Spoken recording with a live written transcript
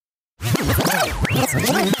Another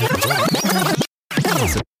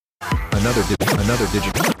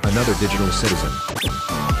digital citizen.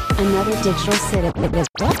 Another digital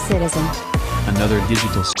citizen. Another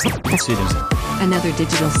digital citizen. Another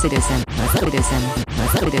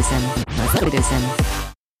digital citizen.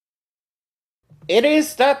 It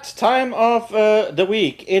is that time of the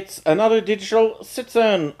week. It's another digital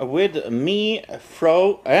citizen with me,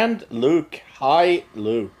 Fro, and Luke. Hi,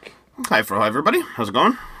 Luke. Hi, Fro. Hi, everybody. How's it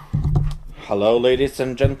going? Hello, ladies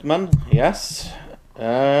and gentlemen. Yes,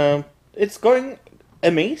 it's going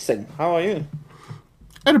amazing. How are you?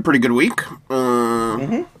 I had a pretty good week.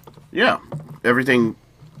 Yeah, everything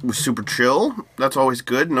was super chill. That's always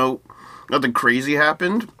good. Nothing crazy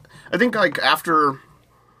happened. I think, like, after,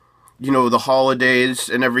 the holidays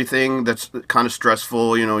and everything, that's kind of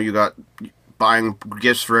stressful. You got buying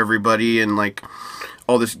gifts for everybody and, like,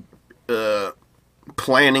 all this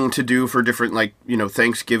planning to do for different, like,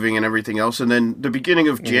 Thanksgiving and everything else. And then the beginning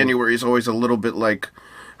of January is always a little bit like,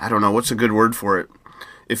 I don't know, what's a good word for it?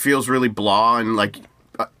 It feels really blah, and, like,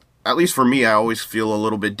 at least for me, I always feel a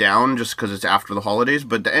little bit down just because it's after the holidays.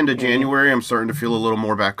 But the end of January, I'm starting to feel a little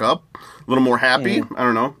more back up, a little more happy. I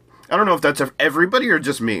don't know. I don't know if that's everybody or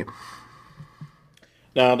just me.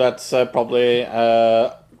 No, that's probably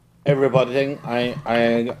everybody thing.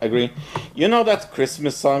 I agree. You know that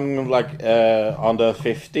Christmas song, like, on the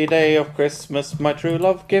 50th day of Christmas, my true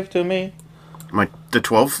love give to me? The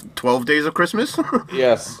 12 days of Christmas?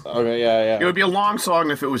 Yes. Okay, yeah. It would be a long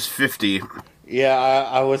song if it was 50. Yeah,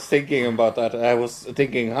 I was thinking about that. I was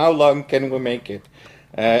thinking, how long can we make it?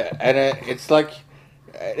 And it's like,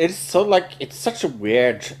 it's such a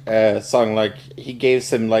weird song. Like, he gave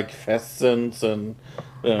some, like, pheasants and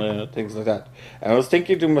things like that. And I was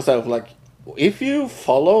thinking to myself, like, if you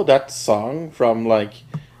follow that song from, like,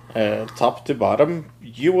 top to bottom,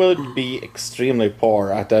 you will be extremely poor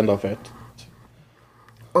at the end of it.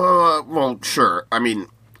 Well, sure. I mean,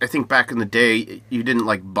 I think back in the day, you didn't,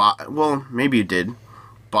 like, buy... Well, maybe you did.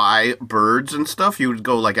 Buy birds and stuff. You would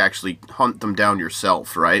go, like, actually hunt them down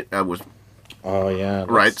yourself, right? That was... Oh, yeah.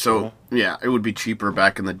 Right, so, yeah, it would be cheaper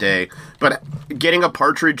back in the day. But getting a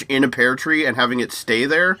partridge in a pear tree and having it stay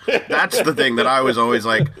there, that's the thing that I was always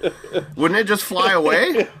like, wouldn't it just fly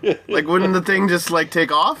away? Like, wouldn't the thing just, like,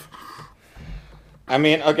 take off? I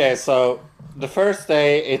mean, okay, so the first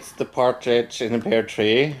day, it's the partridge in a pear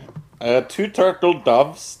tree. 2 turtle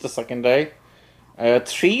doves the second day.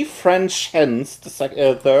 3 French hens the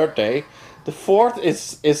third day. The fourth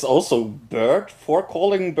is also 4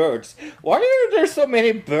 calling birds. Why are there so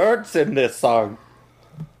many birds in this song?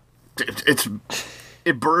 It's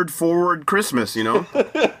a bird-forward Christmas,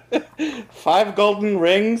 5 golden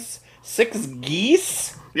rings. 6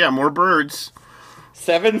 geese. Yeah, more birds.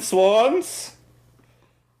 7 swans.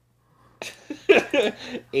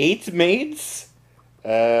 8 maids.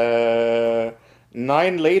 9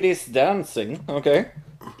 ladies dancing. Okay.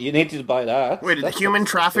 You need to buy that. Wait, human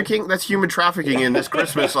trafficking? That's human trafficking in this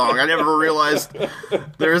Christmas song. I never realized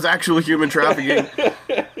there is actual human trafficking.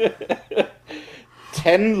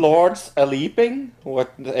 10 lords a-leaping,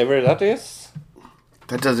 whatever that is.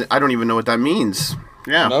 I don't even know what that means.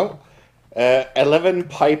 Yeah. No. 11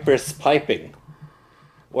 pipers piping.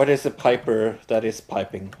 What is a piper that is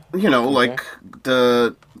piping? Like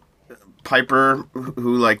the piper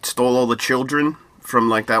who, like, stole all the children from,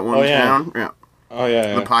 like, that one town. Yeah. Oh,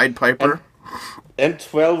 yeah. The Pied Piper. And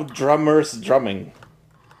 12 drummers drumming.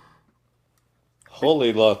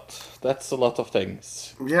 Holy lot. That's a lot of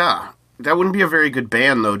things. Yeah. That wouldn't be a very good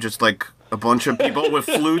band, though. Just, like, a bunch of people with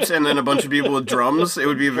flutes and then a bunch of people with drums. It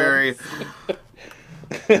would be very...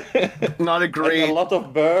 Not a great... Like a lot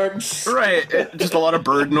of birds. Right. Just a lot of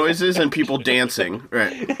bird noises and people dancing.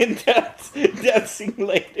 Right. Dancing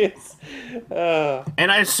ladies.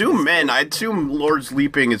 And I assume men. I assume Lord's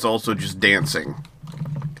Leaping is also just dancing.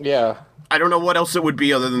 Yeah. I don't know what else it would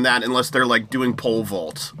be other than that, unless they're, like, doing pole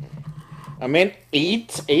vaults. I mean,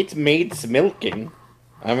 8 maids milking.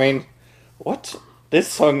 I mean, what? This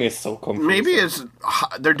song is so confusing. Maybe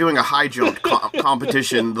they're doing a high jump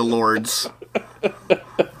competition, the Lords.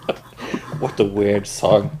 What a weird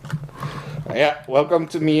song. Yeah, welcome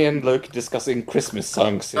to me and Luke discussing Christmas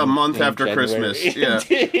songs. A month after January. Christmas,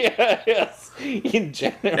 yeah. Yes, in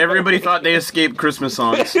January. Everybody thought they escaped Christmas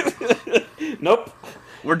songs. Nope.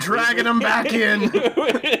 We're dragging them back in.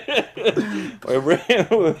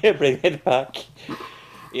 We're bringing it back.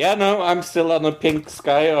 Yeah, no, I'm still on a pink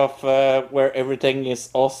sky of where everything is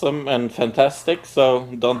awesome and fantastic, so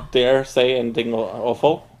don't dare say anything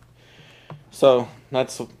awful. So,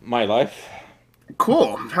 that's my life.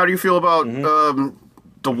 Cool. How do you feel about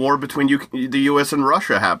the war between the U.S. and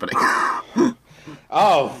Russia happening?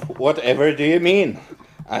 Oh, whatever do you mean?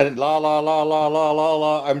 And la la la la la la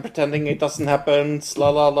la. I'm pretending it doesn't happen. La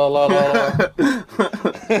la la la la la.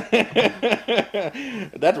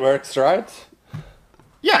 That works, right?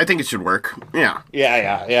 Yeah, I think it should work. Yeah.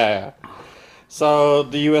 Yeah. So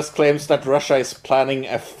the U.S. claims that Russia is planning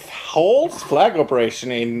a false flag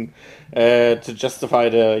operation to justify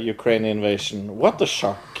the Ukrainian invasion. What a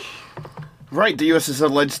shock! Right, the U.S. has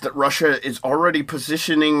alleged that Russia is already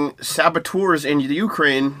positioning saboteurs in the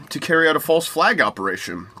Ukraine to carry out a false flag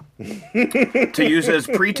operation. To use as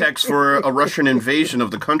pretext for a Russian invasion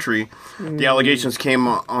of the country. The allegations came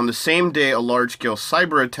on the same day a large-scale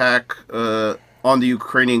cyber attack on the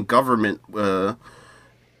Ukrainian government. There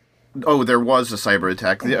was a cyber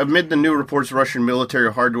attack. Amid the new reports, Russian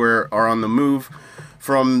military hardware are on the move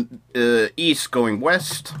from east going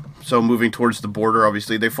west, so moving towards the border,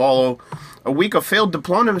 obviously. They follow a week of failed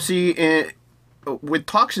diplomacy with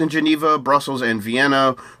talks in Geneva, Brussels, and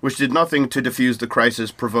Vienna, which did nothing to defuse the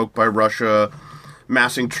crisis provoked by Russia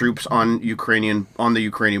massing troops on the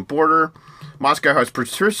Ukrainian border. Moscow has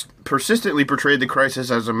persistently portrayed the crisis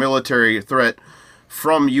as a military threat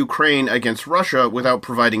from Ukraine against Russia without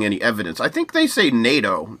providing any evidence. I think they say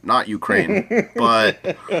NATO, not Ukraine, but...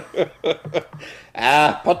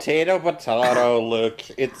 Potato, look,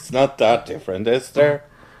 it's not that different, is there?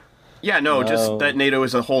 Yeah, no, just that NATO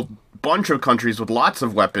is a whole bunch of countries with lots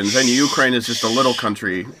of weapons, and Ukraine is just a little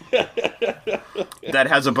country that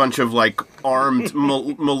has a bunch of, like, armed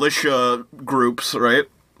militia groups, right?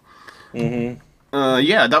 Mm-hmm.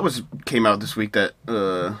 That came out this week that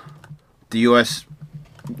the U.S.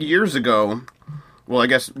 years ago,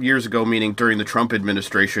 meaning during the Trump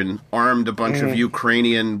administration, armed a bunch of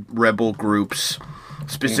Ukrainian rebel groups,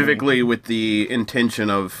 specifically with the intention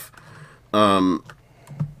of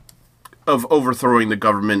overthrowing the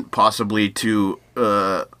government, possibly to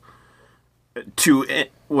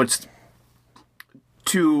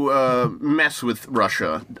mess with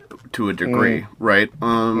Russia to a degree, right?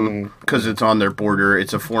 Because it's on their border.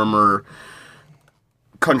 It's a former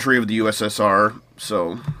country of the USSR,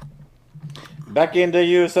 so... Back in the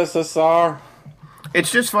USSR. It's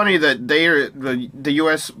just funny that the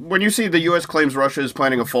U.S. When you see the U.S. claims Russia is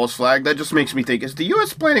planning a false flag, that just makes me think, is the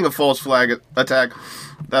U.S. planning a false flag attack?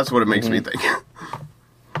 That's what it makes me think.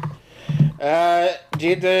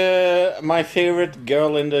 Did my favorite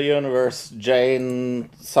girl in the universe, Jane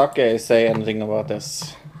Sake, say anything about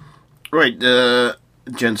this? Right,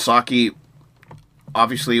 Jen Psaki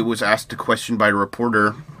obviously was asked a question by a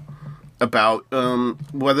reporter about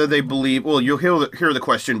whether they believe... Well, you'll hear the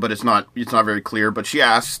question, but it's not very clear. But she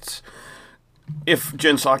asked if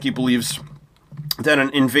Jen Psaki believes that an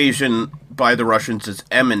invasion by the Russians is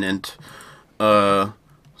imminent. So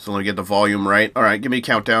let me get the volume right. All right, give me a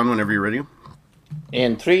countdown whenever you're ready.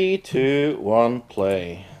 In 3, 2, 1,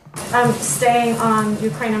 play. Staying on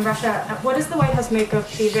Ukraine and Russia, what does the White House make of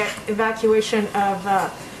the evacuation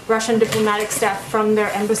of Russian diplomatic staff from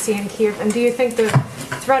their embassy in Kyiv? And do you think the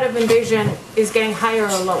threat of invasion is getting higher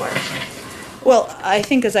or lower? Well, I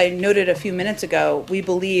think, as I noted a few minutes ago, we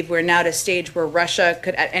believe we're now at a stage where Russia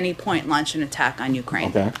could at any point launch an attack on Ukraine.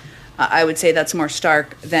 Okay. I would say that's more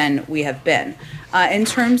stark than we have been. In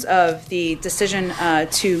terms of the decision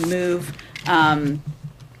to move... to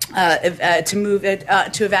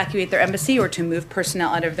evacuate their embassy or to move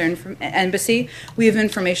personnel out of their embassy. We have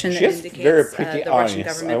information that indicates the Russian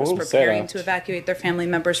government was preparing to evacuate their family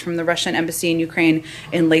members from the Russian embassy in Ukraine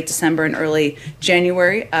in late December and early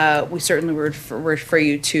January. We certainly would refer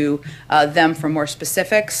you to them for more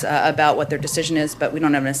specifics about what their decision is, but we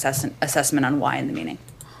don't have an assessment on why in the meeting.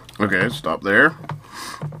 Okay, stop there.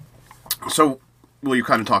 So, well, you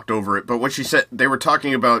kind of talked over it, but what she said, they were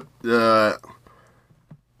talking about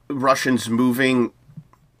Russians moving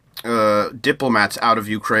diplomats out of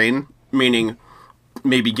Ukraine, meaning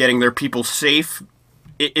maybe getting their people safe,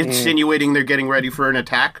 insinuating they're getting ready for an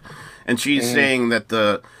attack. And she's saying that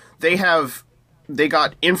they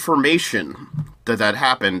got information that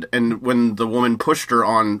happened, and when the woman pushed her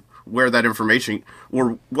on where that information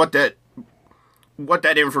or what that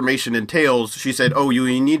information entails, she said, "Oh, you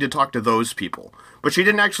need to talk to those people." But she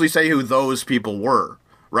didn't actually say who those people were.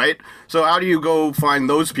 Right? So how do you go find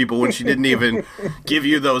those people when she didn't even give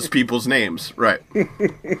you those people's names? Right.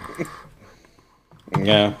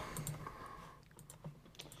 Yeah.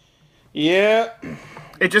 Yeah.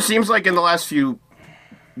 It just seems like in the last few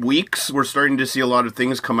weeks, we're starting to see a lot of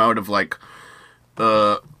things come out of, like,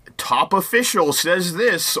 top official says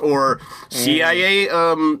this, or CIA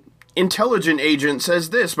intelligence agent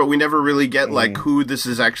says this, but we never really get, like, who this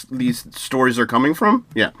is actually, these stories are coming from.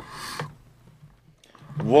 Yeah.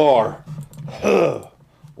 War.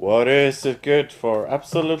 What is it good for?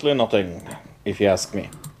 Absolutely nothing, if you ask me.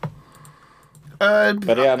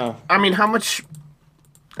 But yeah, no. I mean, how much...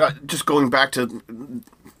 just going back to...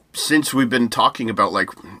 Since we've been talking about, like,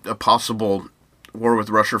 a possible war with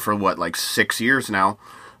Russia for, 6 years now,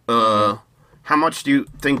 how much do you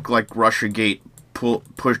think, like, Russiagate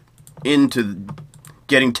pushed into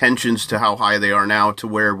getting tensions to how high they are now to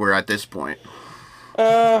where we're at this point?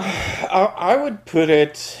 I would put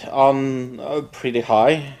it on pretty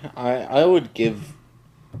high. I would give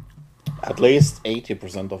at least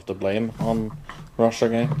 80% of the blame on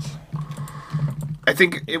Russiagate. I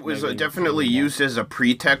think it was definitely used as a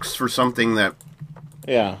pretext for something that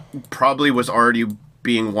probably was already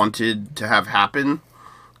being wanted to have happen.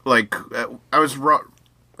 Like, I was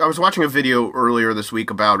watching a video earlier this week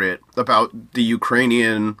about the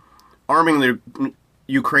Ukrainian arming the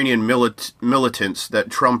Ukrainian militants that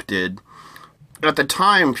Trump did. At the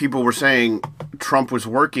time, people were saying Trump was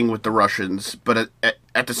working with the Russians, but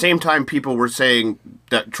at the same time, people were saying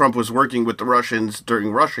that Trump was working with the Russians during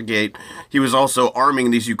Russiagate. He was also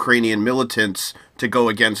arming these Ukrainian militants to go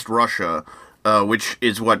against Russia, which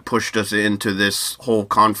is what pushed us into this whole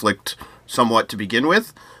conflict somewhat to begin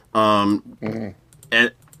with. And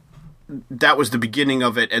that was the beginning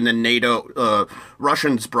of it, and then NATO,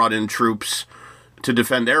 Russians brought in troops to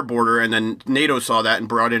defend their border, and then NATO saw that and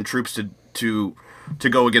brought in troops to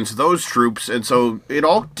go against those troops, and so it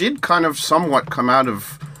all did kind of somewhat come out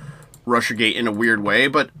of Russiagate in a weird way.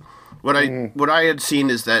 But what I had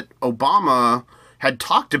seen is that Obama had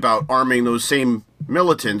talked about arming those same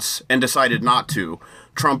militants and decided not to.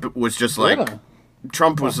 Trump was just like...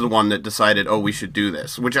 Trump was the one that decided, we should do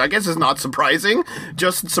this, which I guess is not surprising.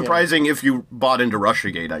 Just surprising if you bought into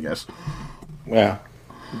Russiagate, I guess. Yeah,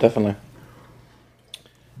 definitely.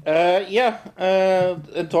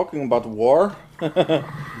 Talking about war.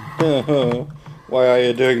 Why are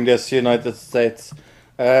you doing this, United States?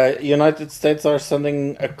 United States are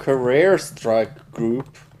sending a carrier strike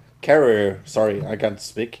group. I can't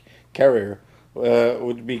speak. Carrier.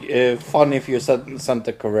 Would be fun if you sent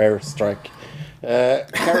a carrier strike.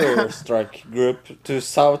 Carrier strike group to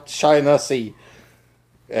South China Sea.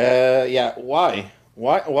 Why?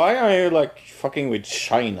 Why are you like fucking with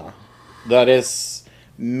China? That is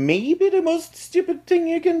maybe the most stupid thing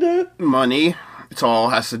you can do. Money. It all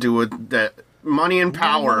has to do with that. Money and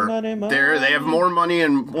power. Money. They have more money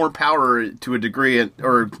and more power to a degree,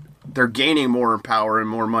 or they're gaining more power and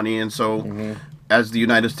more money, and so as the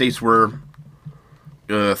United States were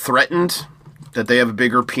threatened that they have a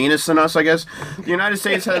bigger penis than us, I guess. The United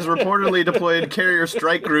States has reportedly deployed carrier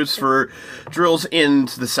strike groups for drills in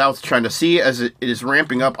the South China Sea as it is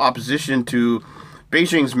ramping up opposition to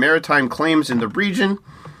Beijing's maritime claims in the region.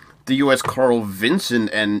 The U.S. Carl Vinson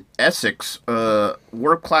and Essex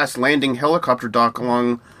work-class landing helicopter dock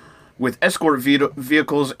along with escort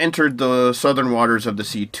vehicles entered the southern waters of the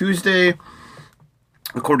sea Tuesday.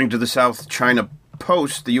 According to the South China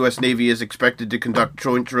Post, the U.S. Navy is expected to conduct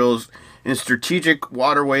joint drills in strategic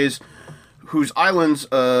waterways whose islands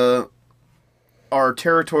are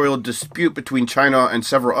territorial dispute between China and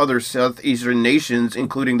several other southeastern nations,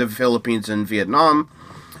 including the Philippines and Vietnam.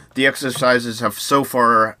 The exercises have so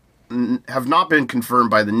far have not been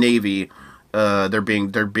confirmed by the Navy. They're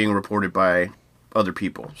being reported by other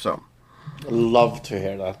people. So, love to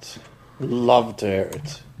hear that. Love to hear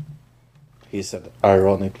it. He said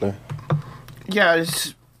ironically. Yeah,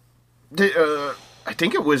 I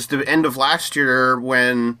think it was the end of last year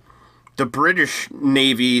when the British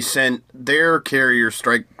Navy sent their carrier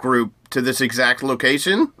strike group to this exact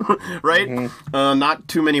location, right? Not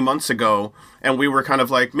too many months ago, and we were kind of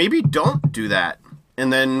like, maybe don't do that,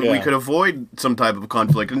 and then we could avoid some type of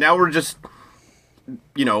conflict. And now we're just,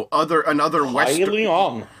 another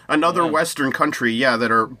Western country,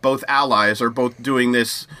 that are both allies, are both doing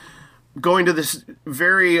this. Going to this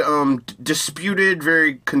very disputed,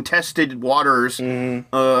 very contested waters,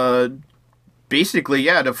 basically,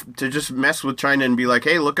 to just mess with China and be like,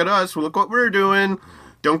 hey, look at us, look what we're doing.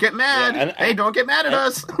 Don't get mad. Don't get mad at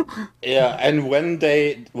us. And when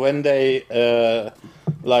they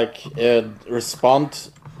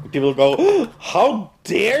respond, people go, how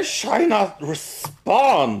dare China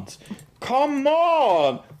respond? Come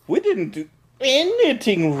on, we didn't do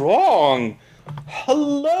anything wrong.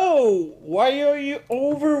 Hello, why are you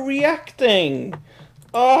overreacting?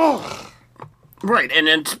 Ugh. Right, and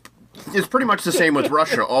it's pretty much the same with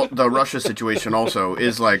Russia. The Russia situation also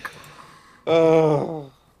is like,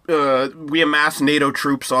 we amass NATO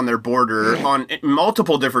troops on their border on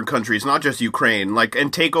multiple different countries, not just Ukraine,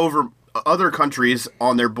 and take over other countries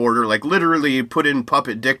on their border, literally put in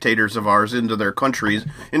puppet dictators of ours into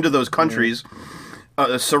those countries.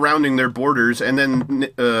 surrounding their borders, and then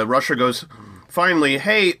Russia goes, finally,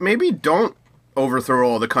 hey, maybe don't overthrow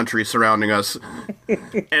all the countries surrounding us,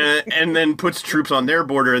 and then puts troops on their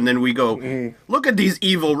border, and then we go, look at these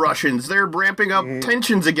evil Russians, they're ramping up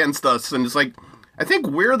tensions against us, and it's like, I think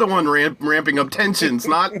we're the one ramping up tensions,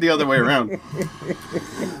 not the other way around.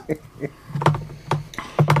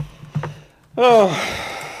 Oh,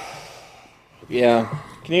 yeah.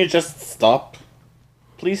 Can you just stop?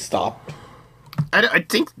 Please stop. I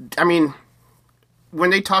think, I mean, when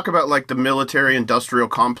they talk about, like, the military-industrial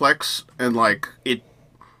complex and, like, it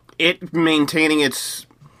maintaining its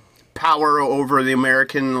power over the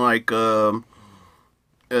American, like,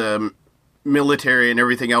 military and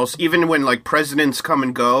everything else, even when, like, presidents come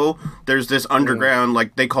and go, there's this underground,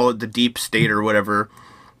 like, they call it the deep state or whatever,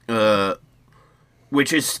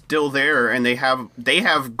 which is still there, and they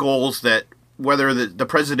have goals that, whether the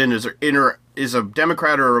president is a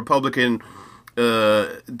Democrat or a Republican,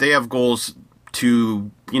 they have goals to,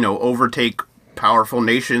 overtake powerful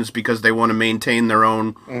nations because they want to maintain their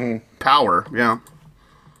own power. Yeah.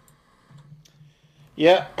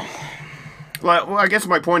 Yeah. Well, I guess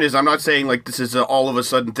my point is, I'm not saying, like, this is a all of a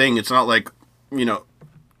sudden thing. It's not like,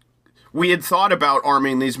 we had thought about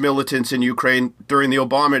arming these militants in Ukraine during the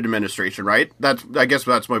Obama administration, right? I guess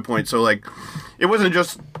that's my point. So, like, it wasn't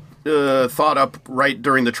just thought up right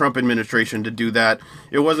during the Trump administration to do that.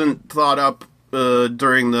 It wasn't thought up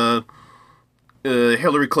during the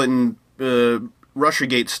Hillary Clinton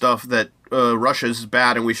Russiagate stuff that Russia's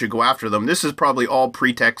bad and we should go after them. This is probably all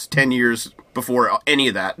pretext 10 years before any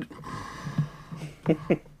of that.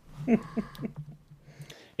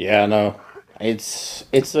 Yeah, no. It's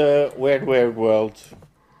a weird world.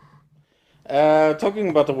 Talking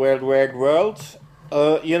about the weird world,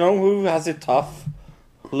 you know who has it tough?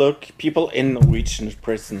 Look, people in Norwegian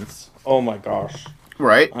prisons. Oh my gosh.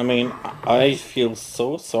 Right. I mean, I feel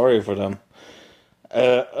so sorry for them.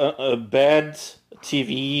 A bed,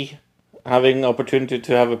 TV, having opportunity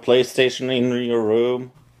to have a PlayStation in your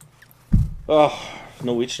room. Oh,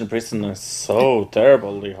 Norwegian prison is so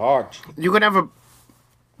terribly hard. You can have a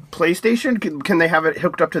PlayStation? Can they have it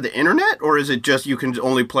hooked up to the internet? Or is it just you can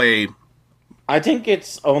only play... I think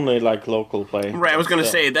it's only, like, local play. Right, I was going to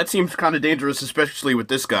say, that seems kind of dangerous, especially with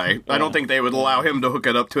this guy. Yeah. I don't think they would allow him to hook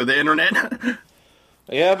it up to the internet.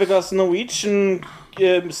 Yeah, because Norwegian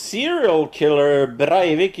serial killer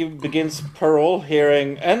Breivik begins parole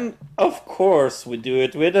hearing, and of course we do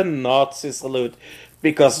it with a Nazi salute,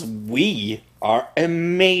 because we are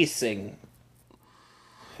amazing.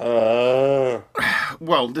 Well,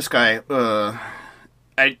 this guy,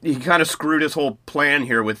 he kind of screwed his whole plan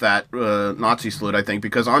here with that Nazi salute, I think,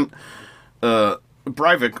 because on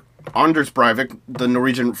Breivik, Anders Breivik, the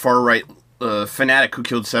Norwegian far-right fanatic who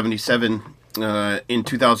killed 77 in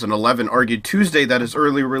 2011, argued Tuesday that his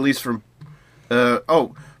early release from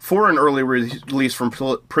for an early release from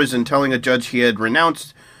prison, telling a judge he had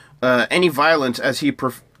renounced any violence as he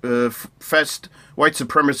professed white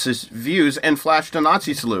supremacist views and flashed a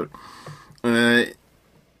Nazi salute.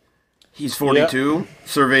 He's 42,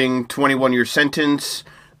 serving 21-year sentence.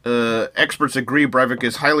 Experts agree Breivik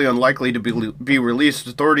is highly unlikely to be released.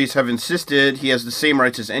 Authorities have insisted he has the same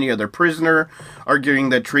rights as any other prisoner, arguing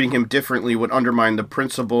that treating him differently would undermine the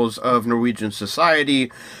principles of Norwegian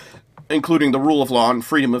society, including the rule of law and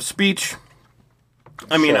freedom of speech.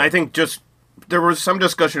 I mean, I think there was some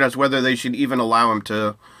discussion as whether they should even allow him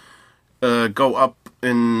to go up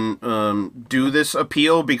and do this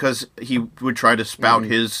appeal, because he would try to spout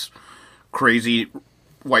his crazy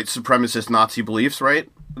white supremacist Nazi beliefs, right?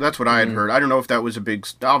 That's what I had heard. I don't know if that was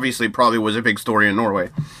obviously probably was a big story in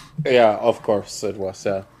Norway. Yeah, of course it was,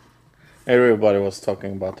 yeah. Everybody was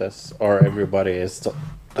talking about this, or everybody is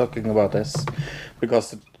talking about this,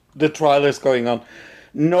 because the trial is going on.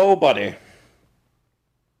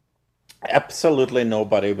 Absolutely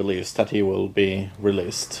nobody believes that he will be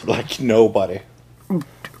released. Like, nobody.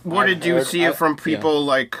 What did you see from people,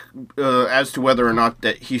 like, as to whether or not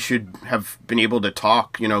that he should have been able to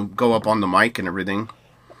talk, go up on the mic and everything?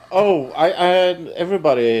 Oh,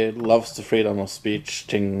 everybody loves the freedom of speech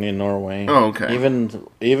thing in Norway. Oh, okay.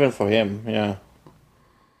 Even for him, yeah.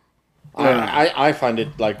 I find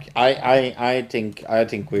it like I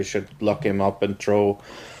think we should lock him up and throw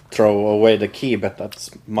away the key, but that's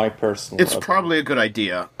my personal. It's probably a good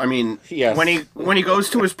idea. I mean, yes. when he goes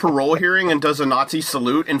to his parole hearing and does a Nazi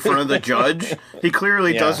salute in front of the judge, he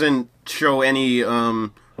clearly doesn't show any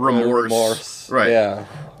remorse. Right. Yeah.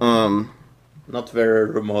 Not very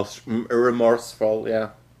remorseful. Yeah.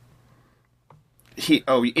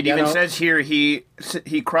 It even says here he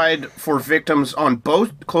cried for victims on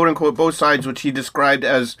both, quote unquote, both sides, which he described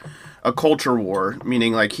as a culture war,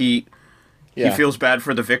 meaning like he feels bad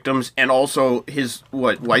for the victims and also his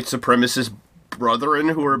white supremacist brethren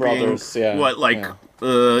who are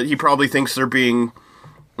he probably thinks they're being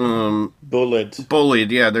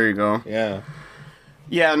bullied. Yeah, there you go.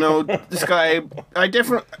 Yeah, no, this guy,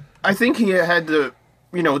 I think he had to,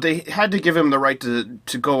 they had to give him the right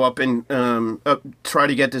to go up and try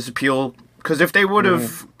to get this appeal, because if they would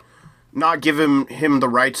have not given him the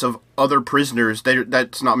rights of other prisoners,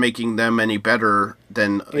 that's not making them any better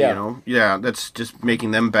than, that's just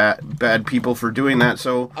making them bad people for doing that,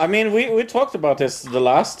 so... I mean, we talked about this the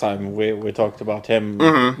last time we talked about him,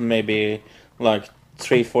 maybe, like,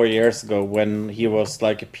 3-4 years ago, when he was,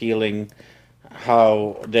 like, appealing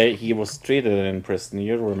how he was treated in prison.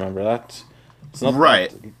 You remember that? It's not right.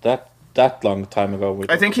 that long time ago.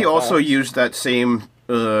 I think he also used that same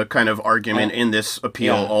kind of argument in this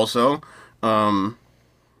appeal also. And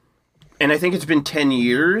I think it's been 10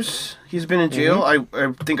 years he's been in jail. I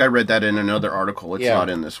think I read that in another article. It's not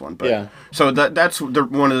in this one. But so that's the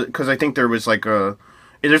one of the, because I think there was like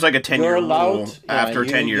there's like a 10-year rule after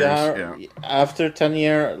 10 years. After 10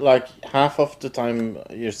 years, like half of the time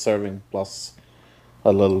you're serving plus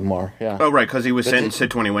a little more. Yeah. Oh, right, because he was sentenced to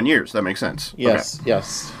 21 years. That makes sense. Yes,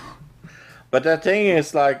 yes. But the thing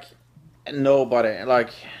is, like, nobody, like,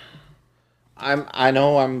 I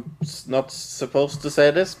know I'm not supposed to say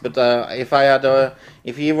this, but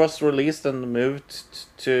if he was released and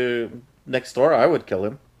moved to next door, I would kill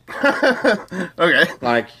him. Okay.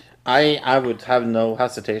 Like, I would have no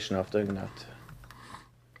hesitation of doing that.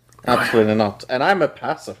 Absolutely not. And I'm a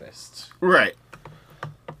pacifist. Right.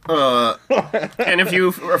 And if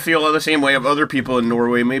you feel the same way of other people in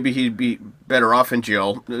Norway, maybe he'd be better off in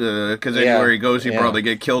jail, because anywhere he goes, he'd probably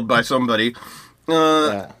get killed by somebody.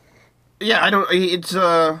 I don't. It's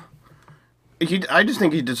I just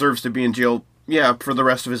think he deserves to be in jail. Yeah, for the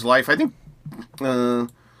rest of his life. I think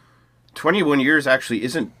 21 years actually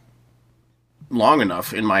isn't long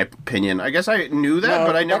enough, in my opinion. I guess I knew that,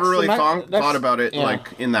 but I never really thought about it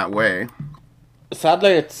like in that way.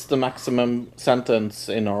 Sadly, it's the maximum sentence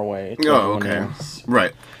in Norway. Oh, okay. Years.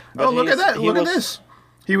 Right. But look at that. Look at this.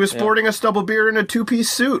 He was sporting a stubble beer and a two-piece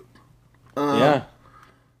suit. Okay.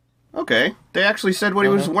 They actually said what he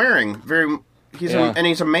was wearing. And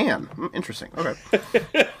he's a man. Interesting. Okay.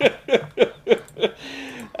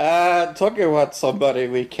 Talking about somebody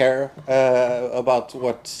we care about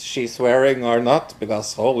what she's wearing or not,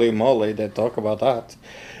 because holy moly, they talk about that.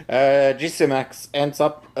 GC Max ends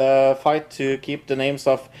up a fight to keep the names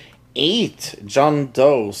of 8 John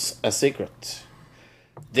Does a secret.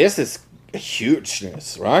 This is huge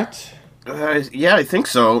news, right? Yeah, I think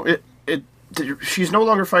so. She's no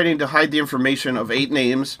longer fighting to hide the information of 8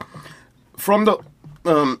 names from the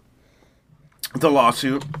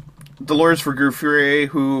lawsuit. The lawyers for Gufure,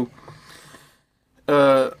 who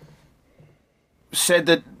said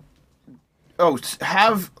that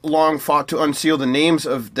have long fought to unseal the names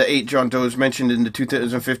of the 8 John Does mentioned in the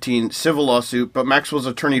 2015 civil lawsuit, but Maxwell's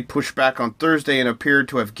attorney pushed back on Thursday and appeared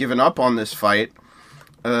to have given up on this fight.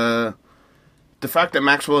 The fact that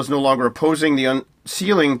Maxwell is no longer opposing the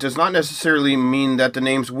unsealing does not necessarily mean that the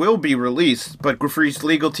names will be released, but Gufure's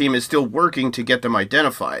legal team is still working to get them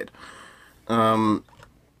identified.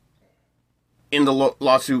 In the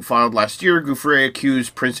lawsuit filed last year, Gufure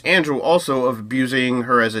accused Prince Andrew also of abusing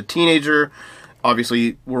her as a teenager.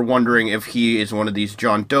 Obviously, we're wondering if he is one of these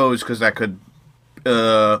John Does, because that could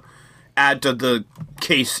add to the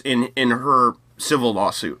case in her civil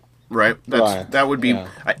lawsuit, right? That would be... Yeah.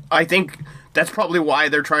 I think that's probably why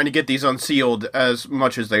they're trying to get these unsealed as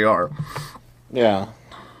much as they are. Yeah.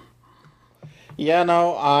 Yeah,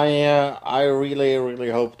 no, I really, really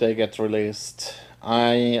hope they get released.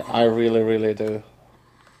 I really, really do.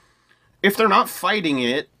 If they're not fighting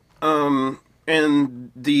it, and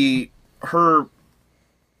her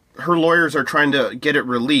lawyers are trying to get it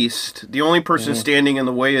released, the only person standing in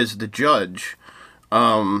the way is the judge,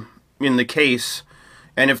 in the case.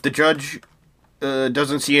 And if the judge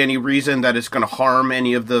doesn't see any reason that it's going to harm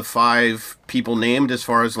any of the 5 people named, as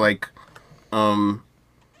far as like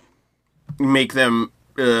make them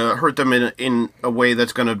hurt them in a way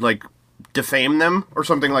that's going to like defame them or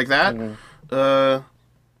something like that. Or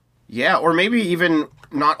maybe even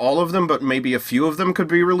not all of them, but maybe a few of them could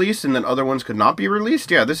be released and then other ones could not be released.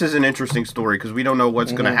 Yeah, this is an interesting story because we don't know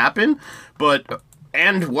what's going to happen,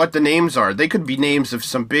 and what the names are. They could be names of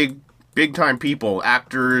some big time people,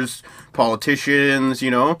 actors, politicians,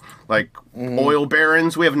 like oil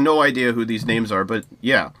barons. We have no idea who these names are, but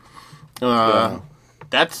yeah.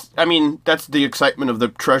 That's the excitement of the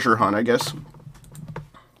treasure hunt, I guess.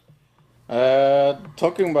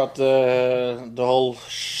 Talking about the whole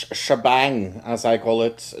shebang, as I call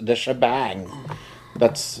it, the shebang.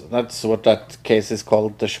 That's what that case is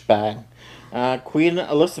called, the shebang. Queen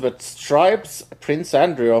Elizabeth stripes Prince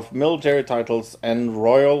Andrew of military titles and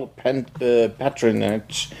royal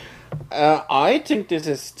patronage. I think this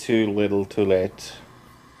is too little, too late.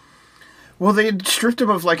 Well, they had stripped him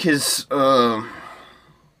of like his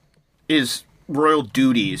royal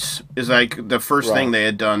duties. Is like the first thing they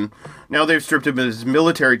had done. Now they've stripped him of his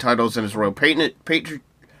military titles and his royal patronages.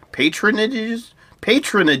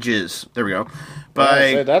 There we go. I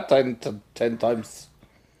say that 10 times.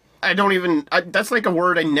 I don't even. That's like a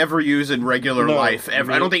word I never use in regular life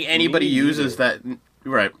ever. I don't think anybody uses that.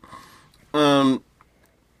 Right. The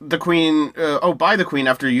Queen. By the Queen,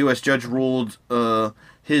 after a U.S. judge ruled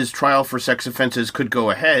his trial for sex offenses could go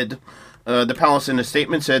ahead. The palace, in a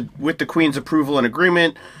statement, said, with the Queen's approval and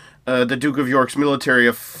agreement, the Duke of York's military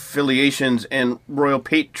affiliations and royal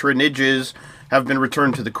patronages have been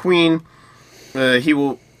returned to the Queen. He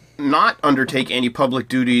will not undertake any public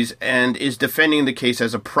duties and is defending the case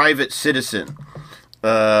as a private citizen.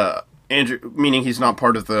 Andrew, meaning he's not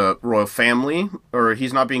part of the royal family, or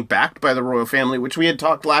he's not being backed by the royal family, which we had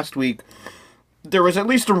talked last week. There was at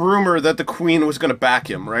least a rumor that the Queen was going to back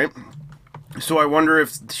him, right? So I wonder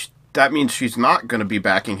if that means she's not going to be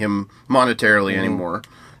backing him monetarily anymore.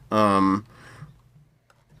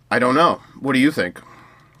 I don't know. What do you think?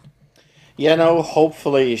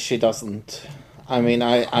 Hopefully she doesn't. I mean,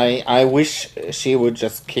 I wish she would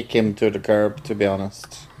just kick him to the curb, to be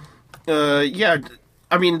honest. Yeah,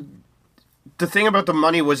 I mean, the thing about the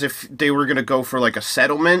money was if they were going to go for like a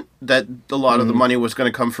settlement, that a lot of the money was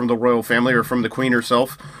going to come from the royal family or from the Queen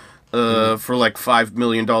herself, for like $5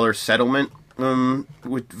 million settlement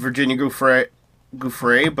with Virginia Giuffre,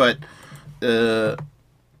 but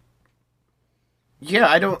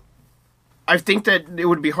yeah, I think that it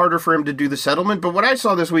would be harder for him to do the settlement, but what I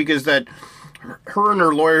saw this week is that her and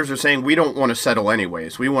her lawyers are saying, we don't want to settle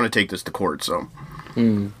anyways. We want to take this to court, so.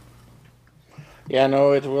 Yeah,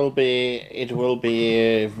 no, it will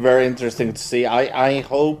be very interesting to see. I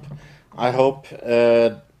hope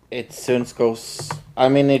it soon goes. I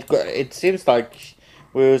mean, it seems like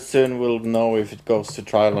we soon will know if it goes to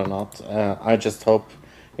trial or not. I just hope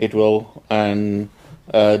it will, and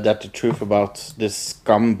that the truth about this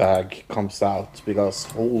scumbag comes out, because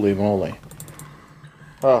holy moly.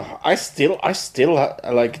 I still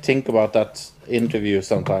like think about that interview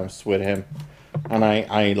sometimes with him, and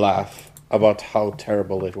I laugh about how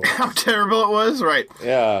terrible it was. How terrible it was, right?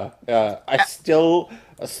 Yeah. I still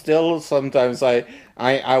sometimes I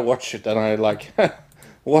watch it and I like,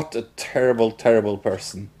 what a terrible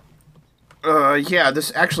person. Yeah.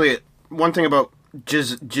 This actually one thing about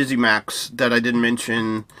Jizzy Max that I didn't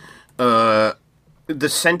mention. The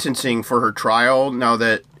sentencing for her trial, now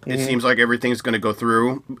that it seems like everything's going to go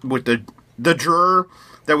through with the juror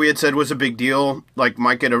that we had said was a big deal, like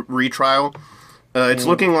might get a retrial. It's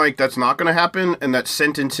looking like that's not going to happen, and that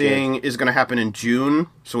sentencing is going to happen in June,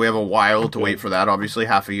 so we have a while to wait for that, obviously,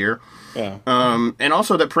 half a year. Yeah. And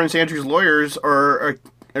also that Prince Andrew's lawyers are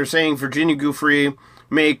saying Virginia Giuffre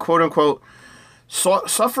may, quote-unquote,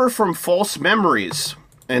 suffer from false memories.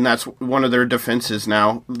 And that's one of their defenses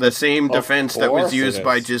now. The same defense that was used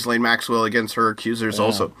by Ghislaine Maxwell against her accusers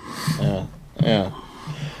also. Yeah.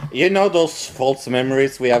 You know those false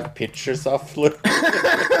memories we have pictures of?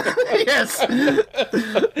 Yes.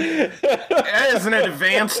 That is an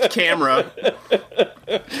advanced camera.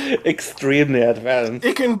 Extremely advanced.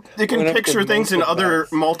 It can picture things in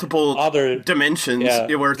multiple dimensions,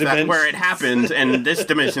 where it happened, and this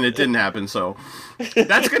dimension it didn't happen, so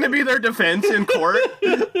that's going to be their defense in court.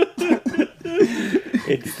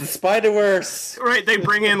 It's the Spider-Verse. Right, they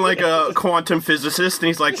bring in like a quantum physicist, and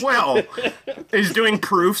he's like, well, he's doing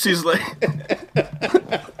proofs, he's like...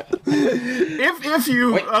 If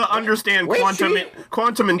you understand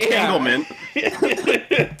quantum entanglement,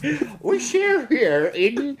 we share here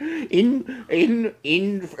in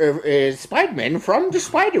Spider-Man from the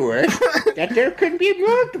Spider-Verse that there can be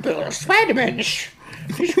multiple Spider-Mans.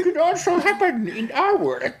 This could also happen in our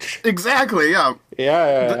world. Exactly, yeah.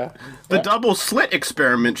 Yeah. The double slit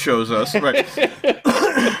experiment shows us, right?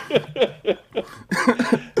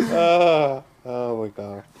 Oh my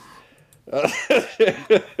god.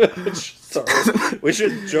 Sorry. We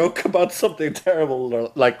should joke about something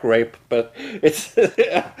terrible like rape, but it's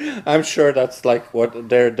I'm sure that's like what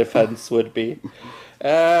their defense would be.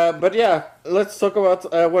 But yeah, let's talk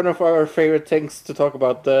about one of our favorite things to talk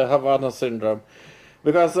about, the Havana syndrome.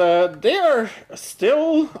 Because they are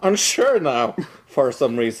still unsure now, for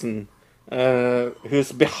some reason,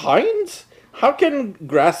 who's behind how can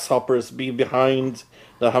grasshoppers be behind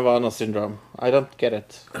the Havana syndrome? I don't get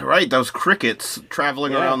it. Right, those crickets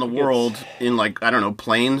traveling around the world in, like, I don't know,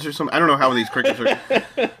 planes or something. I don't know how these crickets are.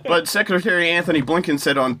 But Secretary Anthony Blinken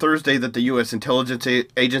said on Thursday that the U.S. intelligence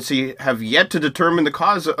agency have yet to determine the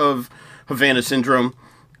cause of Havana syndrome.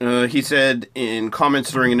 He said in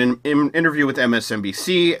comments during an interview with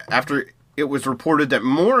MSNBC after it was reported that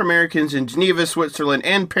more Americans in Geneva, Switzerland,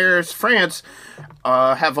 and Paris, France,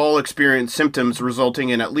 have all experienced symptoms resulting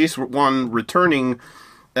in at least one returning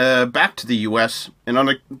back to the U.S. And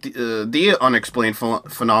the unexplained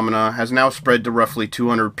phenomena has now spread to roughly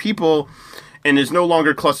 200 people and is no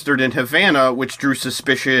longer clustered in Havana, which drew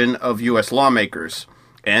suspicion of U.S. lawmakers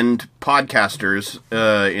and podcasters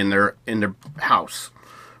in their house.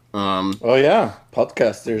 Oh yeah,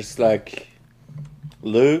 podcasters like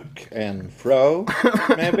Luke and Fro,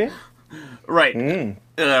 maybe. Right.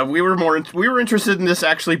 We were interested in this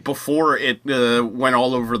actually before it went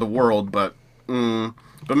all over the world, but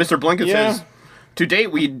Mr. Blinken says, to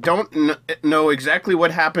date, we don't know exactly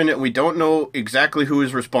what happened, and we don't know exactly who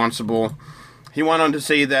is responsible. He went on to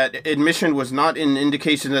say that admission was not an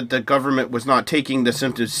indication that the government was not taking the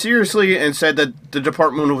symptoms seriously, and said that the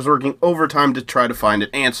department was working overtime to try to find an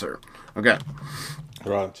answer. Okay.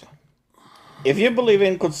 Right. If you believe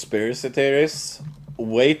in conspiracy theories,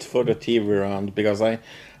 wait for the TV round, because I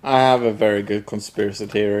have a very good conspiracy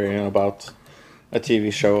theory about a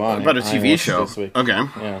TV show on about a TV show this week. Okay.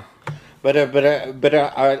 Yeah, but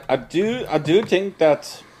I do think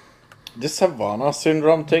that this Havana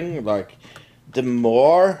syndrome thing, like, the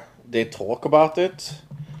more they talk about it,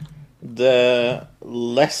 the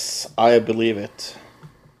less I believe it.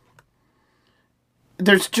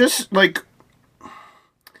 There's just like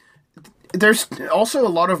there's also a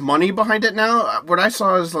lot of money behind it now. What I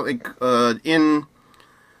saw is like in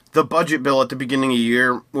the budget bill at the beginning of the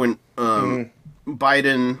year when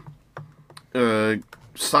Biden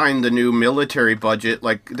signed the new military budget,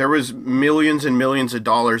 like there was millions and millions of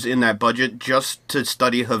dollars in that budget just to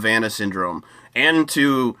study Havana syndrome and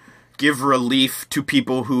to give relief to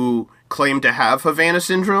people who claim to have Havana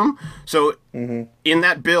syndrome. So in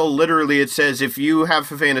that bill, literally it says, if you have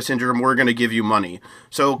Havana syndrome, we're going to give you money.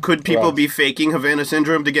 So could people be faking Havana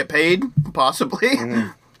syndrome to get paid? Possibly.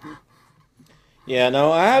 Yeah,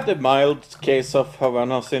 no, I had a mild case of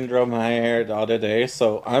Havana syndrome here the other day,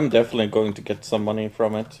 so I'm definitely going to get some money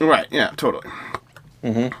from it. Right, yeah, totally.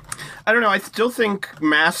 I don't know, I still think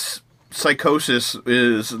mass psychosis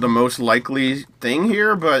is the most likely thing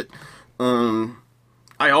here, but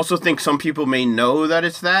I also think some people may know that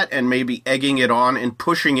it's that and may be egging it on and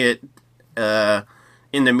pushing it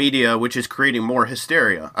in the media, which is creating more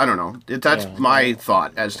hysteria. I don't know. That's my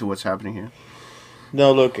thought as to what's happening here.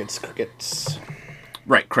 No, look, it's crickets.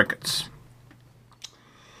 Right, crickets.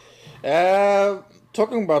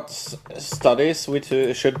 Talking about studies, we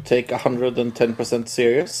should take 110%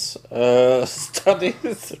 serious.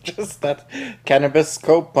 Studies suggest that cannabis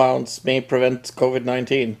compounds may prevent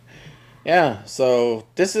COVID-19. Yeah, so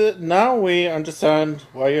now we understand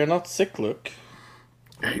why you're not sick, Luke.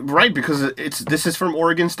 Right, because this is from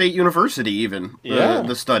Oregon State University, even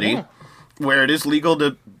the study, where it is legal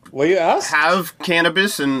to have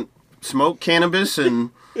cannabis and smoke cannabis and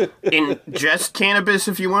ingest cannabis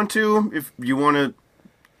if you want to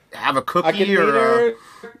have a cookie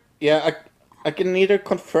I can neither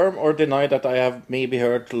confirm or deny that I have maybe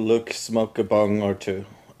heard Luke smoke a bong or two.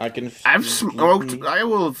 I've smoked. I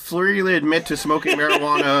will freely admit to smoking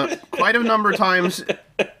marijuana quite a number of times.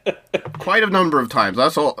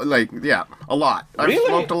 That's all. Like, yeah, a lot. I've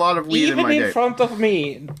smoked a lot of weed in my day. Even in front of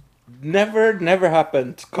me, never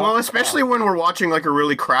happened. Well, especially when we're watching like a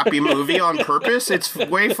really crappy movie on purpose. It's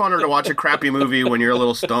way funner to watch a crappy movie when you're a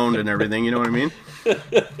little stoned and everything. You know what I mean?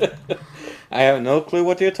 I have no clue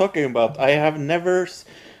what you're talking about. I have never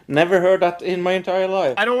heard that in my entire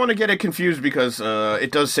life. I don't want to get it confused because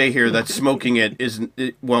it does say here that smoking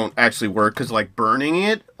it won't actually work because like burning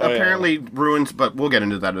it apparently ruins. But we'll get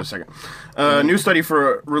into that in a second. New study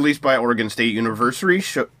released by Oregon State University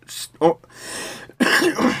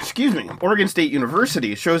Oregon State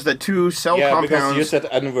University shows that two cell compounds. Yeah, because you said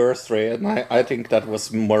anniversary, and I think that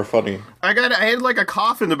was more funny. I had like a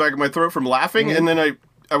cough in the back of my throat from laughing, and then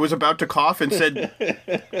I was about to cough and said.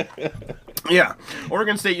 Yeah,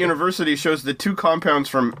 Oregon State University shows that two compounds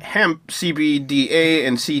from hemp, CBDA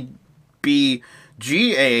and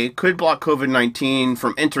CBGA, could block COVID-19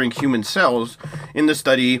 from entering human cells. In the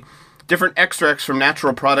study, different extracts from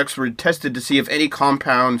natural products were tested to see if any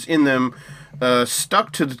compounds in them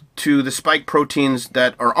stuck to the spike proteins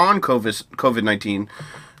that are on COVID-19,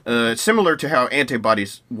 similar to how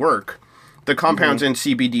antibodies work. the compounds in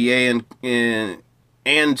CBDA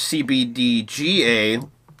and CBDGA,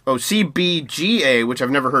 CBGA, which I've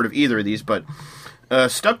never heard of either of these, but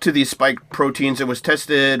stuck to these spike proteins. It was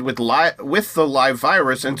tested with the live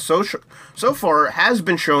virus, and so far has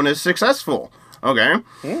been shown as successful. Okay.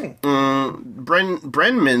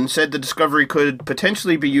 Brenman said the discovery could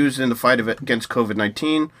potentially be used in the fight against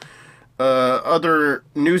COVID-19. Other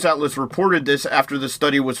news outlets reported this after the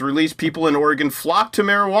study was released. People in Oregon flocked to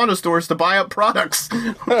marijuana stores to buy up products.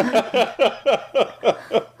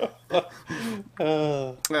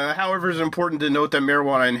 However, it's important to note that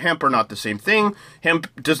marijuana and hemp are not the same thing. Hemp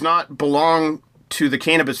does not belong to the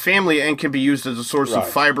cannabis family and can be used as a source of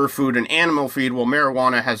fiber, food, and animal feed, while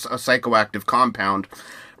marijuana has a psychoactive compound.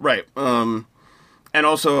 Right. And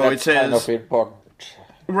also That's it says... kind of important.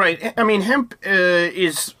 Right. I mean, hemp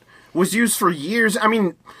was used for years. I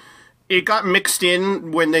mean, it got mixed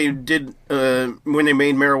in when they made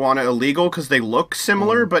marijuana illegal because they look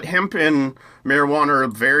similar, but hemp and marijuana are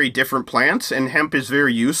very different plants, and hemp is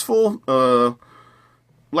very useful.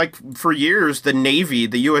 Like, for years, the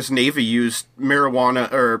U.S. Navy used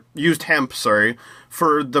hemp,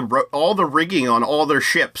 for all the rigging on all their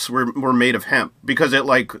ships were made of hemp, because it,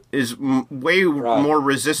 like, is way more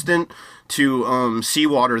resistant to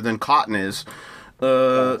seawater than cotton is.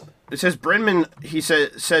 It says Brenman,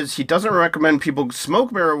 says he doesn't recommend people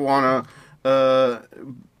smoke marijuana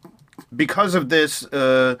because of this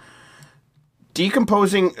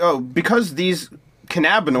because these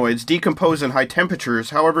cannabinoids decompose in high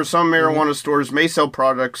temperatures. However, some marijuana stores may sell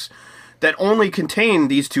products that only contain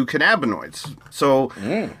these two cannabinoids. So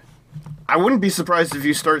I wouldn't be surprised if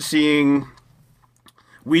you start seeing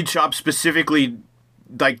weed shops specifically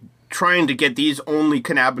like trying to get these only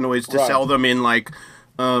cannabinoids to sell them in like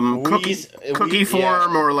cookie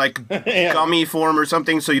form or like gummy form or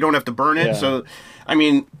something, so you don't have to burn it. Yeah. So, I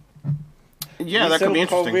mean, that could be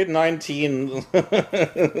interesting. COVID-19.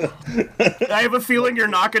 I have a feeling you're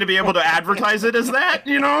not going to be able to advertise it as that.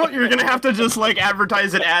 You know, you're going to have to just like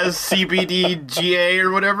advertise it as CBDGA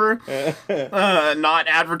or whatever. Not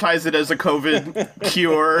advertise it as a COVID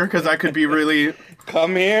cure, because that could be really.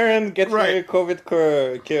 Come here and get your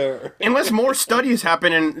COVID cure. Unless more studies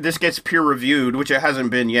happen and this gets peer reviewed, which it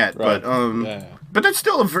hasn't been yet. Right. But that's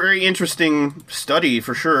still a very interesting study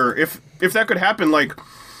for sure. If that could happen, like,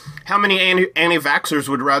 how many anti-vaxxers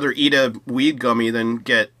would rather eat a weed gummy than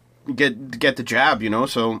get the jab? You know,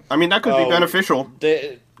 so I mean that could be beneficial.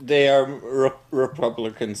 They are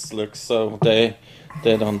Republicans, look, so they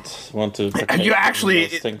don't want to. You actually,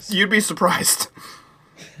 you'd be surprised.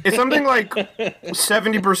 It's something like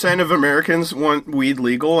 70% of Americans want weed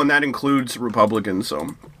legal, and that includes Republicans.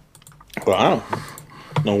 So, wow,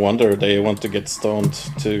 no wonder they want to get stoned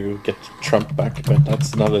to get Trump back. But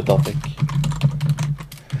that's another topic.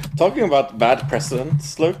 Talking about bad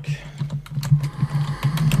presidents, Luke.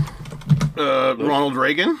 Ronald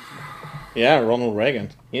Reagan. Yeah, Ronald Reagan.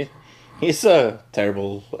 He's a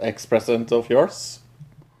terrible ex-president of yours.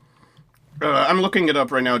 I'm looking it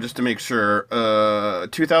up right now just to make sure.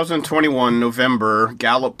 2021 November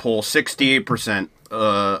Gallup poll, 68%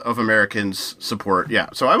 of Americans support. Yeah,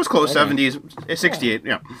 so I was close, 68.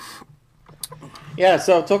 Yeah. Yeah.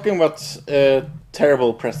 So talking about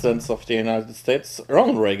terrible presidents of the United States,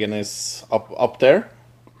 Ronald Reagan is up there.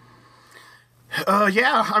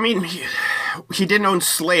 Yeah. I mean, he didn't own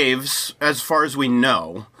slaves, as far as we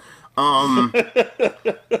know.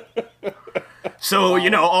 So, you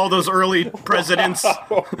know, all those early presidents,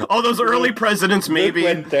 maybe.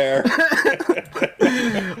 Went there.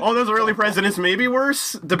 All those early presidents may be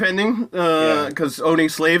worse, depending, because owning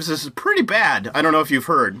slaves is pretty bad. I don't know if you've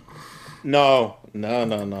heard. No.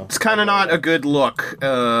 It's kind of not a good look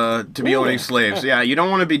to be owning slaves. Yeah, you don't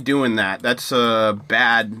want to be doing that. That's a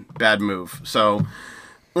bad move. So,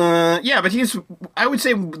 but he's, I would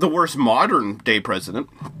say, the worst modern day president.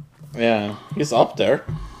 Yeah, he's up there,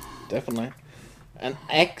 definitely. An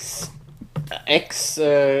ex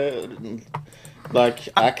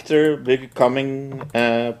actor becoming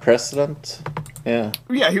president. Yeah.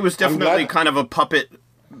 Yeah, he was definitely kind of a puppet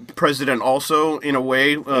president also, in a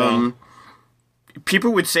way.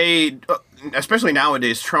 People would say, especially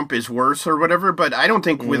nowadays, Trump is worse or whatever, but I don't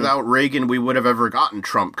think without Reagan we would have ever gotten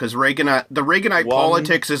Trump, because the Reaganite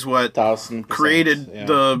politics is what created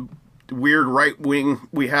the weird right wing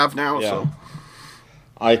we have now. Yeah. So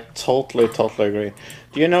I totally agree.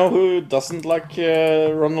 Do you know who doesn't like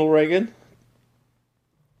Ronald Reagan?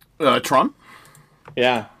 Trump?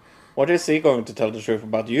 Yeah. What is he going to tell the truth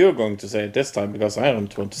about? You're going to say it this time, because I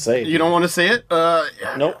don't want to say it. You don't want to say it?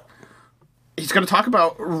 No. He's going to talk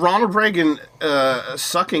about Ronald Reagan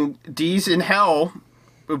sucking D's in hell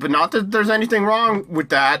but not that there's anything wrong with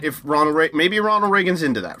that. If maybe Ronald Reagan's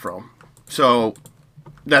into that, Fro. So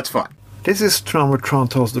that's fine. This is Trump where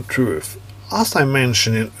Trump tells the truth. As I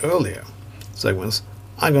mentioned in earlier segments,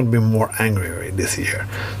 I'm going to be more angry this year.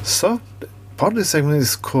 So, part of this segment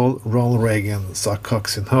is called Ronald Reagan suck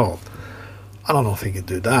cocks in hole. I don't think he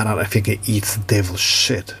do that. I think he eats devil's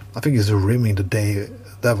shit. I think he's rimming the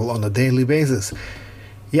devil on a daily basis.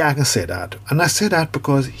 Yeah, I can say that. And I say that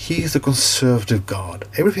because he's a conservative god.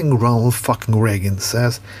 Everything Ronald fucking Reagan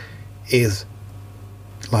says is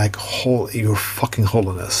like your fucking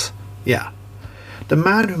holiness. Yeah. The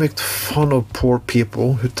man who made fun of poor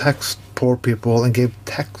people, who taxed poor people and gave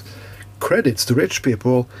tax credits to rich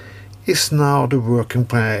people, is now the working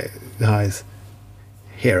guy's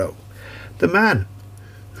hero. The man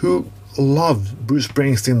who loved Bruce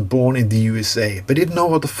Springsteen, born in the USA, but didn't know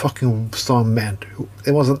what the fucking song meant.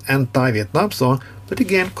 It was an anti-Vietnam song, but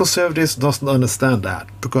again, conservatives doesn't understand that,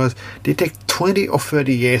 because they take 20 or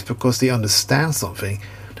 30 years because they understand something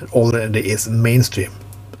that already is mainstream.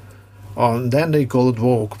 And then they call it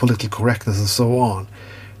woke, political correctness, and so on.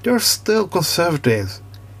 There are still conservatives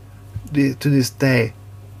to this day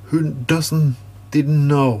who didn't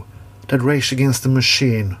know that Rage Against the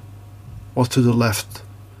Machine was to the left,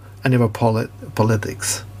 and they were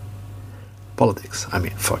politics. I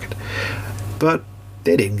mean, fuck it. But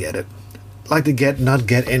they didn't get it. Like they not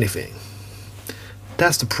get anything.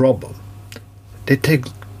 That's the problem. There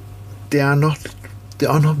are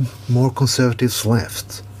not more conservatives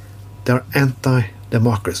left. They are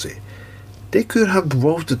anti-democracy. They could have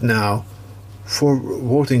voted now for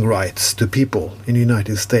voting rights to people in the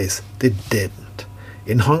United States. They didn't.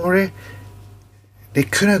 In Hungary, they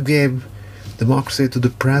could have gave democracy to the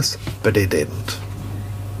press, but they didn't.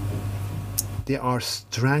 They are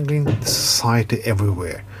strangling the society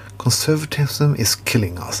everywhere. Conservatism is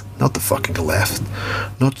killing us, not the fucking left,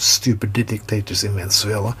 not stupid dictators in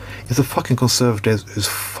Venezuela. It's the fucking conservatives who's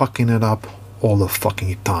fucking it up all the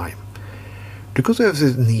fucking time. The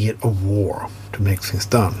conservatives need a war to make things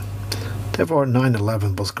done. Therefore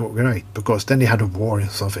 9/11 was great, because then they had a war in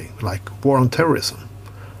something, like war on terrorism.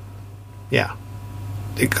 Yeah.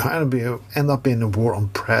 It kind of end up being a war on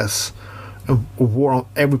press, a war on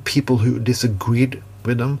every people who disagreed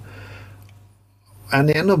with them, and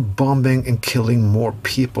they end up bombing and killing more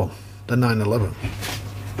people than 9/11.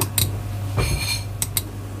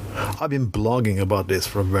 I've been blogging about this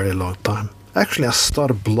for a very long time. Actually, I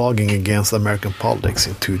started blogging against American politics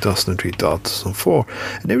in 2003, 2004,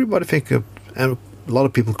 and everybody and a lot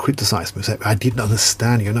of people criticized me, say I didn't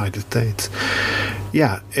understand the United States.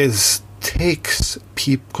 Yeah, it takes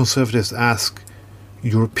conservatives ask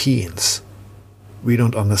Europeans. We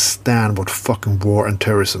don't understand what fucking war and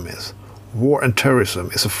terrorism is. War and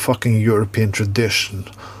terrorism is a fucking European tradition,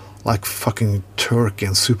 like fucking Turkey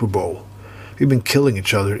and Super Bowl. We've been killing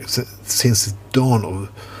each other since the dawn of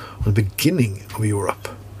the beginning of Europe.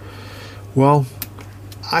 Well,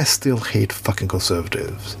 I still hate fucking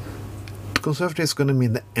conservatives. Conservatives is going to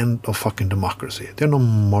mean the end of fucking democracy. There are no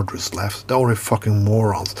moderates left. There are only fucking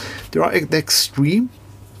morons. There are the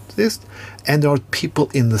extremists, and there are people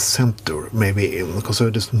in the center, maybe in the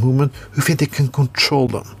conservative movement, who think they can control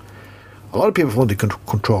them. A lot of people want to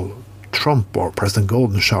control Trump or President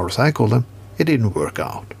Golden Shower, as I call them. It didn't work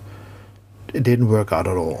out. It didn't work out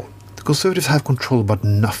at all. The conservatives have control about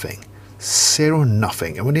nothing. Zero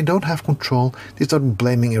nothing. And when they don't have control, they start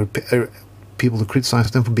blaming people who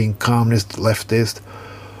criticize them for being communist, leftist,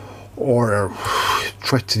 or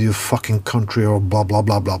threat to your fucking country, or blah blah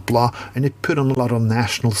blah blah blah. And they put on a lot of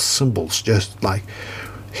national symbols, just like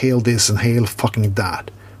hail this and hail fucking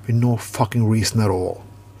that, with no fucking reason at all.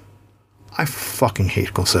 I fucking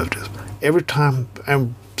hate conservatives. Every time,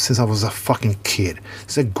 since I was a fucking kid,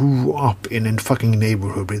 since I grew up in a fucking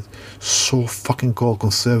neighborhood with so fucking called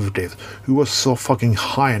conservatives, who was so fucking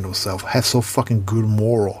high on themselves, had so fucking good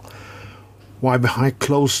moral. Why behind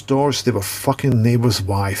closed doors they were fucking neighbor's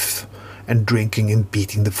wife and drinking and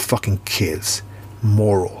beating the fucking kids.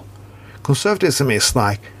 Moral. Conservatism is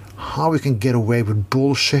like how we can get away with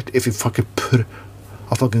bullshit if you fucking put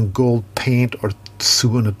a fucking gold paint or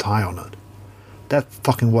suit and a tie on it. That's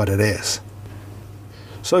fucking what it is.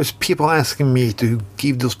 So it's people asking me to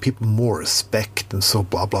give those people more respect and so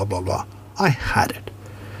blah blah blah blah. I had it.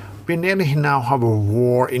 We nearly now have a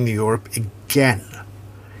war in Europe again.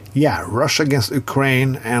 Yeah, Russia against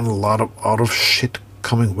Ukraine and a lot of other shit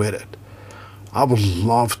coming with it. I would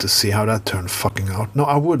love to see how that turned fucking out. No,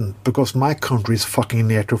 I wouldn't, because my country is fucking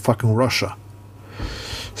near to fucking Russia.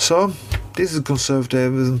 So, this is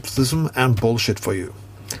conservatism and bullshit for you.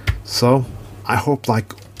 So, I hope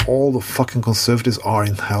like all the fucking conservatives are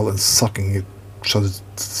in hell and sucking shot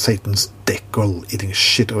Satan's dick or eating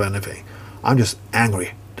shit or anything. I'm just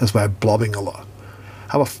angry. That's why I'm blobbing a lot.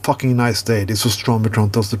 Have a fucking nice day. This was Tron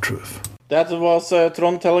tells the truth. That was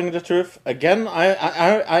Tron telling the truth. Again,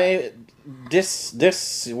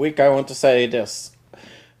 this week I want to say this.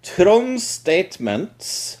 Tron's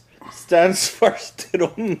statements stands for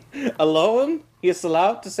Tron alone. He's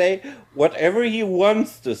allowed to say whatever he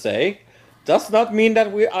wants to say. Does not mean that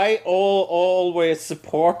I always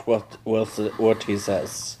support what he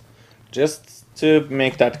says. Just to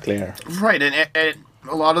make that clear. Right, and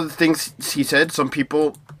a lot of the things he said, some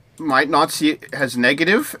people might not see it as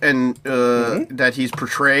negative, and that he's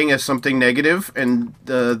portraying as something negative, and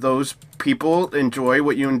those people enjoy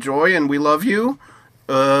what you enjoy, and we love you,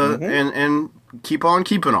 and keep on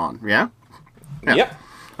keeping on, yeah? Yep.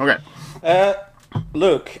 Okay.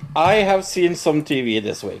 Look, I have seen some TV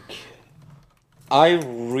this week. I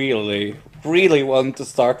really, really want to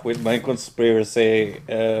start with my conspiracy.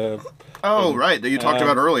 Right, that you talked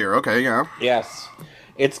about earlier. Okay, yeah. Yes.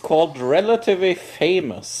 It's called Relatively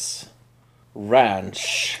Famous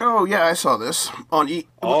Ranch. Oh, yeah, I saw this on E.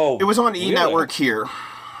 Oh, it was on E really? Network here.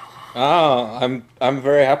 I'm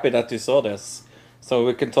very happy that you saw this, so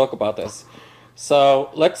we can talk about this. So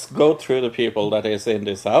let's go through the people that is in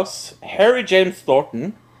this house. Harry James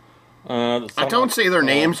Thornton. Don't say their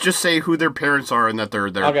names, just say who their parents are and that they're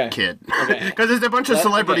their kid. Because there's a bunch of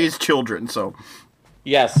celebrities' children, so.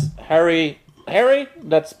 Yes, Harry,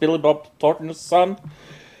 that's Billy Bob Thornton's son.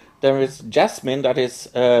 There is Jasmine, that is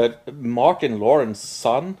Martin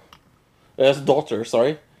Lawrence's daughter,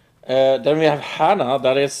 sorry. Then we have Hannah,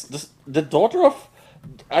 that is the daughter of,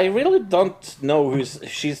 I really don't know who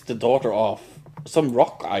she's the daughter of. Some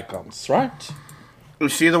rock icons, right?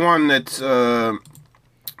 Is she the one that's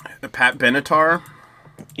Pat Benatar?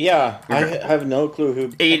 Yeah, okay. I have no clue who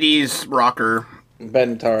 80s rocker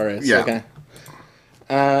Benatar is. Yeah. Okay.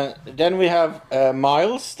 Then we have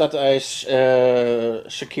Miles, that is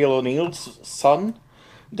Shaquille O'Neal's son.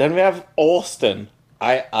 Then we have Austin.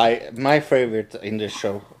 My favorite in this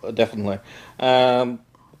show, definitely. Son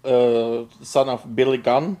of Billy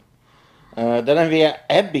Gunn. Then we have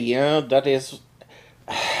Abby, that is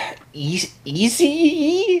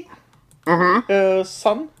Easy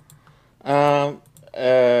son.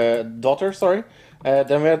 Daughter, sorry.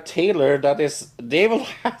 Then we have Taylor, that is David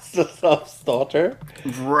Hasselhoff's daughter.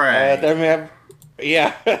 Right. Then we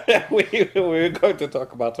have, we're going to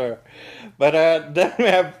talk about her. But then we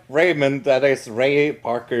have Raymond, that is Ray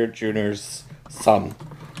Parker Jr.'s son.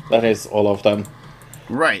 That is all of them.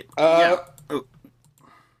 Right.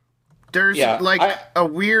 There's a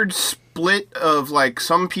weird split of like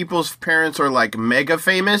some people's parents are like mega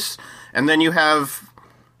famous, and then you have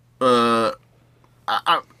I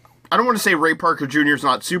don't want to say Ray Parker Jr. is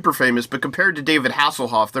not super famous, but compared to David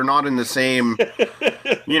Hasselhoff, they're not in the same.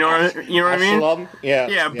 You know what I mean?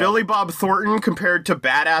 Yeah. Billy Bob Thornton compared to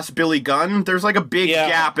badass Billy Gunn, there's like a big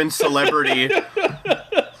gap in celebrity.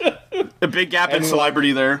 A big gap in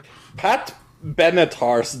celebrity there. Pat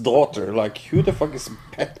Benatar's daughter, like who the fuck is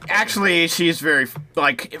Pat? Actually, she's very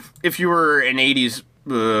like if you were an '80s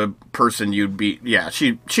person, you'd be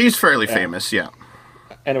she's fairly famous. Yeah.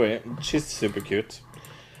 Anyway, she's super cute.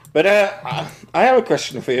 But I have a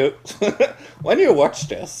question for you. When you watched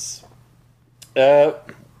this,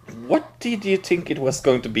 what did you think it was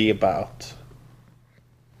going to be about?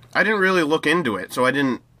 I didn't really look into it, so I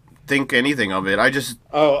didn't think anything of it. I just...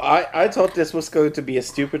 Oh, I thought this was going to be a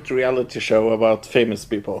stupid reality show about famous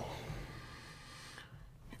people.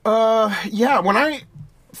 Yeah, when I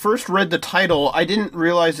first read the title, I didn't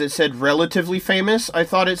realize it said relatively famous. I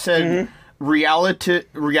thought it said...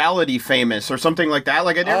 reality famous or something like that.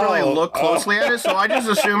 Like I didn't really look closely at it, so I just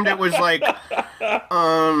assumed it was like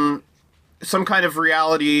some kind of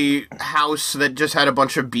reality house that just had a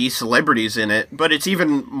bunch of B celebrities in it. But it's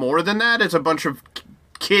even more than that. It's a bunch of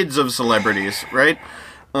kids of celebrities, right?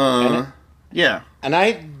 Yeah. And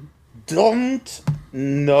I don't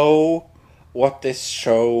know what this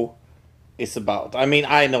show is about. I mean,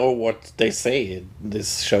 I know what they say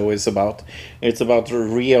this show is about. It's about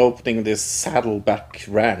reopening this Saddleback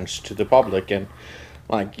Ranch to the public and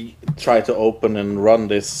like try to open and run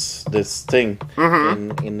this thing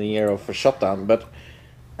in the year of a shutdown. But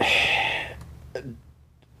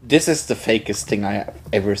this is the fakest thing I have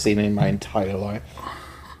ever seen in my entire life.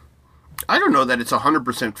 I don't know that it's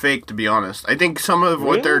 100% fake, to be honest. I think some of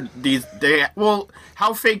what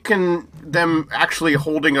how fake can them actually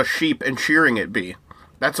holding a sheep and shearing it be?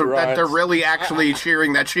 That they're really actually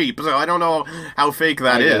shearing that sheep. So I don't know how fake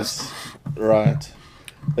that is. Right.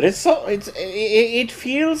 But it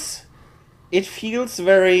feels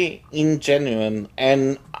very ingenuine,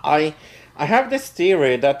 and I I have this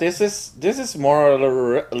theory that this is more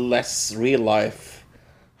or less real life.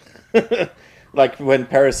 Like when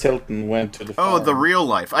Paris Hilton went to the farm. Oh, the real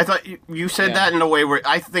life. I thought you said that in a way where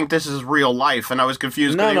I think this is real life, and I was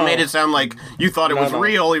confused because you made it sound like you thought it was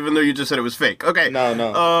real, even though you just said it was fake. Okay. No.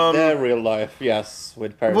 The real life, yes,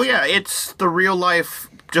 with Paris Well, yeah, Hilton. it's the real life,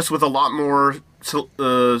 just with a lot more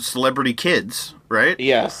celebrity kids, right?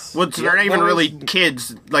 Yes. Well, they're not even really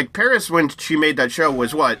kids. Like, Paris, when she made that show,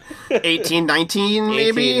 was what? 18, 19,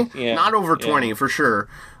 maybe? 18, yeah. Not over 20, for sure.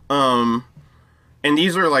 And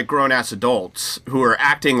these are, like, grown-ass adults who are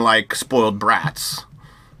acting like spoiled brats.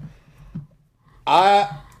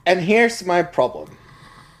 And here's my problem.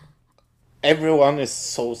 Everyone is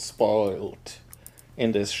so spoiled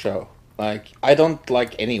in this show. Like, I don't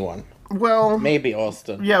like anyone. Well... Maybe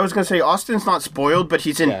Austin. Yeah, I was gonna say, Austin's not spoiled, but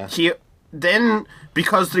he's in... Yeah. Then,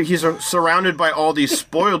 because he's surrounded by all these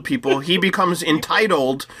spoiled people, he becomes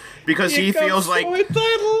entitled because he feels like...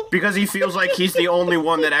 Because he feels like he's the only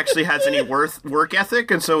one that actually has any work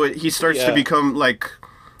ethic, and so he starts to become, like,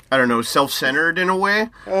 I don't know, self-centered in a way.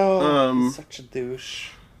 Oh, such a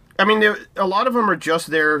douche. I mean, a lot of them are just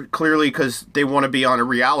there clearly because they want to be on a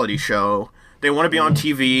reality show. They want to be on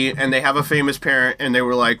TV, and they have a famous parent, and they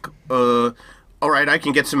were like, all right, I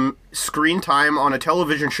can get some screen time on a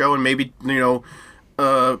television show and maybe,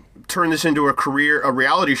 turn this into a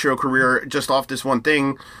reality show career just off this one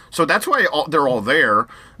thing. So that's why they're all there.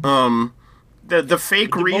 The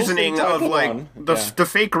fake reasoning of like the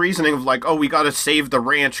fake reasoning of like, oh, we got to save the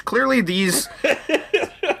ranch. Clearly, these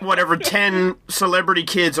whatever 10 celebrity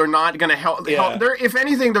kids are not going to help. They're, if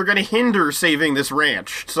anything, they're going to hinder saving this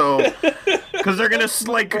ranch. So because they're going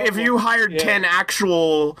to like if you hired 10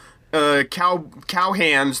 actual cow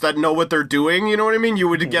hands that know what they're doing, you know what I mean? You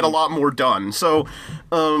would get a lot more done. So,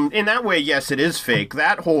 in that way, yes, it is fake.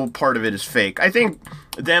 That whole part of it is fake. I think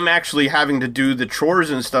them actually having to do the chores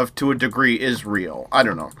and stuff to a degree is real. I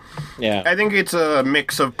don't know. Yeah. I think it's a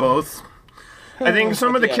mix of both. I think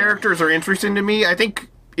some of the characters are interesting to me. I think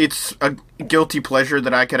it's a guilty pleasure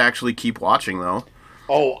that I could actually keep watching, though.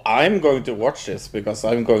 Oh, I'm going to watch this because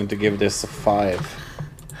I'm going to give this a 5.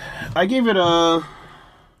 I gave it a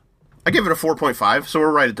 4.5, so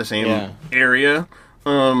we're right at the same area.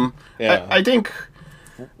 I think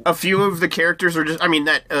a few of the characters are just... I mean,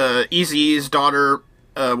 that Eazy-E's daughter,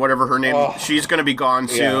 whatever her name, she's going to be gone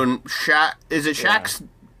soon. Is it Shaq's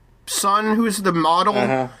son who's the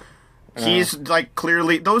model? He's, like,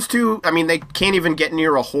 clearly... Those two, I mean, they can't even get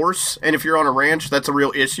near a horse, and if you're on a ranch, that's a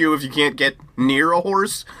real issue if you can't get near a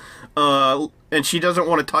horse. And she doesn't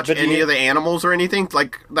want to touch any of the animals or anything.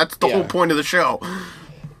 Like, that's the whole point of the show.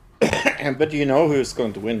 But you know who's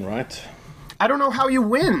going to win, right? I don't know how you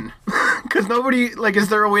win. Because nobody... Like, is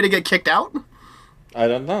there a way to get kicked out? I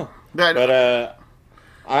don't know. But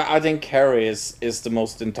I think Harry is the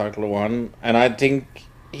most entitled one. And I think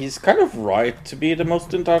he's kind of right to be the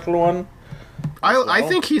most entitled one. I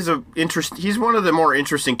think he's he's one of the more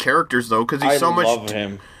interesting characters, though. Because he's so much... I love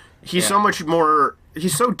him. He's so much more...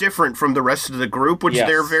 He's so different from the rest of the group, which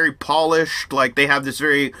they're very polished. Like, they have this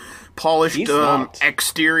very... polished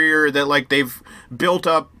exterior that like they've built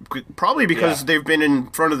up probably because they've been in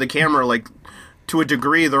front of the camera like to a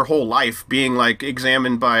degree their whole life being like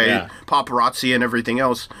examined by paparazzi and everything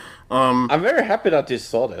else. I'm very happy that you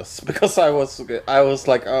saw this because I was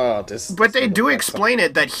like, oh, this. But they do explain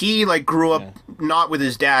it that he like grew up not with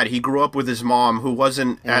his dad. He grew up with his mom, who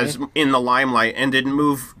wasn't as in the limelight and didn't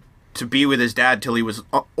move to be with his dad till he was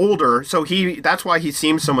older, so that's why he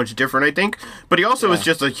seems so much different, I think. But he also is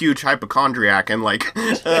just a huge hypochondriac and like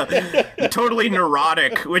totally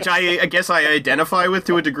neurotic, which I guess I identify with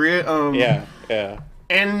to a degree.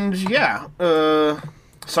 And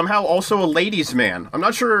somehow also a ladies' man. I'm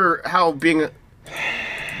not sure how being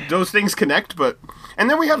those things connect, but and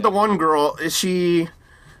then we have the one girl. Is she?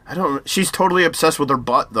 I don't know. She's totally obsessed with her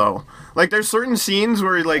butt, though. Like, there's certain scenes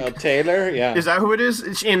where, like... Taylor, Is that who it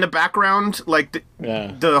is? In the background, like,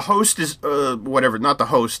 the host is... whatever, not the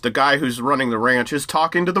host. The guy who's running the ranch is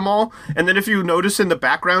talking to them all. And then if you notice in the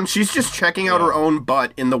background, she's just checking out her own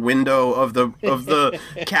butt in the window of the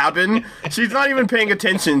cabin. She's not even paying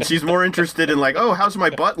attention. She's more interested in, like, oh, how's my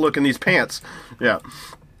butt look in these pants? Yeah.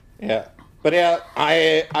 Yeah. But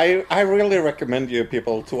I really recommend you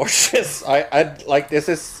people to watch this. I like this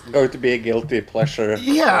is going to be a guilty pleasure.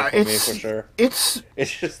 Yeah, for me for sure. It's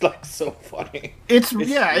just like so funny. It's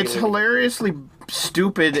hilariously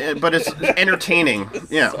stupid, but it's entertaining.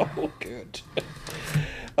 Yeah, so good.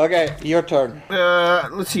 Okay, your turn.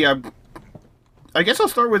 Let's see. I guess I'll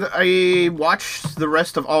start with I watched the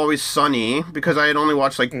rest of Always Sunny because I had only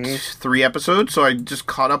watched like 3 episodes, so I just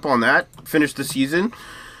caught up on that. Finished the season.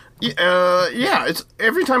 Yeah, it's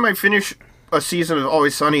every time I finish a season of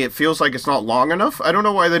Always Sunny, it feels like it's not long enough. I don't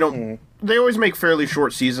know why they don't. They always make fairly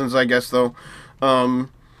short seasons, I guess, though.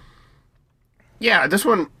 Yeah, this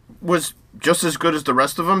one was just as good as the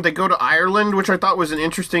rest of them. They go to Ireland, which I thought was an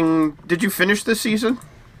interesting... Did you finish this season?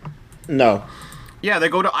 No. Yeah, they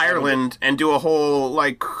go to Ireland and do a whole,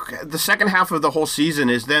 like... The second half of the whole season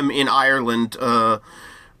is them in Ireland,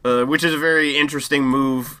 which is a very interesting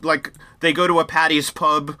move. Like, they go to a Paddy's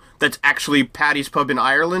pub that's actually Paddy's pub in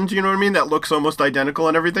Ireland, you know what I mean? That looks almost identical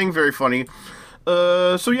and everything. Very funny.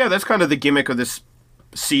 So yeah, that's kind of the gimmick of this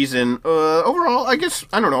season. Overall, I guess,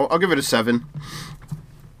 I don't know, I'll give it a 7.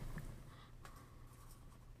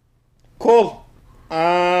 Cool.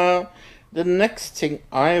 The next thing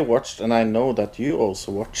I watched, and I know that you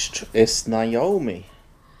also watched, is Naomi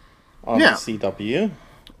on CW.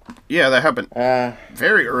 Yeah, that happened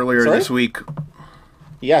very earlier this week.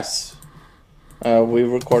 Yes. We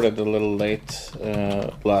recorded a little late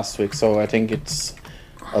last week, so I think it's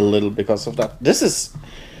a little because of that. This is...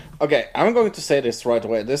 Okay, I'm going to say this right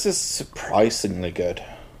away. This is surprisingly good.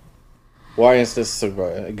 Why is this so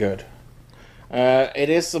good? It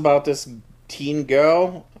is about this teen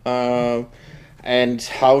girl and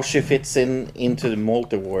how she fits into the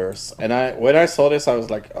multiverse. And when I saw this, I was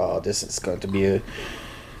like, oh, this is going to be a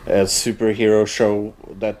superhero show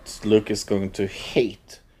that Luke is going to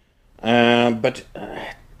hate. But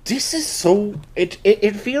this is so...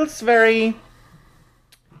 It feels very...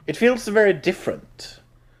 It feels very different.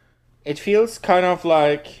 It feels kind of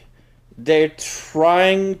like they're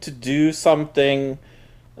trying to do something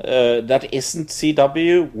that isn't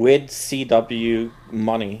CW with CW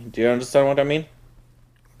money. Do you understand what I mean?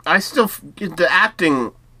 I still... The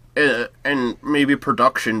acting and maybe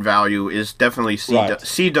production value is definitely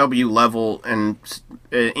CW level and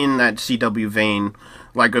in that CW vein.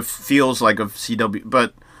 Like, it feels like a CW...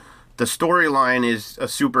 But the storyline is a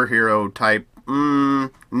superhero type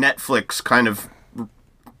Netflix kind of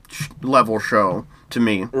level show to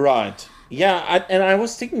me. Right. Yeah, and I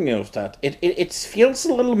was thinking of that. It feels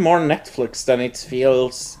a little more Netflix than it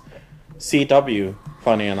feels CW,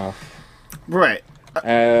 funny enough. Right.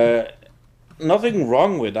 Nothing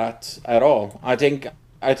wrong with that at all. I think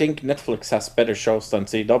Netflix has better shows than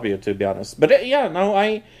CW, to be honest. But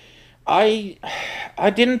I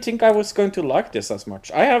didn't think I was going to like this as much.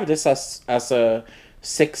 I have this as a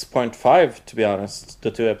 6.5, to be honest, the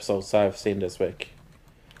 2 episodes I've seen this week.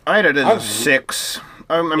 I had it as a 6.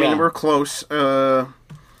 I mean, we're close. They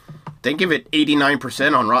give it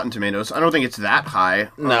 89% on Rotten Tomatoes. I don't think it's that high.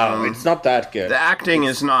 No, it's not that good. The acting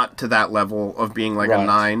is not to that level of being like a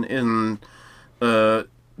 9. And the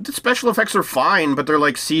special effects are fine, but they're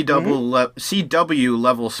like CW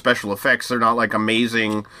level special effects. They're not like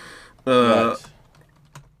amazing. But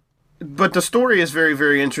the story is very,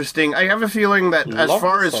 very interesting. I have a feeling that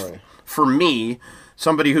for me,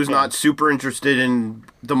 somebody who's not super interested in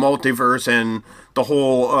the multiverse and the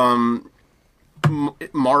whole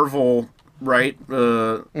Marvel, right?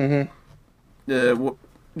 The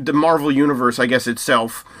Marvel universe, I guess,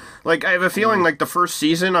 itself. Like, I have a feeling like the first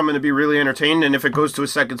season, I'm going to be really entertained, and if it goes to a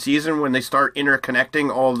second season, when they start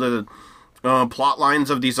interconnecting all the plot lines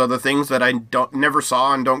of these other things that I never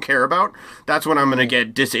saw and don't care about, that's when I'm going to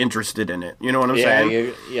get disinterested in it. You know what I'm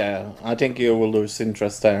saying? I think you will lose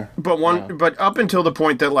interest there. But up until the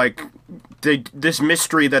point that, like, this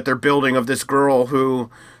mystery that they're building of this girl who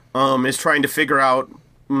is trying to figure out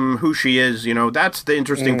who she is, you know, that's the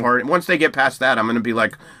interesting part. Once they get past that, I'm going to be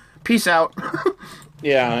like, peace out.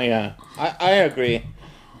 Yeah. I agree.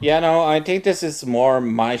 Yeah, no, I think this is more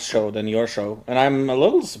my show than your show. And I'm a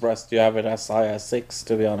little surprised you have it as high as 6,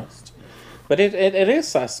 to be honest. But it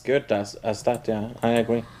is as good as that, yeah. I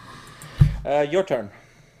agree. Your turn.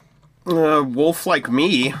 Wolf Like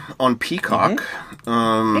Me on Peacock.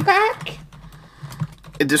 Peacock!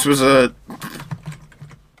 This was I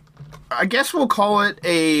guess we'll call it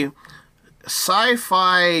a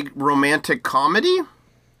sci-fi romantic comedy?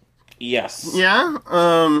 Yes. Yeah?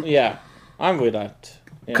 Yeah, I'm with that.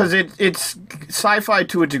 Because it's sci-fi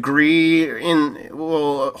to a degree,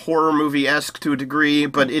 horror movie-esque to a degree,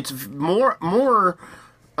 but it's more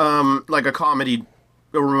like a comedy,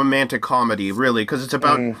 a romantic comedy, really, because it's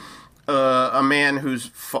about a man who's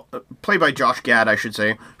played by Josh Gad, I should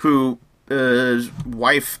say, who his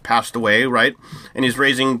wife passed away, right, and he's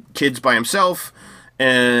raising kids by himself,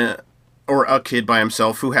 or a kid by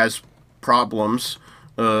himself who has problems,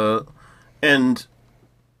 and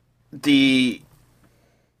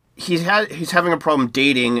he's having a problem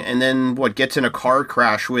dating, and then gets in a car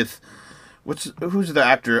crash with who's the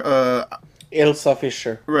actor? Elsa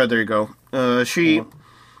Fisher. Right, there you go.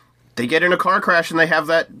 they get in a car crash and they have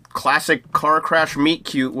that classic car crash meet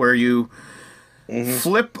cute where you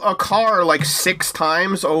flip a car like 6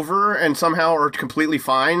 times over and somehow are completely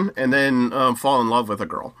fine, and then fall in love with a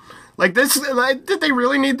girl. Like this, did they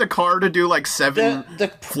really need the car to do like 7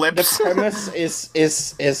 flips? The premise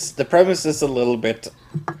the premise is a little bit.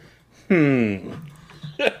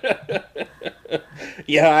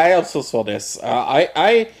 Yeah, I also saw this.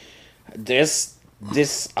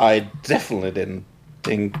 This I definitely didn't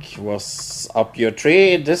think was up your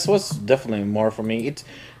tree. This was definitely more for me.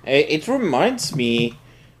 It reminds me,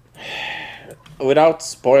 without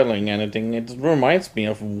spoiling anything, it reminds me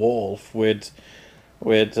of Wolf with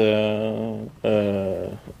the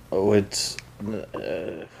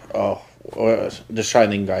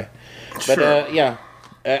Shining guy. But Sure. yeah,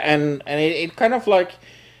 and it kind of like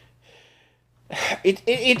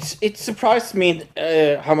it surprised me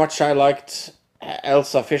how much I liked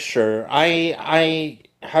Elsa Fisher. I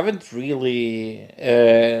haven't really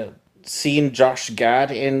seen Josh Gad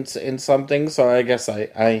in something, so I guess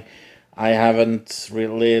I haven't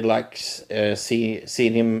really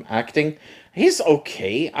seen him acting. He's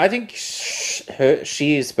okay. I think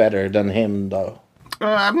she is better than him, though.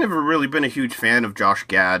 I've never really been a huge fan of Josh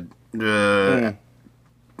Gad in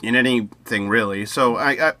anything, really. So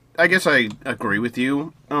I guess I agree with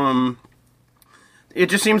you. It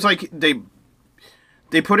just seems like they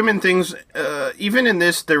put him in things. Even in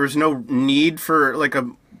this, there was no need for like a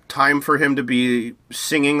time for him to be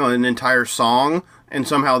singing an entire song, and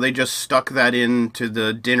somehow they just stuck that into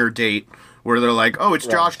the dinner date where they're like, "Oh, it's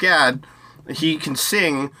Josh Gad. He can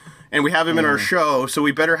sing, and we have him in our show, so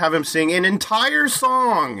we better have him sing an entire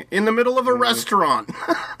song in the middle of a restaurant."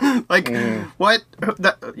 Like, what?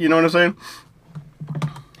 You know what I'm saying?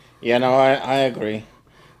 Yeah, no, I agree.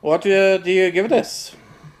 What do you give this?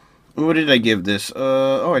 What did I give this?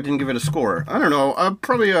 I didn't give it a score. I don't know.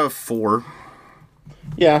 Probably a 4.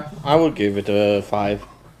 Yeah, I would give it a 5.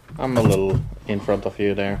 I'm a little in front of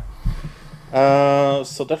you there.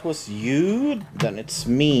 So that was you. Then it's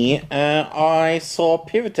me. I saw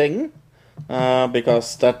Pivoting,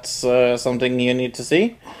 because that's something you need to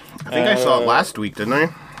see. I think I saw it last week, didn't I?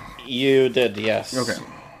 You did, yes. Okay.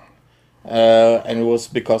 And it was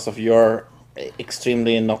because of your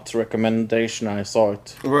extremely not recommendation I saw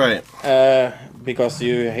it. Right. Because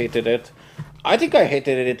you hated it. I think I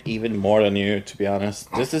hated it even more than you, to be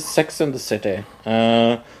honest. This is Sex and the City.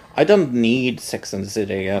 I don't need Sex and the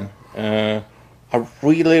City again. I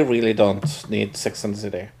really, really don't need Sex and the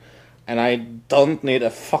City. And I don't need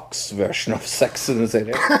a Fox version of Sex and the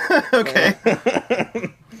City. Okay.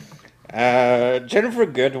 Jennifer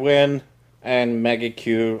Goodwin and Maggie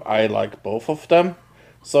Q, I like both of them.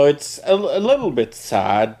 So it's a little bit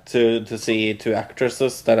sad to see 2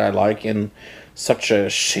 actresses that I like in such a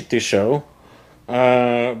shitty show.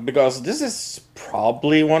 Because this is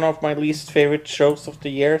probably one of my least favorite shows of the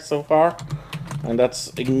year so far. And that's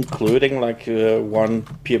including one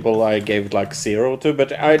people I gave 0 to,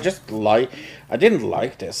 but I didn't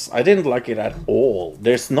like this. I didn't like it at all.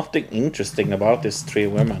 There's nothing interesting about these 3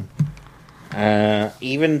 women.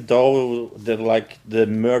 Even though the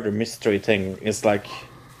murder mystery thing is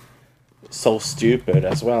so stupid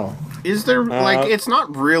as well. Is there it's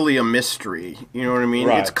not really a mystery, you know what I mean?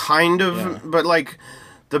 Right. It's kind of, but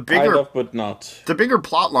the bigger, kind of, but not. The bigger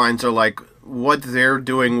plot lines are what they're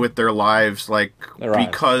doing with their lives, Right.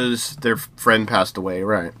 because their friend passed away,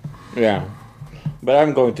 right? Yeah, but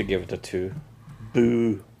I'm going to give it a 2.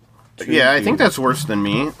 Boo. Yeah, I think that's worse than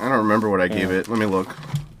me. I don't remember what I gave it. Let me look.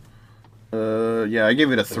 Yeah, I gave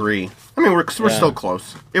it a 3. I mean, we're still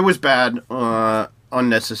close. It was bad,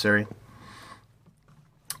 unnecessary.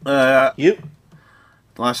 Yep.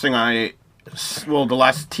 The last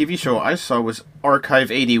TV show I saw was Archive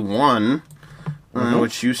 81,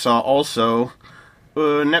 which you saw also.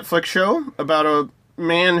 A Netflix show about a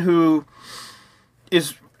man who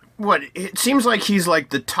is, it seems like he's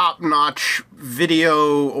the top-notch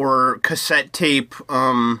video or cassette tape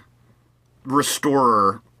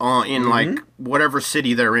restorer in whatever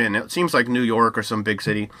city they're in. It seems like New York or some big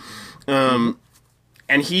city. And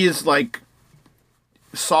he is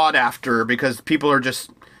sought after because people are just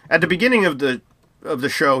at the beginning of the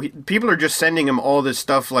show. People are just sending him all this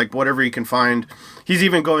stuff, whatever he can find. He's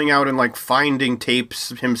even going out and finding tapes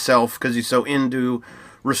himself because he's so into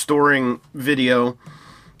restoring video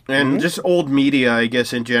and just old media, I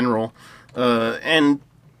guess, in general. And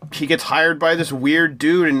he gets hired by this weird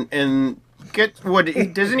dude and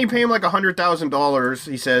doesn't he pay him $100,000?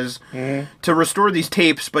 He says to restore these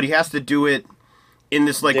tapes, but he has to do it in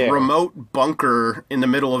this like remote bunker in the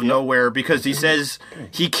middle of nowhere because he says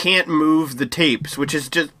he can't move the tapes, which is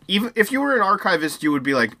just, even if you were an archivist, you would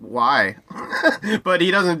be like, why? But he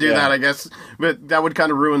doesn't do that, I guess. But that would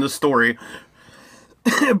kind of ruin the story.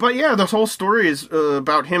 But yeah, the whole story is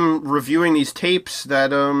about him reviewing these tapes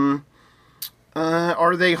that,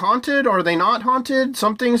 are they haunted? Are they not haunted?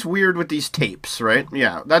 Something's weird with these tapes, right?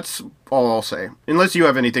 Yeah, that's all I'll say. Unless you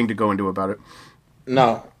have anything to go into about it.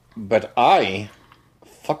 No, but I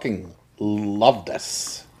fucking love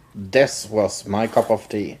this. This was my cup of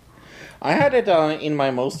tea. I had it in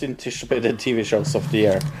my most anticipated TV shows of the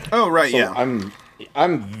year. Oh, right, so yeah.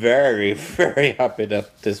 I'm very, very happy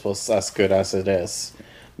that this was as good as it is.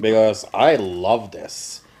 Because I love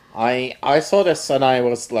this. I saw this and I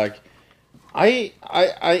was like...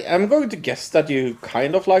 I'm going to guess that you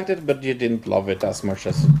kind of liked it, but you didn't love it as much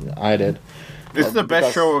as I did. It's the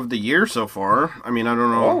best show of the year so far. I mean, I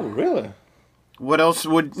don't know. Oh, really? What else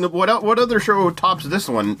would... What other show tops this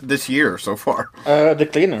one this year so far? The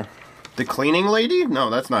Cleaner. The Cleaning Lady? No,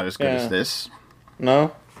 that's not as good as this.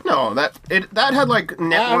 No? No, that had like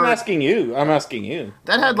network... I'm asking you.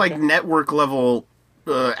 That had like network level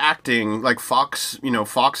acting, like Fox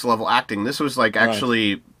level acting. This was like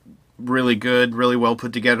actually really good, really well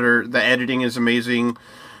put together. The editing is amazing.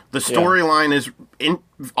 The storyline is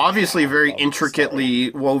obviously very intricately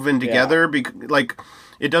woven together. Like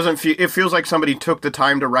it doesn't feel. It feels like somebody took the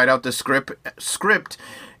time to write out the script,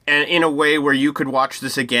 and in a way where you could watch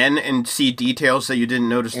this again and see details that you didn't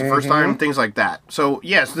notice the first time. Things like that. So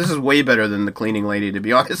yes, this is way better than The Cleaning Lady, to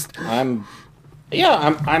be honest. I'm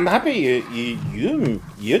happy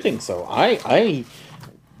you think so. I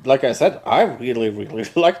like I said, I really, really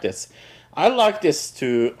like this. I like this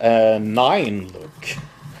to a 9 look.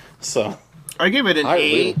 So I give it an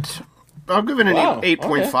 8. I'll give it an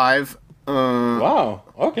 8.5. Wow.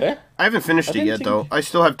 Okay. I haven't finished it yet though. I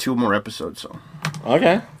still have 2 more episodes. So.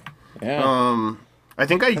 Okay. Yeah. I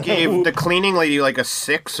think I gave The Cleaning Lady like a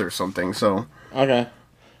 6 or something. So. Okay.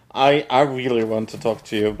 I really want to talk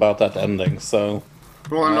to you about that ending. So.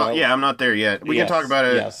 Well, I'm not there yet. We can talk about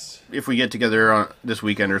it if we get together this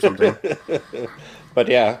weekend or something. But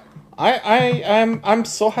yeah, I'm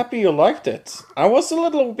so happy you liked it. I was a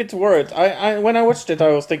little bit worried. I when I watched it, I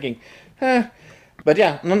was thinking, but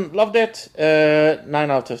yeah, loved it.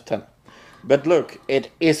 9 out of 10. But look, it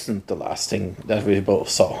isn't the last thing that we both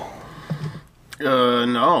saw.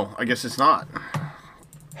 No, I guess it's not.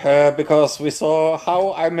 Because we saw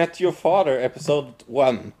How I Met Your Father, episode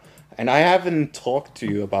 1. And I haven't talked to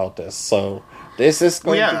you about this, so this is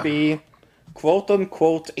going to be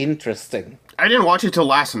quote-unquote interesting. I didn't watch it till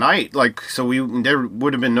last night, so there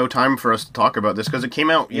would have been no time for us to talk about this, because it came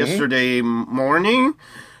out yesterday morning,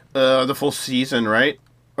 the full season, right?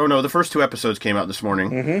 Oh no, the first 2 episodes came out this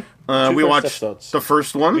morning. We watched episodes. The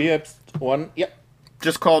first one. Yep.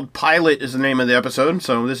 Just called Pilot is the name of the episode,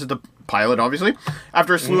 so this is the pilot, obviously.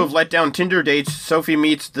 After a slew of letdown Tinder dates, Sophie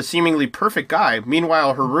meets the seemingly perfect guy.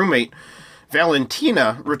 Meanwhile, her roommate,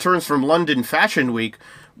 Valentina, returns from London Fashion Week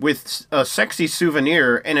with a sexy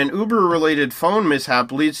souvenir, and an Uber-related phone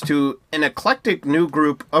mishap leads to an eclectic new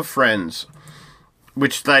group of friends.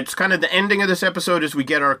 Which, that's kind of the ending of this episode, is we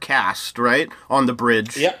get our cast, right? On the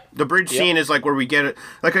bridge. Yep. The bridge scene is like where we get it.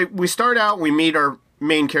 Like, we start out, we meet our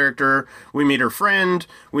main character, we meet her friend,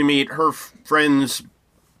 we meet her friend's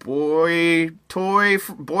boyfriend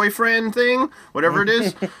thing, whatever it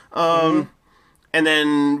is. And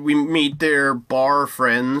then we meet their bar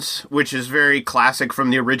friends, which is very classic from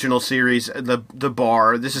the original series, the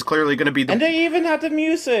bar. This is clearly going to be the... And they even had the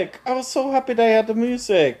music. I was so happy they had the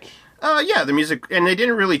music. Yeah, the music, and they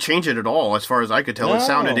didn't really change it at all, as far as I could tell. No. It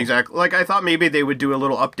sounded exactly like I thought maybe they would do a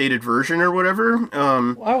little updated version or whatever.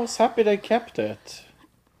 I was happy they kept it.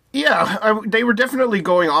 Yeah, they were definitely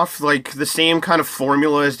going off like the same kind of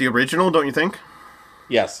formula as the original, don't you think?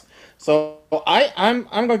 Yes. So I'm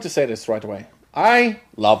going to say this right away. I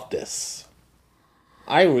love this.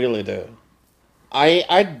 I really do.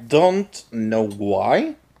 I don't know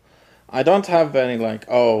why. I don't have any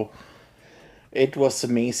it was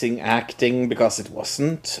amazing acting, because it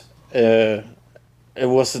wasn't. It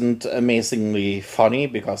wasn't amazingly funny,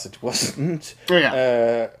 because it wasn't.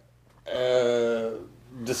 Yeah.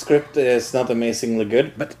 The script is not amazingly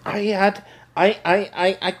good, but I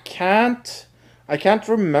can't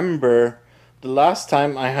remember the last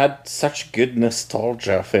time I had such good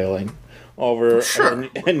nostalgia feeling over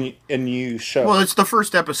a new show. Well, it's the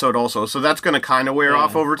first episode also, so that's going to kind of wear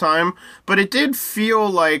off over time. But it did feel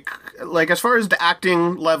like as far as the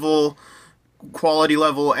acting level, quality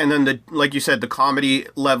level, and then like you said, the comedy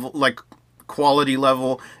level, quality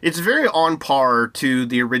level. It's very on par to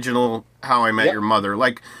the original How I Met Yep. Your Mother.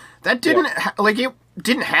 Like, that didn't, it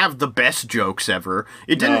didn't have the best jokes ever.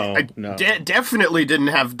 It didn't, No. Definitely didn't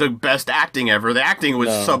have the best acting ever. The acting was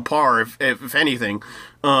subpar, if anything.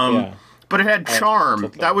 But it had charm.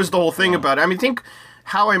 Totally. That was the whole thing about it. I mean, I think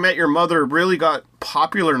How I Met Your Mother really got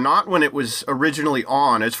popular not when it was originally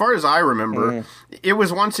on. As far as I remember, it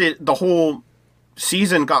was once the whole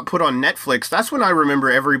season got put on Netflix. That's when I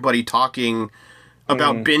remember everybody talking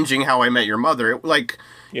about binging How I Met Your Mother.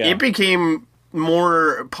 It became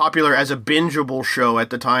more popular as a bingeable show at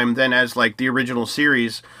the time than as like the original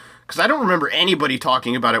series. Because I don't remember anybody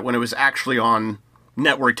talking about it when it was actually on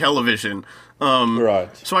network television. Right.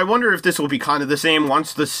 So I wonder if this will be kind of the same.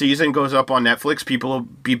 Once the season goes up on Netflix, people will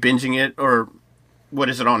be binging it, or what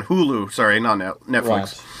is it on Hulu? Sorry, not Netflix. Right.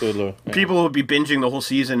 Hulu. Yeah. People will be binging the whole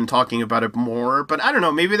season and talking about it more. But I don't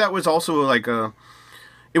know. Maybe that was also like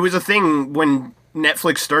it was a thing when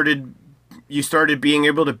Netflix started. You started being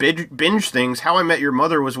able to binge things. How I Met Your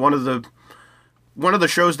Mother was one of the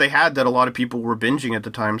shows they had that a lot of people were binging at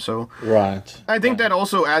the time. So Right. I think that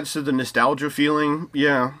also adds to the nostalgia feeling.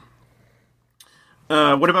 Yeah.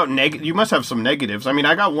 What about you must have some negatives. I mean,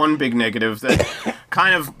 I got one big negative that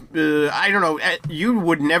kind of, I don't know, you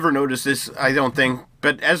would never notice this, I don't think,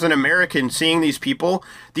 but as an American, seeing these people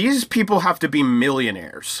have to be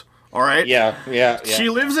millionaires. All right? Yeah. She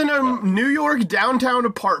lives in a New York downtown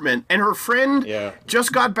apartment, and her friend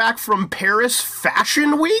just got back from Paris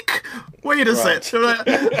Fashion Week? Wait a sec.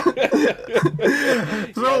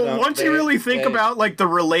 Once you really think about, like, the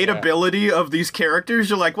relatability of these characters,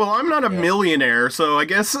 you're like, well, I'm not a millionaire, so I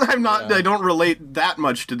guess I don't relate that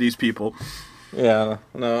much to these people. Yeah,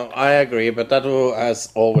 no, I agree, but that has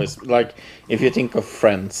always, like, if you think of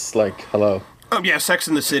Friends, like, hello. Oh, yeah, Sex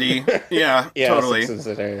and the City. Yeah, totally. Sex and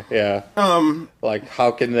the City, yeah. Like, how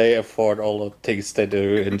can they afford all the things they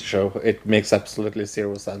do in the show? It makes absolutely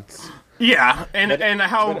zero sense. Yeah, and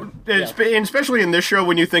especially in this show,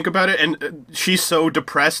 when you think about it, and she's so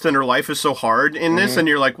depressed and her life is so hard in this, and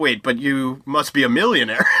you're like, wait, but you must be a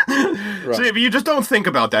millionaire. Right. So if you just don't think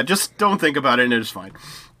about that. Just don't think about it, and it's fine.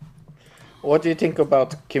 What do you think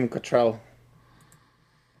about Kim Cattrall?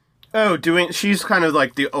 Oh, she's kind of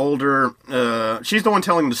like the older, she's the one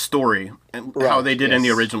telling the story, and how they did in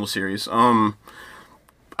the original series. I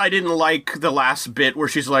didn't like the last bit where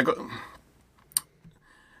she's like,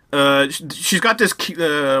 she's got this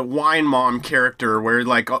wine mom character where,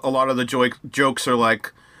 like, a lot of the jokes are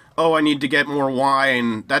like, oh, I need to get more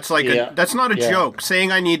wine. That's like, that's not a joke.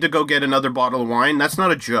 Saying I need to go get another bottle of wine, that's not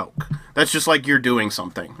a joke. That's just like you're doing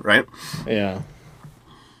something, right? Yeah.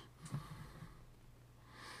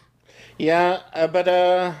 Yeah, but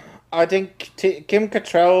I think Kim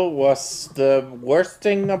Cattrall was the worst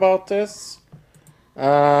thing about this.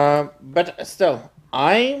 But still,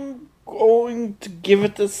 I'm going to give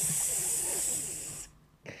it a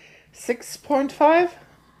 6.5.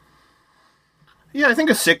 Yeah, I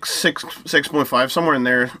think a 6.5, somewhere in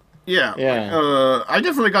there. Yeah. I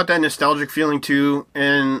definitely got that nostalgic feeling too,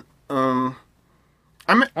 and I'm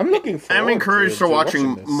looking forward. I'm encouraged to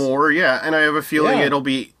watching more. Yeah, and I have a feeling it'll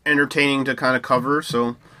be entertaining to kind of cover.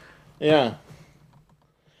 So, yeah,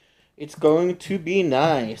 it's going to be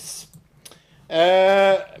nice.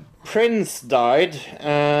 Prince died,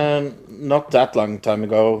 not that long time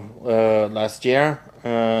ago. Last year.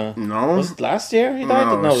 No, was it last year he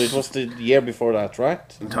died? No, it was the year before that, right?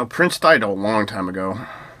 No, Prince died a long time ago.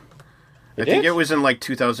 I think it was in like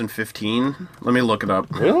 2015. Let me look it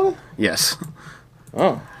up. Really? Yes.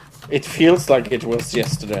 Oh, it feels like it was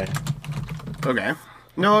yesterday. Okay.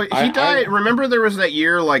 No, he died. Remember, there was that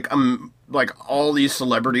year, like all these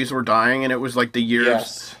celebrities were dying, and it was like the year.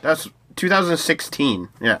 Yes. That's 2016.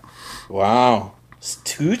 Yeah. Wow. It's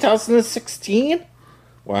 2016?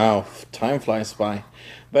 Wow, time flies by.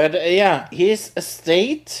 But his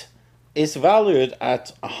estate is valued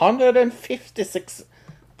at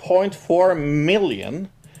 156.4 million,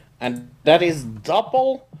 and that is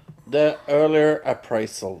double the earlier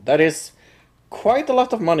appraisal. That is quite a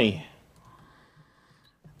lot of money.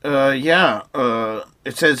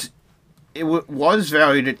 It says it was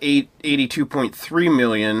valued at 82.3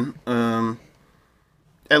 million.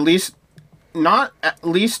 Not at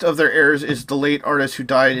least of their heirs is the late artist who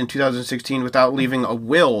died in 2016 without leaving a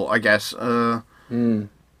will, I guess. But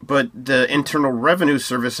the Internal Revenue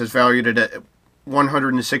Service has valued it at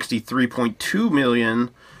 163.2 million.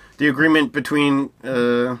 The agreement between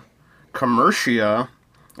Commercia,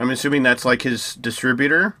 I'm assuming that's like his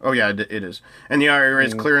distributor. Oh yeah, it is. And the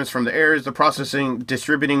IRS clearance from the heirs, the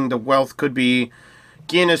distributing the wealth could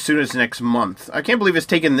begin as soon as next month. I can't believe it's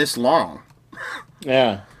taken this long.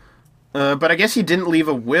 Yeah. But I guess he didn't leave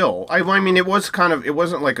a will. I mean, it was kind of. It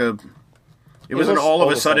wasn't like a. It was an all of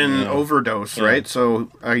a sudden overdose, right? So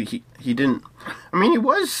he didn't. I mean, he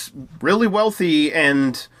was really wealthy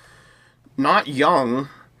and not young.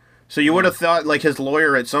 So you would have thought like his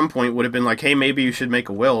lawyer at some point would have been like, "Hey, maybe you should make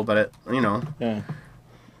a will," but it, you know. Yeah.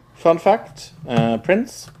 Fun fact: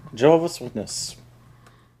 Prince, Jehovah's Witness.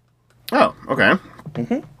 Oh, okay.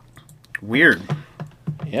 Weird.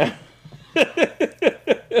 Yeah.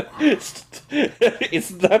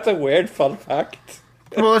 Isn't that a weird fun fact?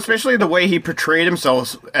 Well, especially the way he portrayed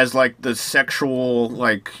himself as, like, the sexual,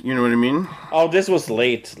 like, you know what I mean? Oh, this was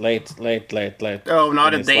late. Oh,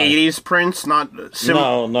 not at the 80s Prince? Not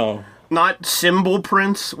No. Not Symbol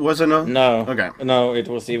Prince? Wasn't a... No. Okay. No, it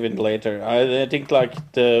was even later. I think,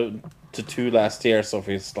 like, the 2 last years of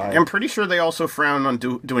his life. I'm pretty sure they also frown on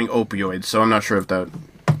doing opioids, so I'm not sure if that...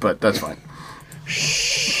 But that's fine.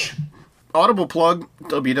 Shh. Audible plug,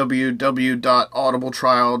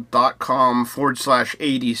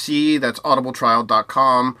 www.audibletrial.com/ADC. That's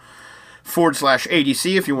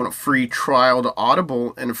audibletrial.com/ADC if you want a free trial to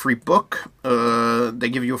Audible and a free book. They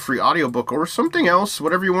give you a free audiobook or something else,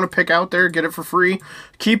 whatever you want to pick out there, get it for free.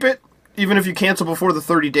 Keep it, even if you cancel before the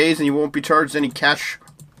 30 days, and you won't be charged any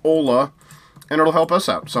cashola, and it'll help us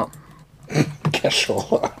out, so.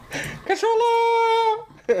 Cashola.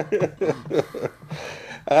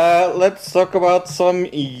 Let's talk about some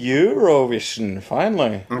Eurovision,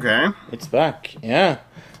 finally. Okay. It's back, yeah.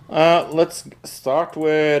 Let's start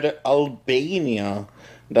with Albania.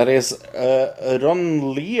 That is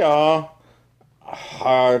Ronlia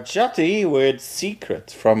Harjati with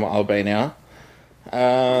Secret from Albania.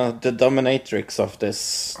 The dominatrix of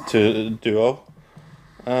this duo.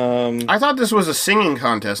 I thought this was a singing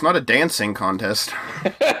contest, not a dancing contest.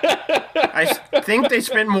 I think they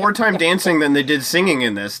spent more time dancing than they did singing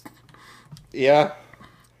in this. Yeah.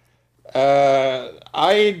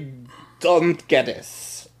 I don't get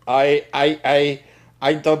this. I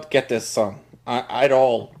don't get this song at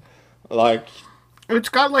all. Like, it's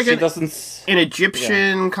got like an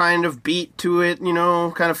Egyptian kind of beat to it, you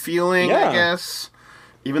know, kind of feeling, I guess.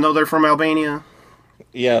 Even though they're from Albania.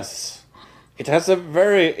 Yes. It has a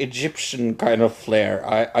very Egyptian kind of flair.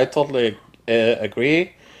 I totally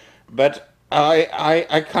agree. But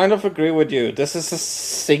I kind of agree with you. This is a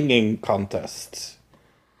singing contest.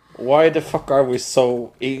 Why the fuck are we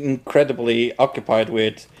so incredibly occupied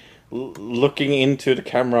with looking into the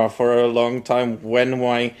camera for a long time when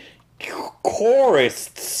my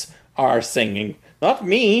chorists are singing? Not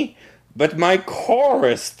me, but my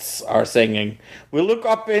chorists are singing. We look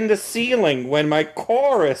up in the ceiling when my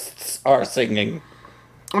chorists are singing.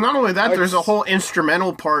 Well, not only that, there's a whole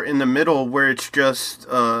instrumental part in the middle where it's just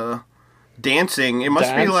dancing. It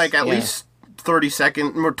must be like at least 30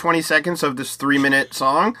 seconds or 20 seconds of this 3-minute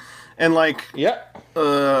song. And like,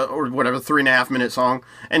 or whatever, 3.5-minute song.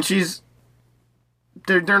 And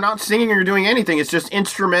they're not singing or doing anything. It's just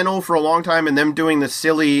instrumental for a long time and them doing the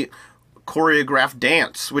silly choreographed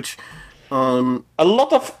dance, which... a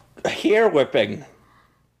lot of hair whipping.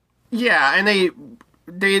 Yeah, and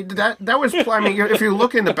that was, I mean, if you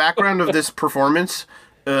look in the background of this performance,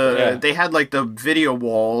 they had like the video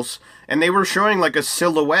walls, and they were showing like a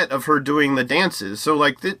silhouette of her doing the dances. So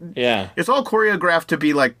like, it's all choreographed to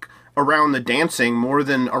be like around the dancing more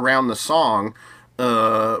than around the song,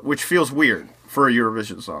 which feels weird for a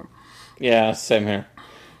Eurovision song. Yeah, same here.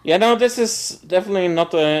 Yeah, no, this is definitely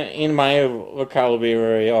not in my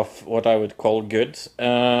vocabulary of what I would call good.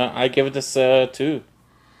 I give this 2.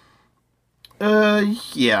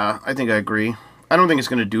 Yeah, I think I agree. I don't think it's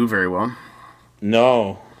going to do very well.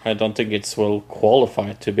 No, I don't think it will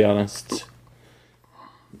qualify, to be honest.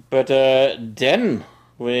 But then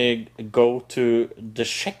we go to the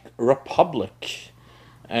Czech Republic,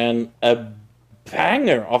 and a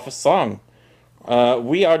banger of a song.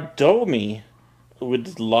 We Are Domi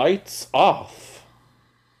with Lights Off.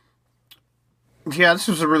 Yeah, this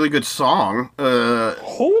was a really good song.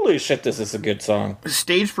 Holy shit, this is a good song.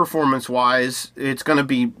 Stage performance-wise, it's going to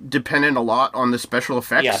be dependent a lot on the special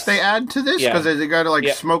effects they add to this, because they got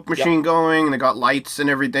a smoke machine going, and they got lights and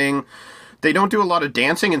everything. They don't do a lot of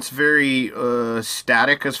dancing. It's very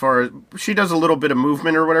static as far as... She does a little bit of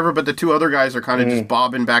movement or whatever, but the two other guys are kind of just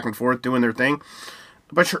bobbing back and forth doing their thing.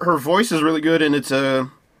 But her voice is really good, and it's a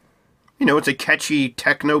catchy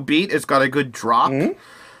techno beat. It's got a good drop.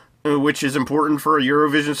 Which is important for a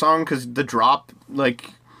Eurovision song, because the drop,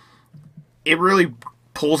 like, it really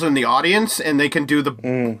pulls in the audience, and they can do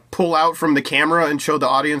the pull out from the camera and show the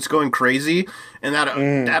audience going crazy, and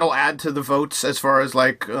that'll add to the votes as far as,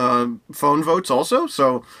 like, phone votes also.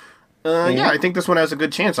 So, yeah, I think this one has a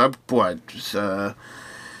good chance.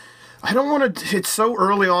 I don't want to. It's so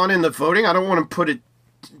early on in the voting. I don't want to put it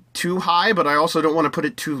too high, but I also don't want to put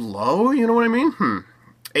it too low. You know what I mean?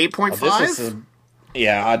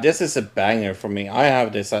 8.5. This is a banger for me. I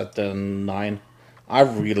have this at 9. I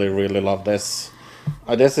really, really love this.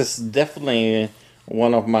 This is definitely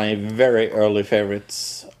one of my very early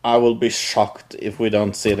favorites. I will be shocked if we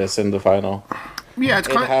don't see this in the final. Yeah, it's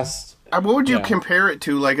kind of. What would you compare it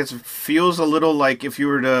to? Like, it feels a little like if you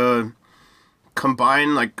were to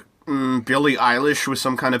combine like Billie Eilish with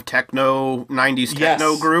some kind of 90s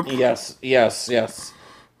techno group. Yes.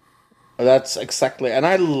 That's exactly. And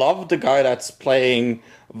I love the guy that's playing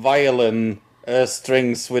violin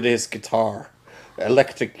strings with his guitar.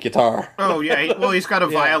 Electric guitar. Oh yeah, well he's got a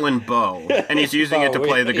violin bow and he's using it to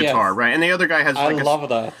play the guitar, right? And the other guy has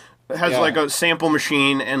like a sample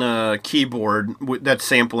machine and a keyboard that's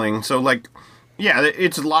sampling. So like, yeah,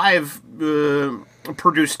 it's live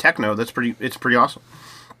produced techno. It's pretty awesome.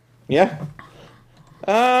 Yeah.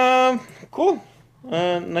 Cool.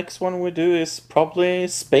 Next one we do is probably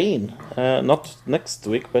Spain. Not next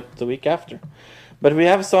week, but the week after. But we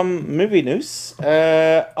have some movie news.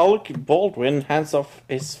 Alec Baldwin hands off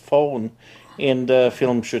his phone in the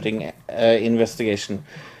film shooting investigation.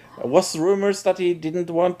 Was rumors that he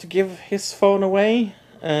didn't want to give his phone away?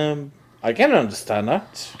 I can understand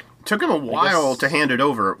that. Took him a while to hand it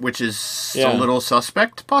over, which is a little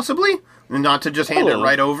suspect, possibly. Not to just hand it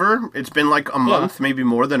right over. It's been like a month, maybe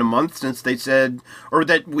more than a month, since they said, or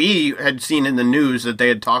that we had seen in the news that they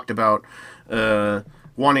had talked about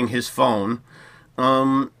wanting his phone.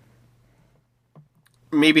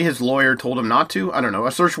 Maybe his lawyer told him not to. I don't know.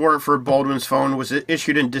 A search warrant for Baldwin's phone was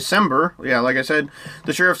issued in December. Yeah, like I said,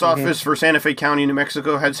 the sheriff's office for Santa Fe County, New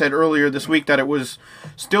Mexico, had said earlier this week that it was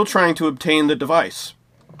still trying to obtain the device.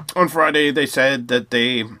 On Friday, they said that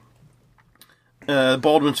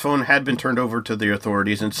Baldwin's phone had been turned over to the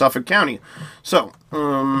authorities in Suffolk County. So,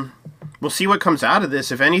 we'll see what comes out of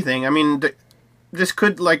this, if anything. I mean, this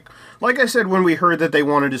could, like I said when we heard that they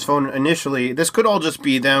wanted his phone initially, this could all just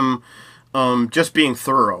be them just being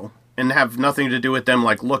thorough and have nothing to do with them,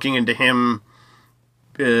 like, looking into him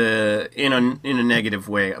in a negative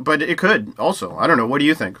way. But it could also. I don't know. What do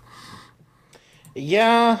you think?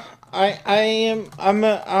 Yeah,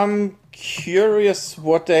 I'm curious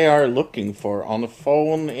what they are looking for on a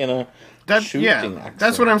phone in a shooting accident.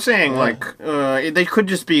 That's what I'm saying. Like, they could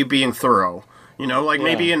just be being thorough. You know, like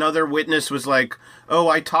maybe another witness was like, "Oh,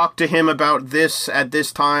 I talked to him about this at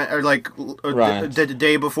this time," or like the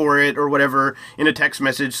day before it, or whatever, in a text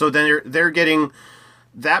message. So then they're getting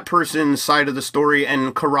that person's side of the story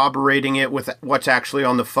and corroborating it with what's actually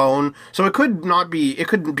on the phone. So it couldn't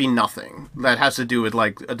be nothing that has to do with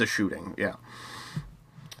like the shooting. Yeah.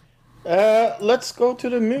 Let's go to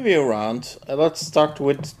the movie round. Let's start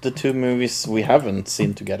with the 2 movies we haven't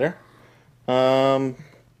seen together.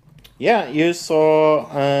 Yeah, you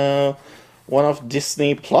saw one of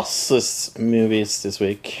Disney Plus's movies this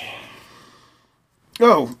week.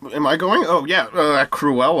 Oh, am I going? Oh, yeah,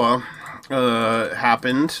 Cruella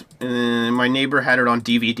happened. My neighbor had it on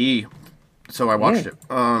DVD, so I watched it.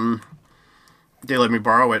 They let me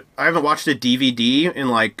borrow it. I haven't watched a DVD in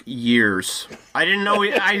like years. I didn't know.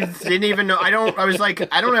 I didn't even know. I was like,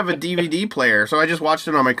 I don't have a DVD player, so I just watched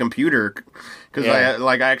it on my computer because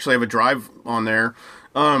I actually have a drive on there.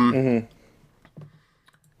 Yeah,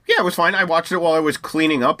 it was fine. I watched it while I was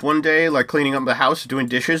cleaning up one day, like cleaning up the house, doing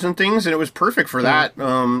dishes and things, and it was perfect for that.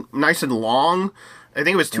 Nice and long. I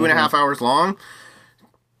think it was 2.5 hours long.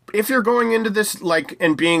 If you're going into this like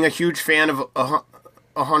and being a huge fan of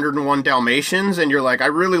 101 Dalmatians, and you're like, I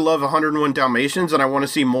really love 101 Dalmatians, and I want to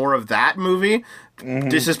see more of that movie,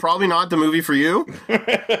 this is probably not the movie for you.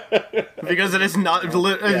 Because it is not,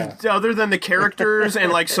 other than the characters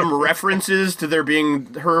and like some references to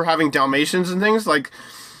her having Dalmatians and things, like,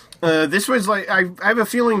 this was like, I have a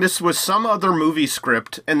feeling this was some other movie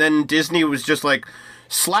script, and then Disney was just like,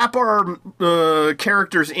 slap our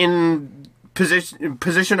characters in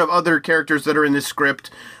position of other characters that are in this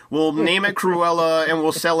script. We'll name it Cruella, and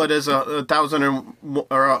we'll sell it as a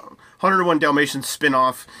 101 Dalmatians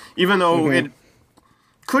spin-off, even though you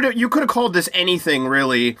could have called this anything,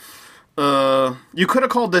 really. You could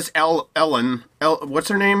have called this Ellen. What's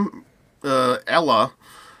her name? Ella.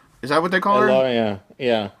 Is that what they call her? Ella,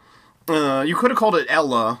 yeah. You could have called it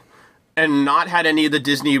Ella and not had any of the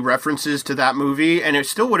Disney references to that movie, and it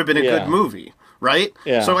still would have been a good movie, right?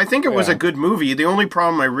 Yeah. So I think it was a good movie. The only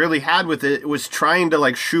problem I really had with it was trying to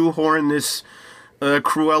like shoehorn this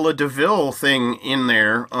Cruella de Vil thing in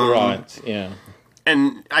there. Right, yeah.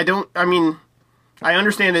 And I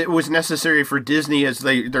understand it was necessary for Disney as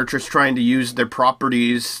they're just trying to use their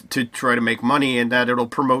properties to try to make money, and that it'll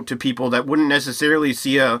promote to people that wouldn't necessarily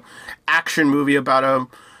see a action movie about a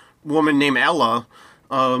woman named Ella.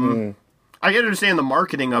 I understand the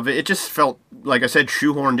marketing of it. It just felt, like I said,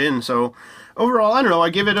 shoehorned in. So overall, I don't know. I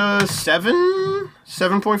give it a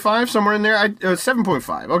 7.5, somewhere in there.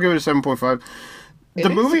 7.5. I'll give it a 7.5. The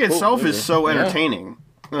movie itself is so entertaining,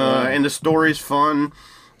 and the story's fun.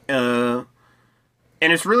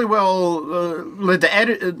 And it's really well.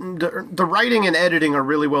 The writing and editing are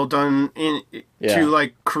really well done to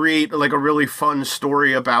like create like a really fun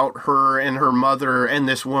story about her and her mother and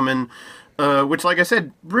this woman, which, like I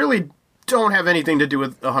said, really don't have anything to do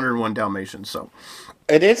with 101 Dalmatians. So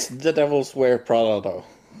it is The Devil's Wear Prada, though.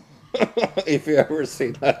 If you ever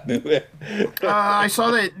seen that movie, I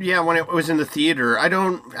saw that. Yeah, when it was in the theater. I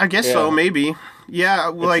guess so. Maybe. Yeah,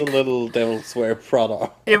 like it's a little Devil's Wear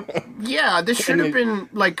Prada. This should have been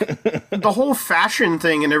like the whole fashion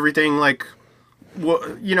thing and everything. Like,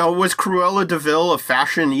 was Cruella de Vil a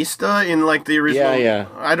fashionista in like the original? Yeah.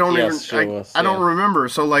 I don't remember.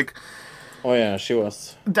 So like. Oh yeah, she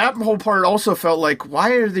was. That whole part also felt like,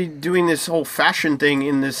 why are they doing this whole fashion thing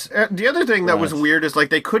in this? The other thing that was weird is like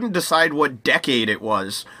they couldn't decide what decade it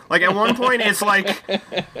was. Like at one point it's like,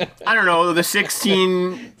 I don't know, the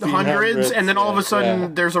 1600s, and then all of a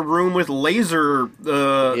sudden there's a room with laser,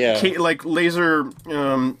 laser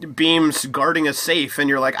beams guarding a safe, and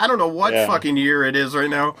you're like, I don't know what fucking year it is right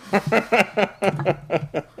now.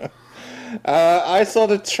 I saw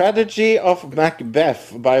The Tragedy of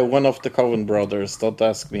Macbeth by one of the Coen brothers. Don't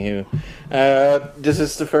ask me who. This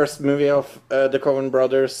is the first movie of the Coen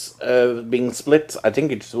brothers being split. I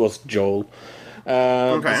think it was Joel.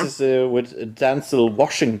 This is with Denzel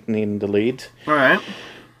Washington in the lead. All right.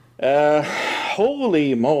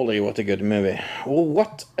 Holy moly, what a good movie.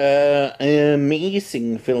 What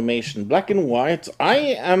amazing filmation. Black and white. I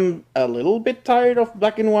am a little bit tired of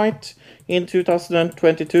black and white in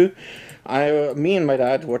 2022. Me and my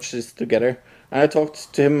dad watched this together. I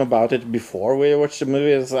talked to him about it before we watched the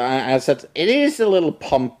movie. I said, it is a little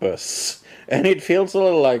pompous. And it feels a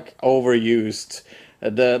little like overused.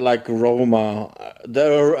 The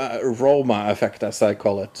Roma effect, as I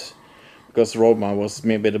call it. Because Roma was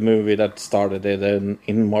maybe the movie that started it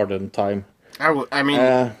in modern time. I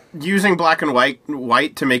mean, using black and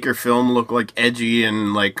white to make your film look like edgy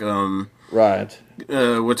and like right.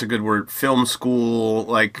 What's a good word? Film school,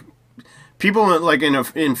 like people like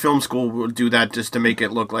in film school would do that just to make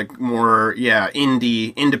it look like more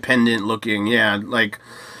indie, independent looking.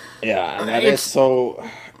 It's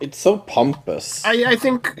so pompous. I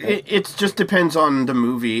think it just depends on the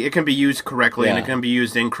movie. It can be used correctly and it can be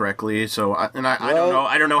used incorrectly. So I don't know.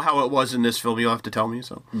 I don't know how it was in this film. You'll have to tell me.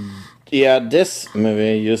 So yeah, this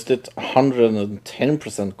movie used it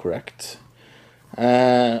 110% correct.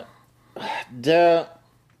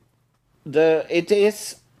 It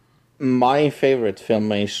is my favorite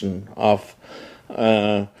filmation of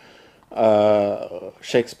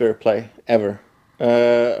Shakespeare play ever.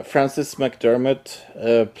 Frances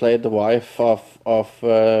McDermott played the wife of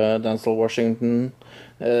Denzel Washington,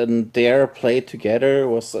 and their play together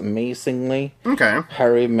was amazingly. Okay.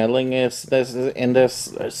 Harry Melling is in this.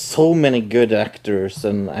 There's so many good actors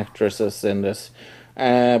and actresses in this,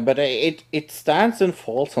 but it stands and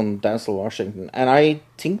falls on Denzel Washington, and I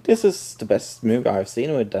think this is the best movie I've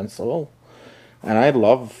seen with Denzel, and I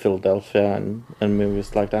love Philadelphia and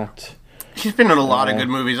movies like that. He's been in a lot of good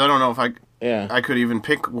movies. I don't know if I could even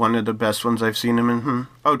pick one of the best ones I've seen him in.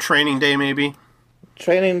 Oh, Training Day, maybe?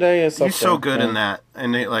 Training Day is He's so good in that.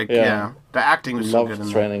 And the acting was so good in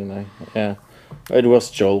Training Day, yeah. It was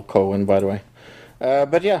Joel Coen, by the way.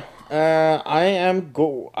 But yeah,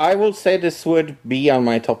 I will say this would be on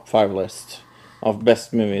my top 5 list of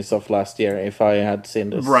best movies of last year if I had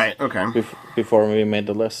seen this. Right, okay. Before we made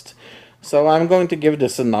the list. So I'm going to give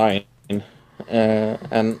this a 9.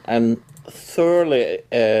 And thoroughly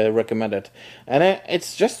recommend it, and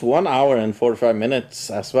it's just 1 hour and 45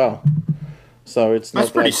 minutes as well, so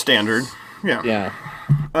that's pretty standard. Yeah.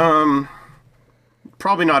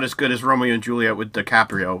 Probably not as good as Romeo and Juliet with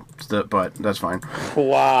DiCaprio, but that's fine.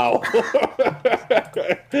 Wow.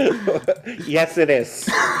 Yes, it is.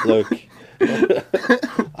 Look.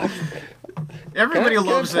 Everybody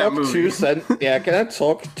loves that movie. Can I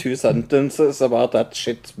talk 2 sentences about that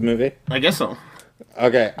shit movie? I guess so.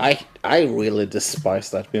 Okay, I really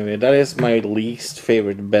despise that movie. That is my least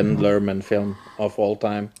favorite Ben Lerman film of all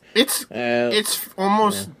time. It's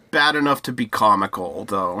almost bad enough to be comical,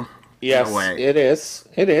 though. Yes, in a way. It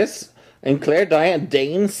is. And Claire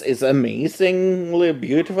Danes is amazingly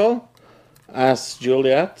beautiful. as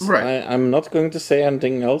Juliet. Right. I'm not going to say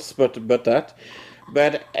anything else, but that.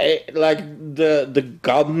 But like the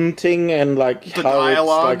gun thing and like The how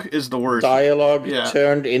dialogue it's, like, is the worst. Dialogue Yeah.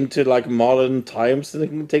 turned into like modern times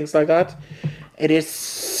and things like that. It is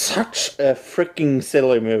such a freaking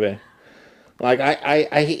silly movie. Like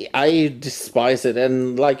I despise it,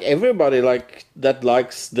 and like everybody like that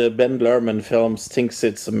likes the Ben Lerman films thinks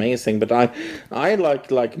it's amazing, but I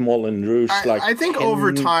like Moulin Rouge. I think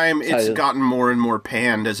over time it's gotten more and more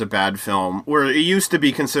panned as a bad film, where it used to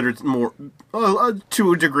be considered more,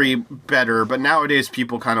 to a degree, better, but nowadays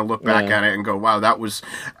people kind of look back at it and go, wow, that was...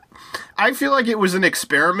 I feel like it was an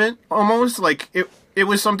experiment, almost, like it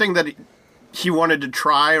was something that he wanted to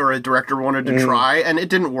try, or a director wanted to try, and it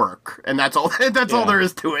didn't work, and that's all all there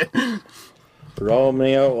is to it.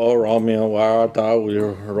 Romeo, oh Romeo, where art thou,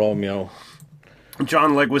 Romeo?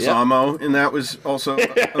 John Leguizamo, and that was also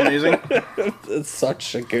amazing. It's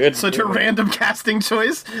such a random casting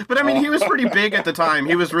choice. But I mean, he was pretty big at the time.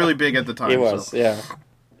 He was really big at the time. He was, so.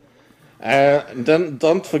 yeah.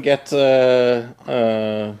 Don't forget,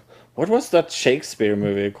 what was that Shakespeare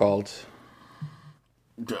movie called?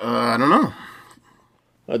 I don't know.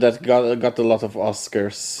 That got a lot of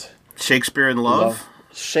Oscars. Shakespeare in Love?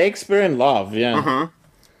 Shakespeare in Love, yeah. Mm-hmm.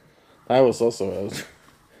 That was also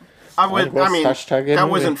that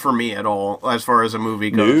wasn't for me at all, as far as a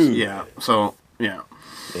movie goes. No. Yeah, so, yeah.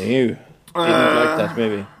 Ew. Didn't like that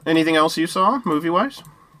movie. Anything else you saw, movie-wise?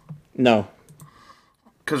 No.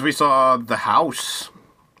 Because we saw The House.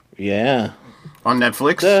 Yeah. On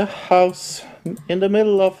Netflix. The House in the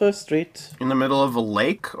middle of a street. In the middle of a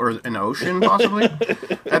lake or an ocean, possibly?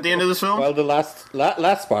 At the end of this film? Well, the last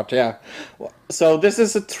part, yeah. So this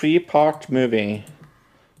is a 3-part movie.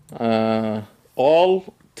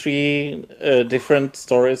 All 3 different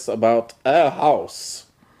stories about a house.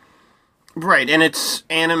 Right, and it's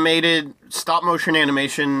animated, stop-motion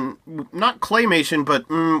animation, not claymation, but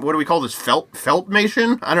what do we call this,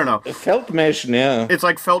 feltmation? I don't know. Feltmation, yeah. It's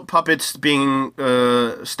like felt puppets being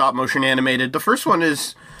stop-motion animated. The first one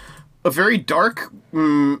is a very dark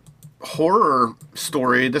horror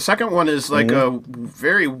story. The second one is like a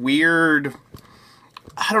very weird,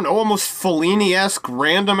 I don't know, almost Fellini-esque,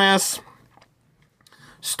 random-ass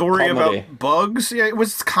story about bugs. Yeah, it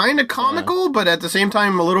was kind of comical, but at the same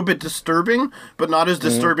time a little bit disturbing, but not as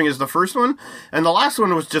disturbing as the first one. And the last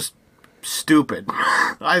one was just stupid,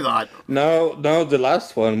 I thought. No, the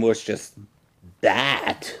last one was just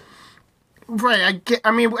bad. Right,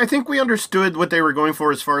 I think we understood what they were going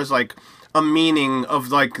for as far as, like, a meaning of,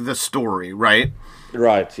 like, the story, right?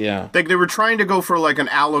 Right, yeah. Like, they were trying to go for, like, an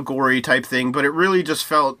allegory type thing, but it really just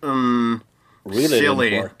felt, really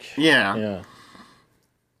silly. Didn't work. Yeah.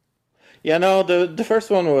 Yeah, no, the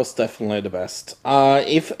first one was definitely the best.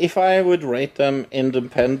 If I would rate them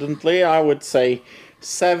independently, I would say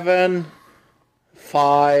 7,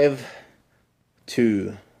 5,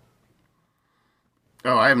 2.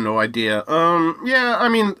 Oh, I have no idea. Yeah, I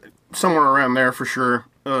mean, somewhere around there for sure.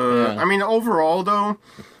 I mean, overall, though,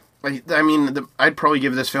 I'd probably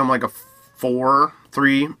give this film like a 4,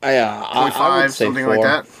 3, 0.5, something 4, like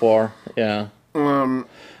that. 4, yeah.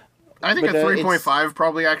 I think a 3.5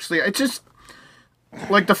 probably, actually. It's just,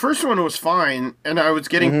 like, the first one was fine, and I was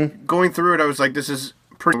going through it, I was like, this is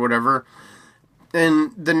pretty whatever.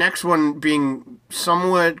 And the next one being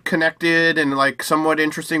somewhat connected and, like, somewhat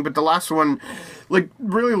interesting, but the last one, like,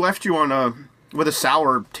 really left you with a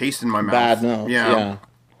sour taste in my mouth. Bad note,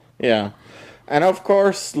 yeah. And of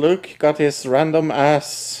course, Luke got his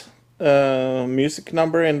random-ass music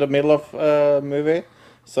number in the middle of a movie,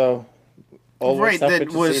 so... Right,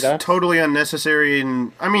 that was totally unnecessary,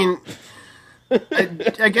 and I mean,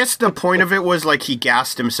 I guess the point of it was like he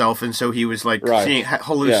gassed himself, and so he was like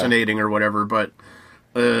hallucinating or whatever. But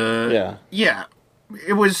yeah,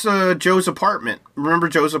 it was Joe's apartment. Remember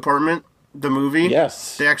Joe's apartment, the movie?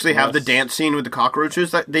 Yes, they actually have the dance scene with the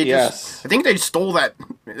cockroaches. That they I think they stole that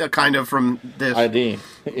kind of from this ID.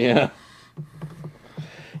 Yeah.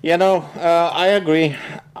 You know, I agree.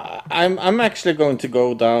 I'm actually going to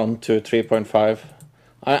go down to 3.5.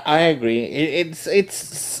 I agree. It's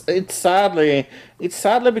sadly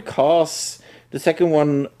because the second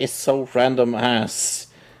one is so random, and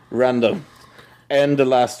the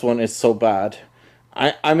last one is so bad.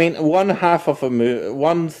 I mean,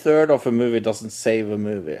 1/3 of a movie doesn't save a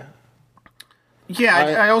movie. Yeah,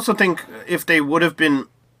 I also think if they would have been,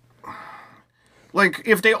 like,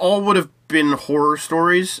 if they all would have been horror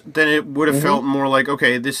stories, then it would have felt more like,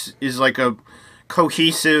 okay, this is like a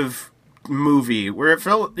cohesive movie. Where it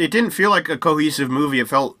didn't feel like a cohesive movie. It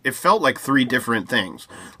felt like 3 different things,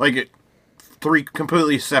 like 3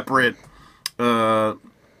 completely separate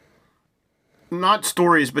not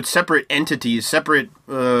stories, but separate entities, separate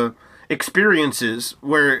experiences,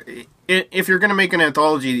 where if you're going to make an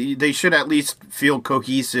anthology, they should at least feel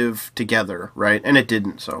cohesive together, right? And it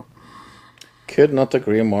didn't, so. Could not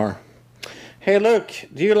agree more. Hey, Luke,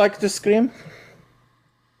 do you like to Scream?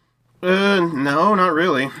 No, not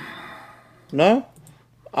really. No?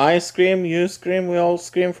 I scream, you scream, we all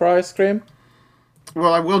scream for ice cream?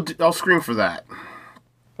 Well, I'll scream for that.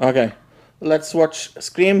 Okay. Let's watch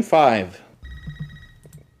Scream 5.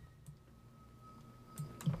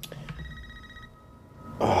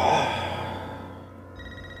 Oh.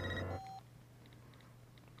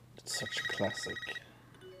 It's such a classic.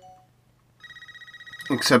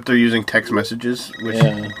 Except they're using text messages, which...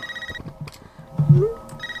 Yeah.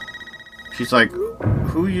 She's like,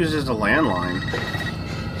 who uses a landline?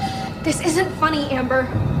 This isn't funny, Amber.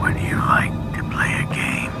 Would you like to play a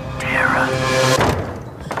game, Tara?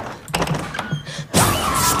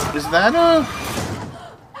 Is that a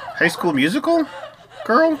High School Musical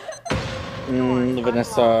girl?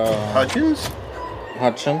 Vanessa Hudgens?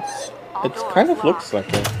 It kind of looks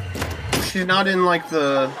like it. She's not in like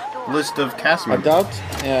the list of cast members.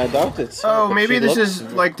 I doubt it's. Oh, maybe this is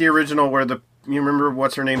like the original where you remember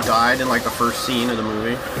what's her name died in like the first scene of the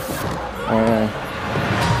movie.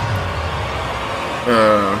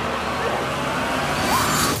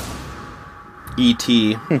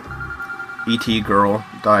 E.T. E.T. girl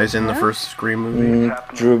dies in the first Scream movie.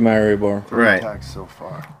 Drew Barrymore. Right.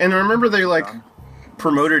 And I remember they like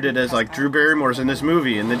promoted it as like Drew Barrymore's in this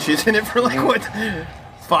movie, and then she's in it for like what,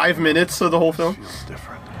 5 minutes of the whole film. Feels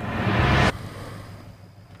different.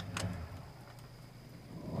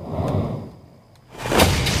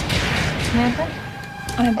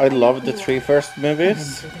 I love the 3 first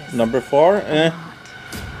movies. Number 4,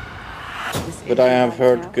 but I have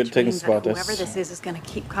heard good things about this. Whoever this is going to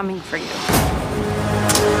keep coming for you.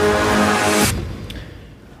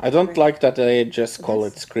 I don't like that they just call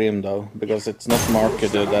it Scream though, because it's not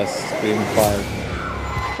marketed as Scream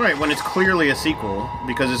 5. Right, when it's clearly a sequel,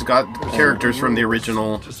 because it's got characters from the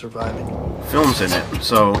original films in it,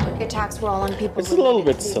 so... Attacks were all on people. It's a little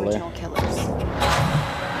bit silly.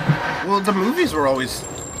 Well, the movies were always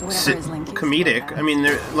comedic. I mean,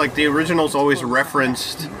 like the originals always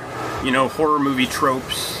referenced, horror movie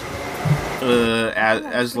tropes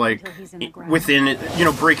as like within it,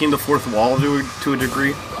 breaking the fourth wall to a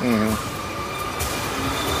degree.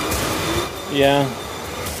 Yeah,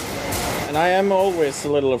 and I am always a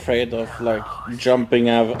little afraid of like jumping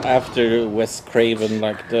after Wes Craven,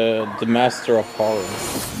 like the master of horror.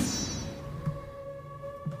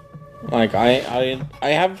 Like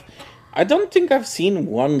I don't think I've seen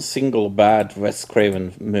one single bad Wes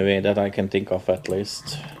Craven movie that I can think of, at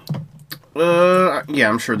least. Yeah,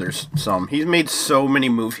 I'm sure there's some. He's made so many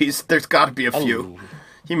movies. There's got to be a few.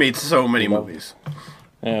 He made so many movies.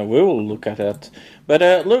 Yeah, we will look at it. But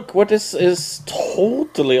look, what is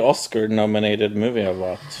totally Oscar-nominated movie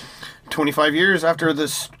about? 25 years after the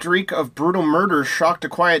streak of brutal murders shocked a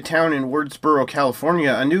quiet town in Woodsboro,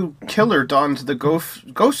 California, a new killer dons the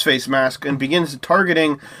ghost face mask and begins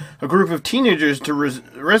targeting a group of teenagers to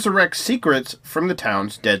resurrect secrets from the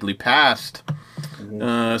town's deadly past.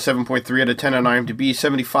 7.3 out of 10 on IMDb,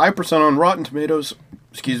 75% on Rotten Tomatoes,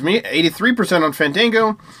 83% on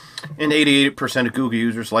Fandango, and 88% of Google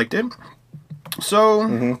users liked it.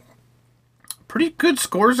 So, pretty good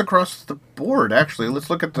scores across the board, actually. Let's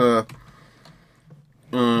look at the...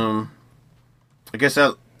 I guess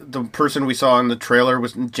that the person we saw in the trailer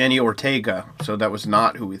was Jenny Ortega, so that was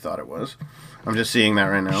not who we thought it was. I'm just seeing that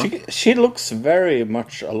right now. She looks very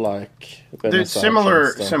much alike. They're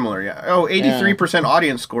similar, yeah. Oh, 83%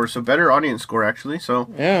 audience score, so better audience score, actually, so...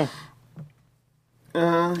 Yeah.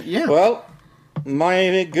 Yeah. Well,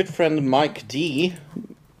 my good friend Mike D,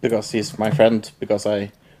 because he's my friend, because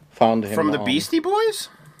I found him from the Beastie Boys?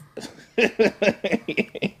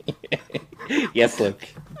 Yes, look.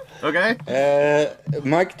 Okay.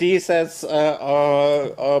 Mike D says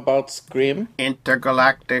about Scream.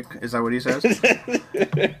 Intergalactic, is that what he says?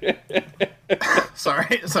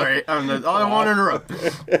 sorry. I won't interrupt.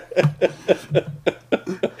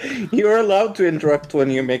 You're allowed to interrupt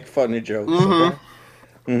when you make funny jokes.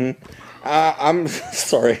 Okay? I'm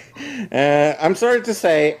sorry. I'm sorry to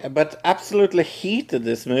say, but absolutely hated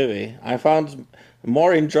this movie. I found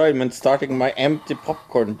more enjoyment starting my empty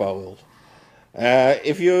popcorn bowl.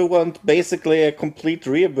 If you want basically a complete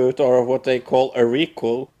reboot or what they call a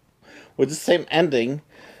requel with the same ending,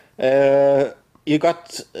 you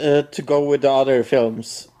got to go with the other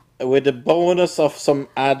films with the bonus of some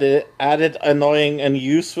added annoying and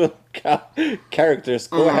useful characters.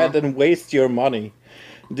 Go ahead and waste your money.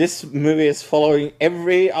 this movie is following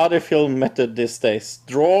every other film method these days.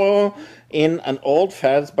 Draw in an old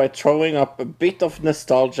fads by throwing up a bit of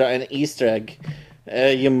nostalgia and Easter egg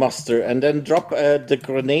you muster, and then drop the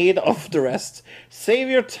grenade of the rest. Save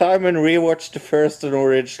your time and rewatch the first and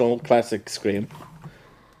original classic Scream.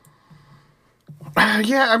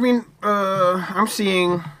 Yeah, I mean, I'm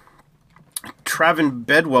seeing Travin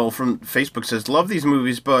Bedwell from Facebook says, love these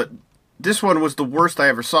movies, but this one was the worst I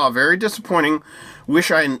ever saw. Very disappointing.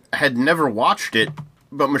 Wish I had never watched it.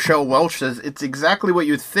 But Michelle Welch says, it's exactly what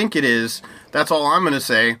you think it is. That's all I'm going to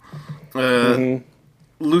say.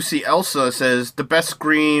 Lucy Elsa says, the best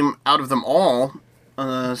Scream out of them all.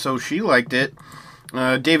 So she liked it.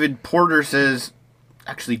 David Porter says,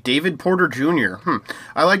 actually, David Porter Jr.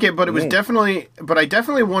 I like it, but it was but I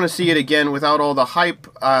definitely want to see it again without all the hype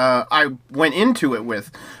I went into it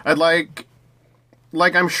with. I'd like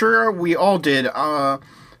I'm sure we all did,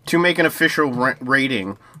 to make an official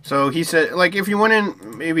rating. So he said, like, if you went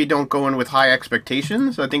in, maybe don't go in with high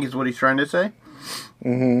expectations, I think is what he's trying to say.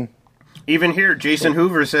 Even here, Jason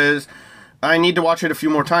Hoover says, I need to watch it a few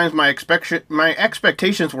more times. My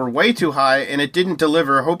expectations were way too high, and it didn't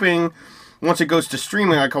deliver. Hoping once it goes to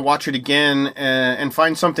streaming, I can watch it again and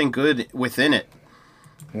find something good within it.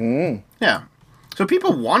 Yeah. So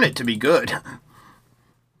people want it to be good.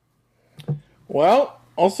 Well,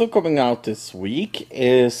 also coming out this week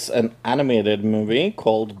is an animated movie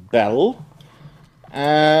called Belle.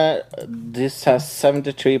 This has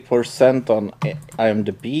 73% on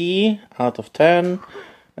IMDb out of 10.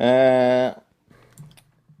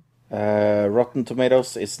 Rotten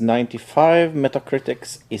Tomatoes is 95,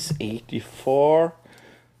 Metacritic is 84,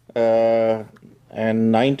 and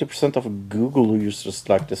 90% of Google users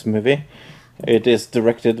like this movie. It is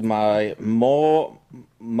directed by Mamoru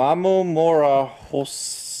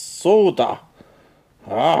Hosoda.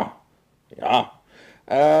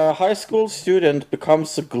 A high school student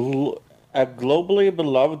becomes a globally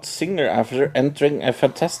beloved singer after entering a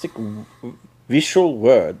fantastic visual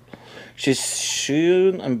world. She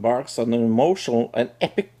soon embarks on an emotional and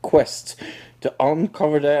epic quest to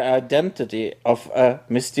uncover the identity of a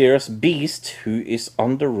mysterious beast who is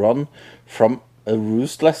on the run from a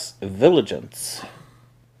ruthless vigilance.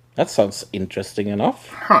 That sounds interesting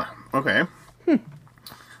enough. Okay.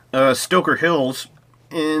 Stoker Hills.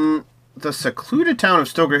 In the secluded town of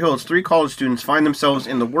Stoker Hills, 3 college students find themselves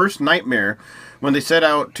in the worst nightmare when they set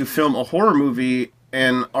out to film a horror movie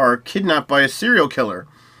and are kidnapped by a serial killer.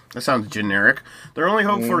 That sounds generic. Their only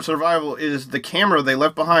hope for survival is the camera they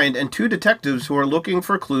left behind and 2 detectives who are looking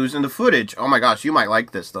for clues in the footage. Oh my gosh, you might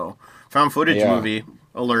like this, though. Found footage movie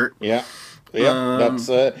alert. Yeah. Yeah, that's.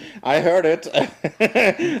 I heard it.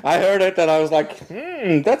 I heard it, and I was like,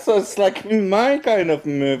 that's like my kind of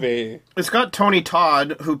movie. It's got Tony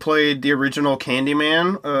Todd, who played the original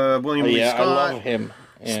Candyman. William Lee Scott. I love him.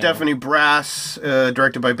 Yeah. Stephanie Brass,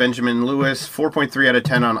 directed by Benjamin Lewis. 4.3 out of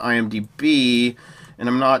 10 on IMDb, and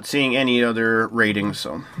I'm not seeing any other ratings.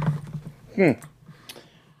 So.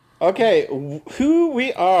 Okay, Who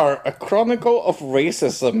We Are: A Chronicle of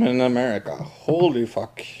Racism in America. Holy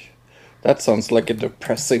fuck. That sounds like a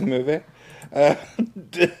depressing movie. 1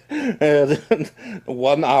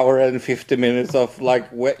 hour and 50 minutes of like,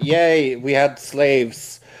 yay, we had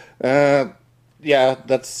slaves. Yeah,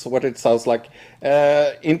 that's what it sounds like.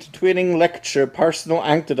 Intertwining lecture, personal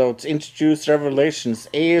anecdotes, introduced revelations.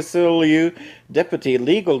 ASLU Deputy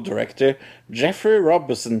Legal Director Jeffrey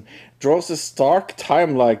Robinson draws a stark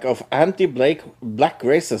timeline of anti-black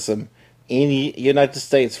racism in the United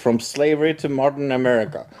States from slavery to modern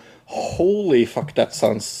America. Holy fuck, that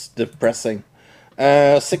sounds depressing.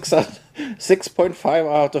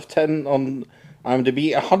 6.5 out of 10 on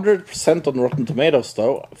IMDb, 100% on Rotten Tomatoes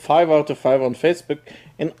though, 5 out of 5 on Facebook,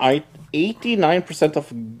 and 89%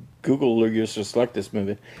 of Google users like this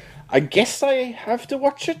movie. I guess I have to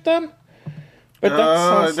watch it then? But that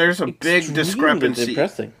sounds there's a big discrepancy.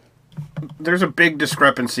 Depressing. There's a big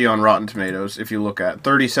discrepancy on Rotten Tomatoes if you look at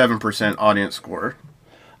 37% audience score.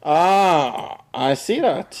 I see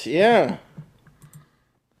that, yeah.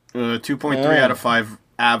 2.3 out of 5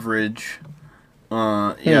 average.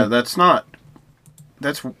 That's not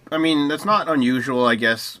unusual, I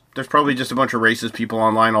guess. There's probably just a bunch of racist people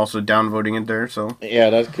online also downvoting it there, so. Yeah,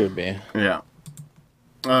 that could be. Yeah.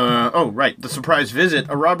 Right. The surprise visit.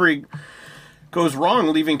 A robbery goes wrong,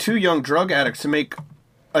 leaving 2 young drug addicts to make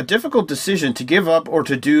a difficult decision to give up or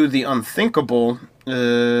to do the unthinkable.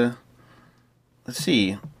 Let's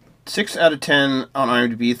see. 6 out of 10 on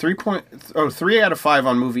IMDb, 3 out of 5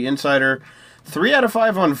 on Movie Insider, 3 out of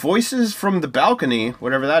 5 on Voices from the Balcony,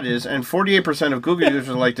 whatever that is, and 48% of Google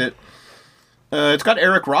users liked it. It's got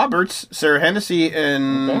Eric Roberts, Sarah Hennessy,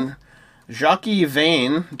 and Jacques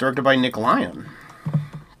Vane, directed by Nick Lyon.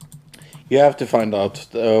 You have to find out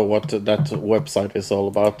what that website is all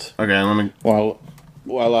about. Okay, let me...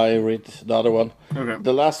 While I read the other one. Okay.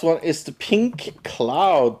 The last one is The Pink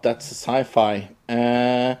Cloud. That's a sci-fi.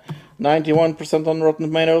 91% on Rotten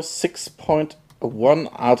Tomatoes,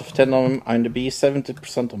 6.1 out of 10 on IMDb,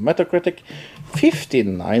 70% on Metacritic,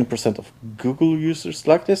 59% of Google users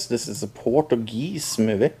like this. This is a Portuguese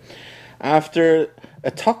movie. After a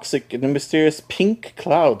toxic and mysterious pink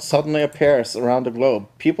cloud suddenly appears around the globe,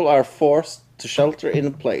 people are forced to shelter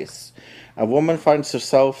in place. A woman finds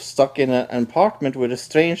herself stuck in an apartment with a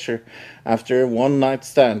stranger after a one-night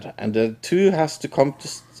stand, and the two has to come to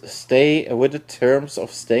stay with the terms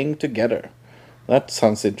of staying together. That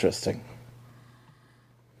sounds interesting.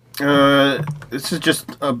 This is just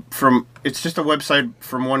it's just a website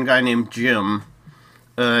from one guy named Jim.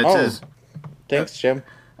 It says, thanks, Jim.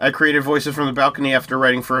 I created Voices from the Balcony after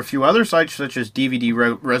writing for a few other sites such as DVD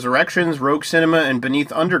Resurrections, Rogue Cinema, and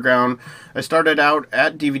Beneath Underground. I started out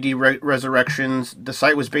at DVD Resurrections. The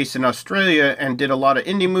site was based in Australia and did a lot of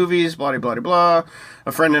indie movies, blah, blah, blah, blah.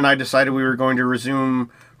 A friend and I decided we were going to resume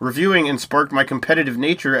reviewing and sparked my competitive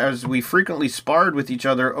nature as we frequently sparred with each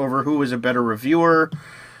other over who was a better reviewer.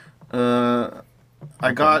 I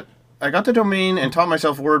got the domain and taught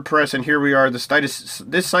myself WordPress, and here we are. This site is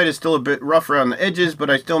still a bit rough around the edges, but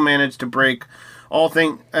I still managed to break all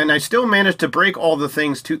the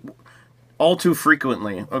things all too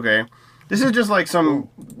frequently. Okay, this is just like some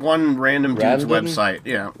one random dude's website.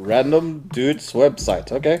 Yeah, random dude's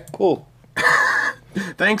website. Okay, cool.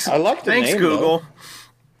 Thanks. I like the name, Google. Though.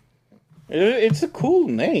 It's a cool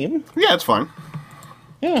name. Yeah, it's fun.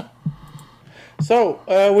 Yeah. So,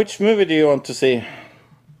 which movie do you want to see?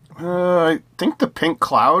 I think The Pink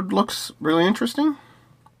Cloud looks really interesting.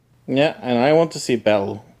 Yeah, and I want to see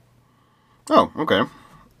Belle. Oh, okay.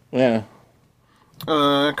 Yeah.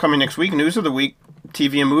 Coming next week, news of the week,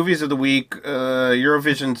 TV and movies of the week.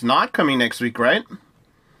 Eurovision's not coming next week, right?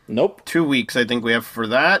 Nope. 2 weeks, I think we have for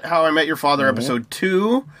that. How I Met Your Father, episode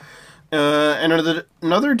 2. And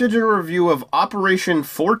another digital review of Operation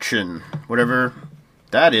Fortune, whatever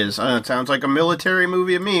that is. It sounds like a military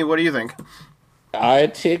movie to me. What do you think? I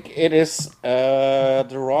think it is The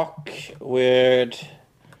Rock with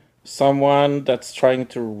someone that's trying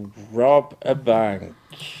to rob a bank.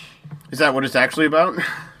 Is that what it's actually about?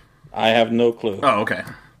 I have no clue. Oh, okay.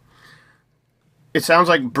 It sounds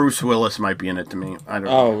like Bruce Willis might be in it to me. I don't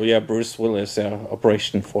know. Oh, yeah, Bruce Willis, yeah.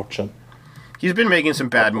 Operation Fortune. He's been making some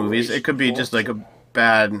bad movies. It could be just like a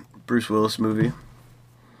bad Bruce Willis movie.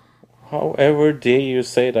 However dare you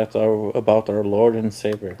say that about our Lord and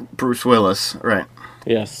Savior? Bruce Willis, right.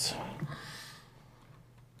 Yes.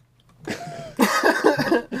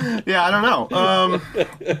 Yeah, I don't know.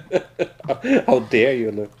 How dare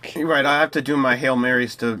you look? Right, I have to do my Hail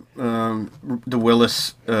Marys to the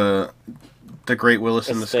Willis, the Great Willis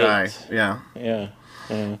in the Sky. Yeah. Yeah.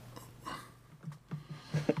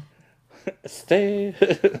 Stay,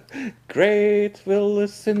 Great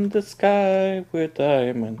Willis in the sky with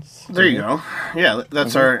diamonds. There you go. Yeah,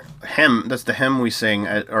 that's our hymn. That's the hymn we sing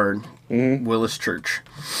at our Willis Church.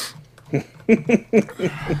 Do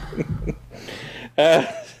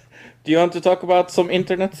you want to talk about some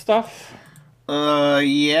internet stuff?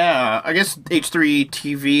 Yeah. I guess H3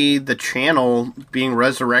 TV, the channel, being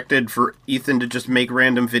resurrected for Ethan to just make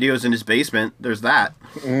random videos in his basement. There's that.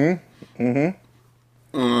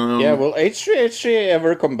 Yeah, will H3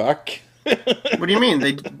 ever come back? What do you mean?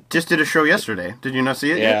 They just did a show yesterday. Did you not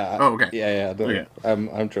see it yet? Oh, okay. Yeah. Okay.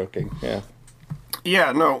 I'm joking. Yeah.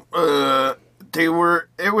 Yeah, no.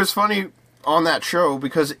 It was funny on that show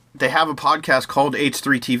because they have a podcast called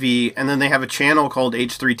H3 TV, and then they have a channel called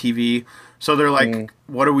H3 TV. So they're like,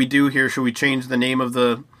 what do we do here? Should we change the name of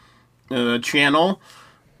the channel?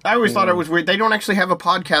 I always thought it was weird. They don't actually have a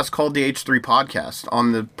podcast called the H3 Podcast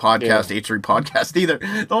on the podcast H3 Podcast either.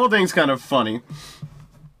 The whole thing's kind of funny.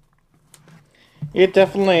 It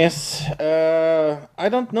definitely is. I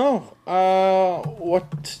don't know.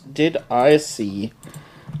 What did I see?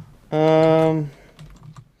 I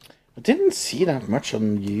didn't see that much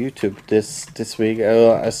on YouTube this week.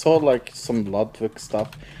 I saw like some Ludwig stuff.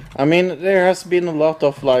 I mean, there has been a lot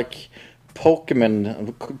of like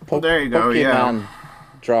Pokemon. There you go. Pokemon Yeah.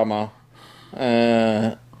 Drama.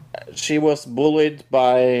 She was bullied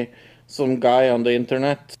by some guy on the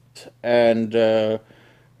internet, and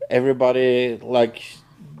everybody like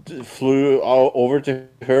flew over to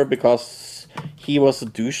her because he was a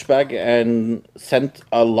douchebag and sent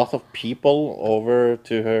a lot of people over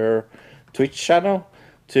to her Twitch channel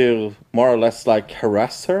to more or less like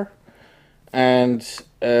harass her. and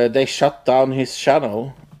they shut down his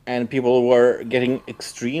channel, and people were getting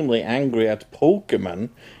extremely angry at Pokemon,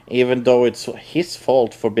 even though it's his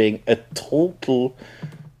fault for being a total,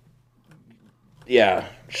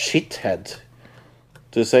 shithead,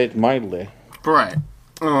 to say it mildly. Right.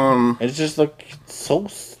 It's just like so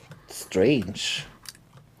strange.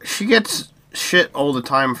 She gets shit all the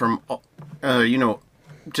time from,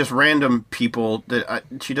 just random people that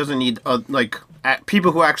she doesn't need,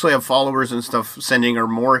 people who actually have followers and stuff sending her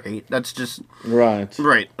more hate. That's just... Right.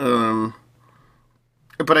 Right.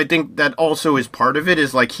 But I think that also is part of it,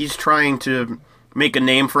 is like he's trying to make a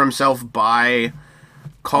name for himself by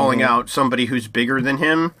calling out somebody who's bigger than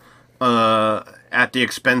him at the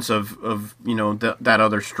expense of that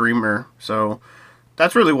other streamer. So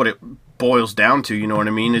that's really what it boils down to, you know what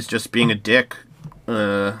I mean? Is just being a dick.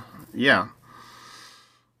 Yeah.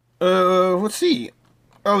 Let's see.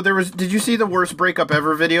 Oh, did you see the worst breakup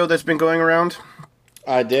ever video that's been going around?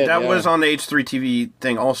 I did. That was on the H3 TV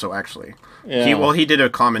thing also, actually. Yeah. He did a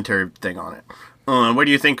commentary thing on it. What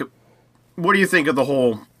do you think of the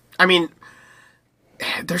whole... I mean,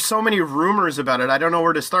 there's so many rumors about it. I don't know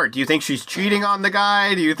where to start. Do you think she's cheating on the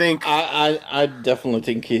guy? Do you think... I definitely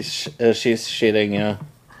think she's cheating, yeah.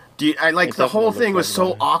 The whole thing was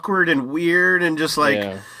so awkward and weird, and just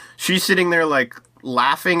she's sitting there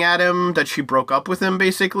laughing at him that she broke up with him,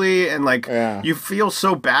 basically, and you feel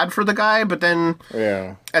so bad for the guy, but then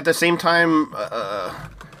at the same time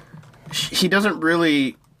he doesn't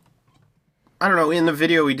really, I don't know, in the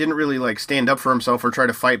video he didn't really stand up for himself or try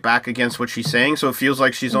to fight back against what she's saying, so it feels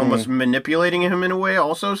like she's almost manipulating him in a way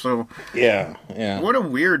also. So what a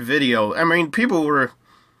weird video. I mean, people were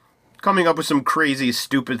coming up with some crazy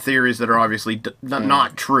stupid theories that are obviously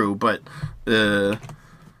not true, but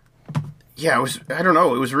yeah, it was, I don't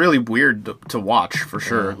know, it was really weird to watch, for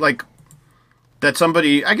sure. That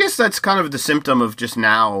somebody, I guess that's kind of the symptom of just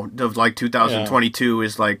now, of 2022,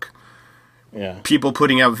 is people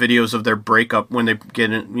putting out videos of their breakup when they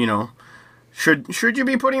get in, should you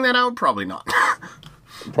be putting that out? Probably not.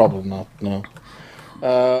 Probably not, no.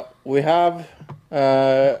 We have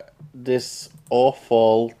this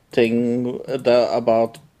awful thing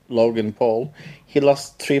about Logan Paul. He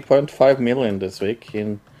lost 3.5 million this week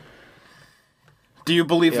in... Do you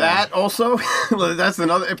believe that also? That's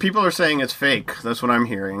another... People are saying it's fake. That's what I'm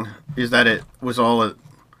hearing. Is that it was all it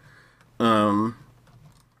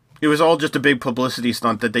was all just a big publicity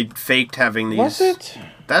stunt that they faked having these... Was it?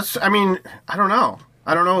 That's... I mean, I don't know.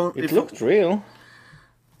 It looked real.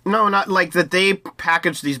 No, not that they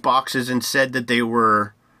packaged these boxes and said that they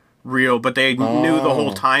were real, but they knew the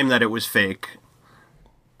whole time that it was fake.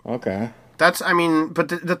 Okay. That's... I mean, but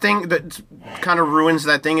the thing that kind of ruins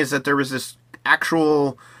that thing is that there was this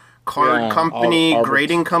actual card company,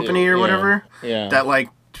 grading company or whatever, that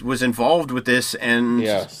was involved with this, and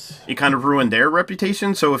it kind of ruined their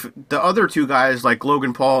reputation. So if the other two guys, like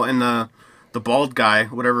Logan Paul and the bald guy,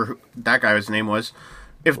 whatever that guy's name was,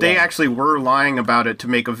 if they actually were lying about it to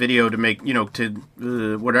make a video, to make,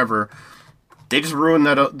 whatever, they just ruined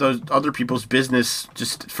those other people's business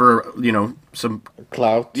just for, some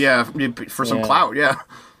clout. Yeah, for some clout,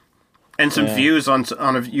 and some views on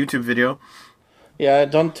a YouTube video. Yeah, I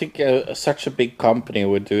don't think such a big company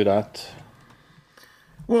would do that.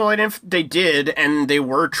 Well, and if they did, and they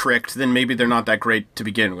were tricked, then maybe they're not that great to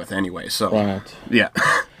begin with anyway, so... Right. Yeah.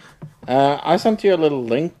 I sent you a little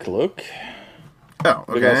link, look. Oh,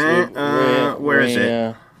 okay. Where is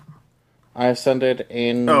it? I sent it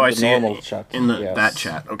in the normal chat. In that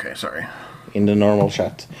chat. Okay, sorry. In the normal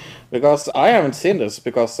chat. Because I haven't seen this,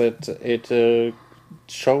 because it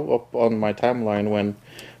showed up on my timeline when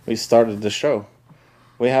we started the show.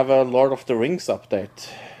 We have a Lord of the Rings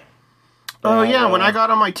update. Oh, yeah, when I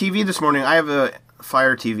got on my TV this morning, I have a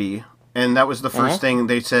Fire TV, and that was the first thing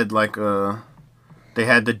they said, they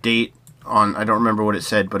had the date on, I don't remember what it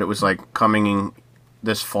said, but it was, coming in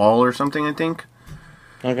this fall or something, I think.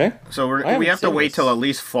 Okay. So we have to wait till at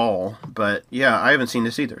least fall, but, yeah, I haven't seen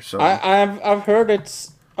this either, so... I've heard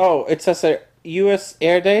it's... Oh, it says a U.S.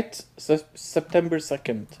 air date, September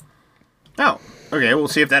 2nd. Oh, okay, we'll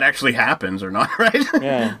see if that actually happens or not, right?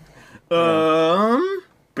 Yeah.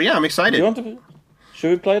 But yeah, I'm excited. Should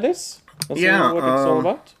we play this? Let's see what it's all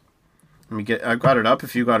about. I've got it up.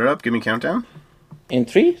 If you got it up, give me a countdown. In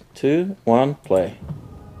 3, 2, 1, play.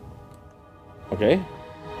 Okay.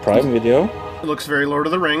 Prime Video. It looks very Lord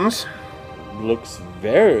of the Rings. Looks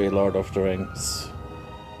very Lord of the Rings.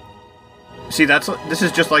 See, this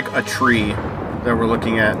is just like a tree that we're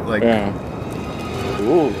looking at. Yeah.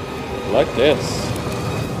 Ooh, like this.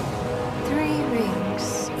 3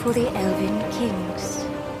 rings for the Elven Kings.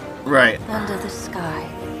 Right. Under the sky.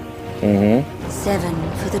 7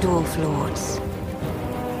 for the Dwarf Lords.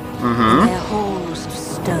 Mm-hmm. Their halls of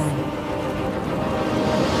stone.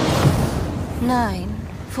 9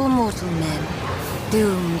 for mortal men,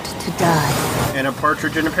 doomed to die. And a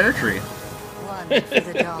partridge in a pear tree. 1 for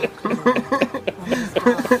the Dark Lord.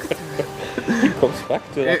 It goes back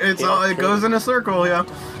to that. It goes in a circle, yeah.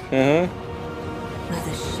 Where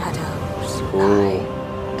the shadows Ooh,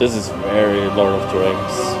 this is very Lord of the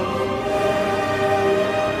Rings.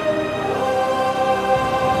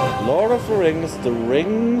 Lord of the Rings, the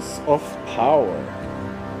Rings of Power.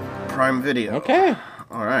 Prime Video. Okay.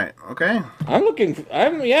 All right. Okay.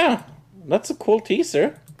 Yeah. That's a cool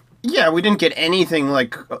teaser. Yeah, we didn't get anything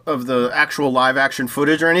like of the actual live action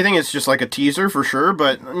footage or anything. It's just like a teaser for sure.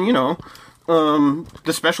 But you know,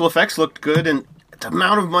 the special effects looked good, and the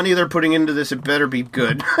amount of money they're putting into this, it better be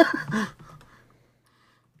good.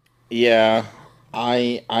 Yeah,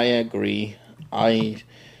 I agree. If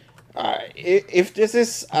this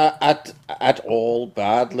is at all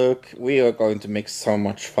bad, look, we are going to make so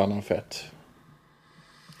much fun of it.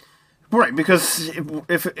 Right, because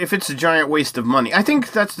if it's a giant waste of money, I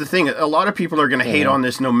think that's the thing. A lot of people are going to hate on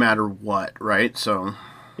this no matter what, right? So,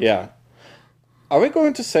 yeah. Are we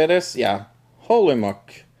going to say this? Yeah. Holy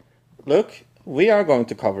muck! Look, we are going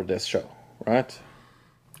to cover this show, right?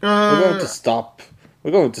 We're going to stop.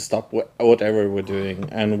 We're going to stop whatever we're doing,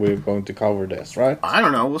 and we're going to cover this, right? I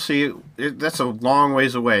don't know. We'll see. That's a long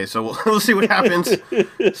ways away, so we'll see what happens.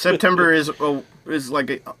 September is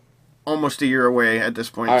like almost a year away at this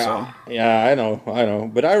point. Yeah, I know.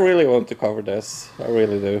 But I really want to cover this. I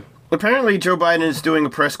really do. Apparently, Joe Biden is doing a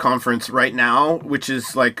press conference right now, which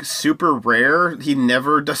is like super rare. He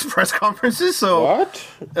never does press conferences. So what?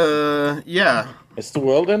 Yeah. Is the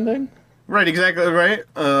world ending? Right. Exactly. Right.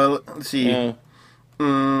 Let's see. Yeah.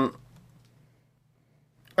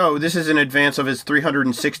 Oh, this is in advance of his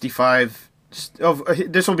 365.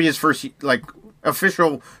 This will be his first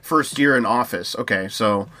official first year in office. Okay,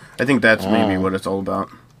 so I think that's maybe what it's all about.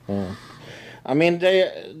 I mean,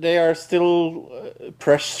 they are still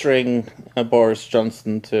pressuring Boris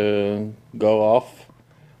Johnson to go off.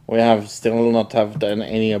 We have still not done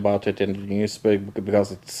any about it in the news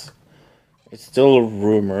because it's still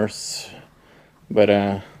rumors,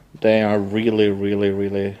 but they are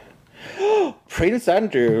really. Prince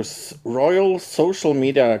Andrew's royal social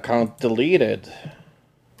media account deleted.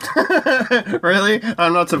 Really?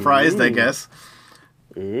 I'm not surprised. Ooh. I guess.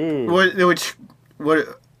 Ooh.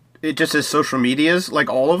 What? It just says social medias, like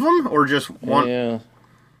all of them, or just one? Yeah,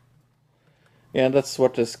 that's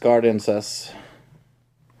what this Guardian says.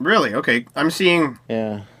 Really? Okay, I'm seeing.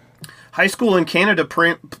 Yeah. High school in Canada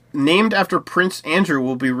named after Prince Andrew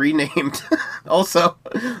will be renamed. Also.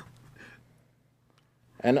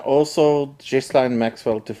 And also, Ghislaine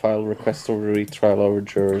Maxwell to file request for retrial over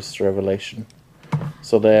jurors' revelation.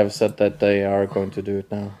 So they have said that they are going to do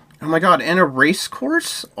it now. Oh my god, and a race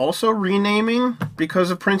course also renaming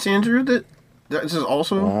because of Prince Andrew? This is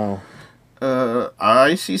also... Wow.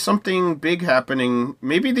 I see something big happening.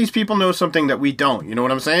 Maybe these people know something that we don't. You know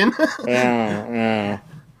what I'm saying?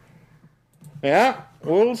 Yeah,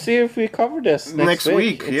 we'll see if we cover this next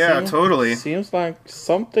week. Yeah, totally. Seems like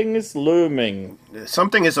something is looming.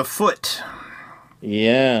 Something is afoot.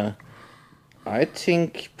 Yeah. I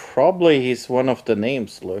think probably he's one of the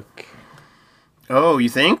names, look. Oh, you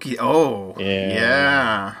think? Oh.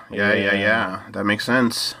 Yeah. Yeah. That makes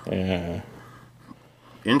sense. Yeah.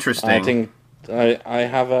 Interesting. I think I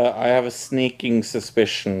have a sneaking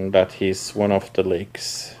suspicion that he's one of the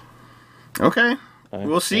leaks. Okay.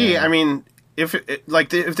 We'll see. Yeah. I mean, if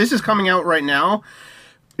this is coming out right now,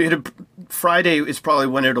 Friday is probably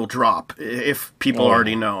when it'll drop, if people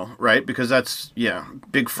already know, right? Because that's,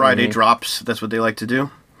 big Friday drops. That's what they like to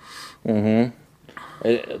do. Mm-hmm.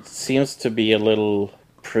 It seems to be a little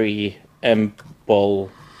preamble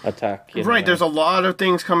attack. Right, there's a lot of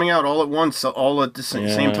things coming out all at once, all at the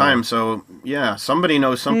same time. So, somebody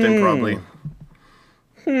knows something probably.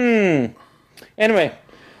 Anyway,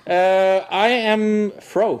 I am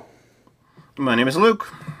Fro. My name is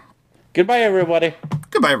Luke. Goodbye, everybody.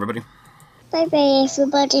 Goodbye, everybody. Bye-bye,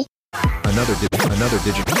 everybody. Another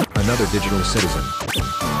digital citizen.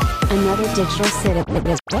 Another digital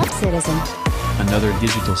citizen. Another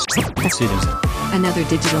digital citizen. Another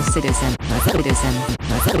digital citizen.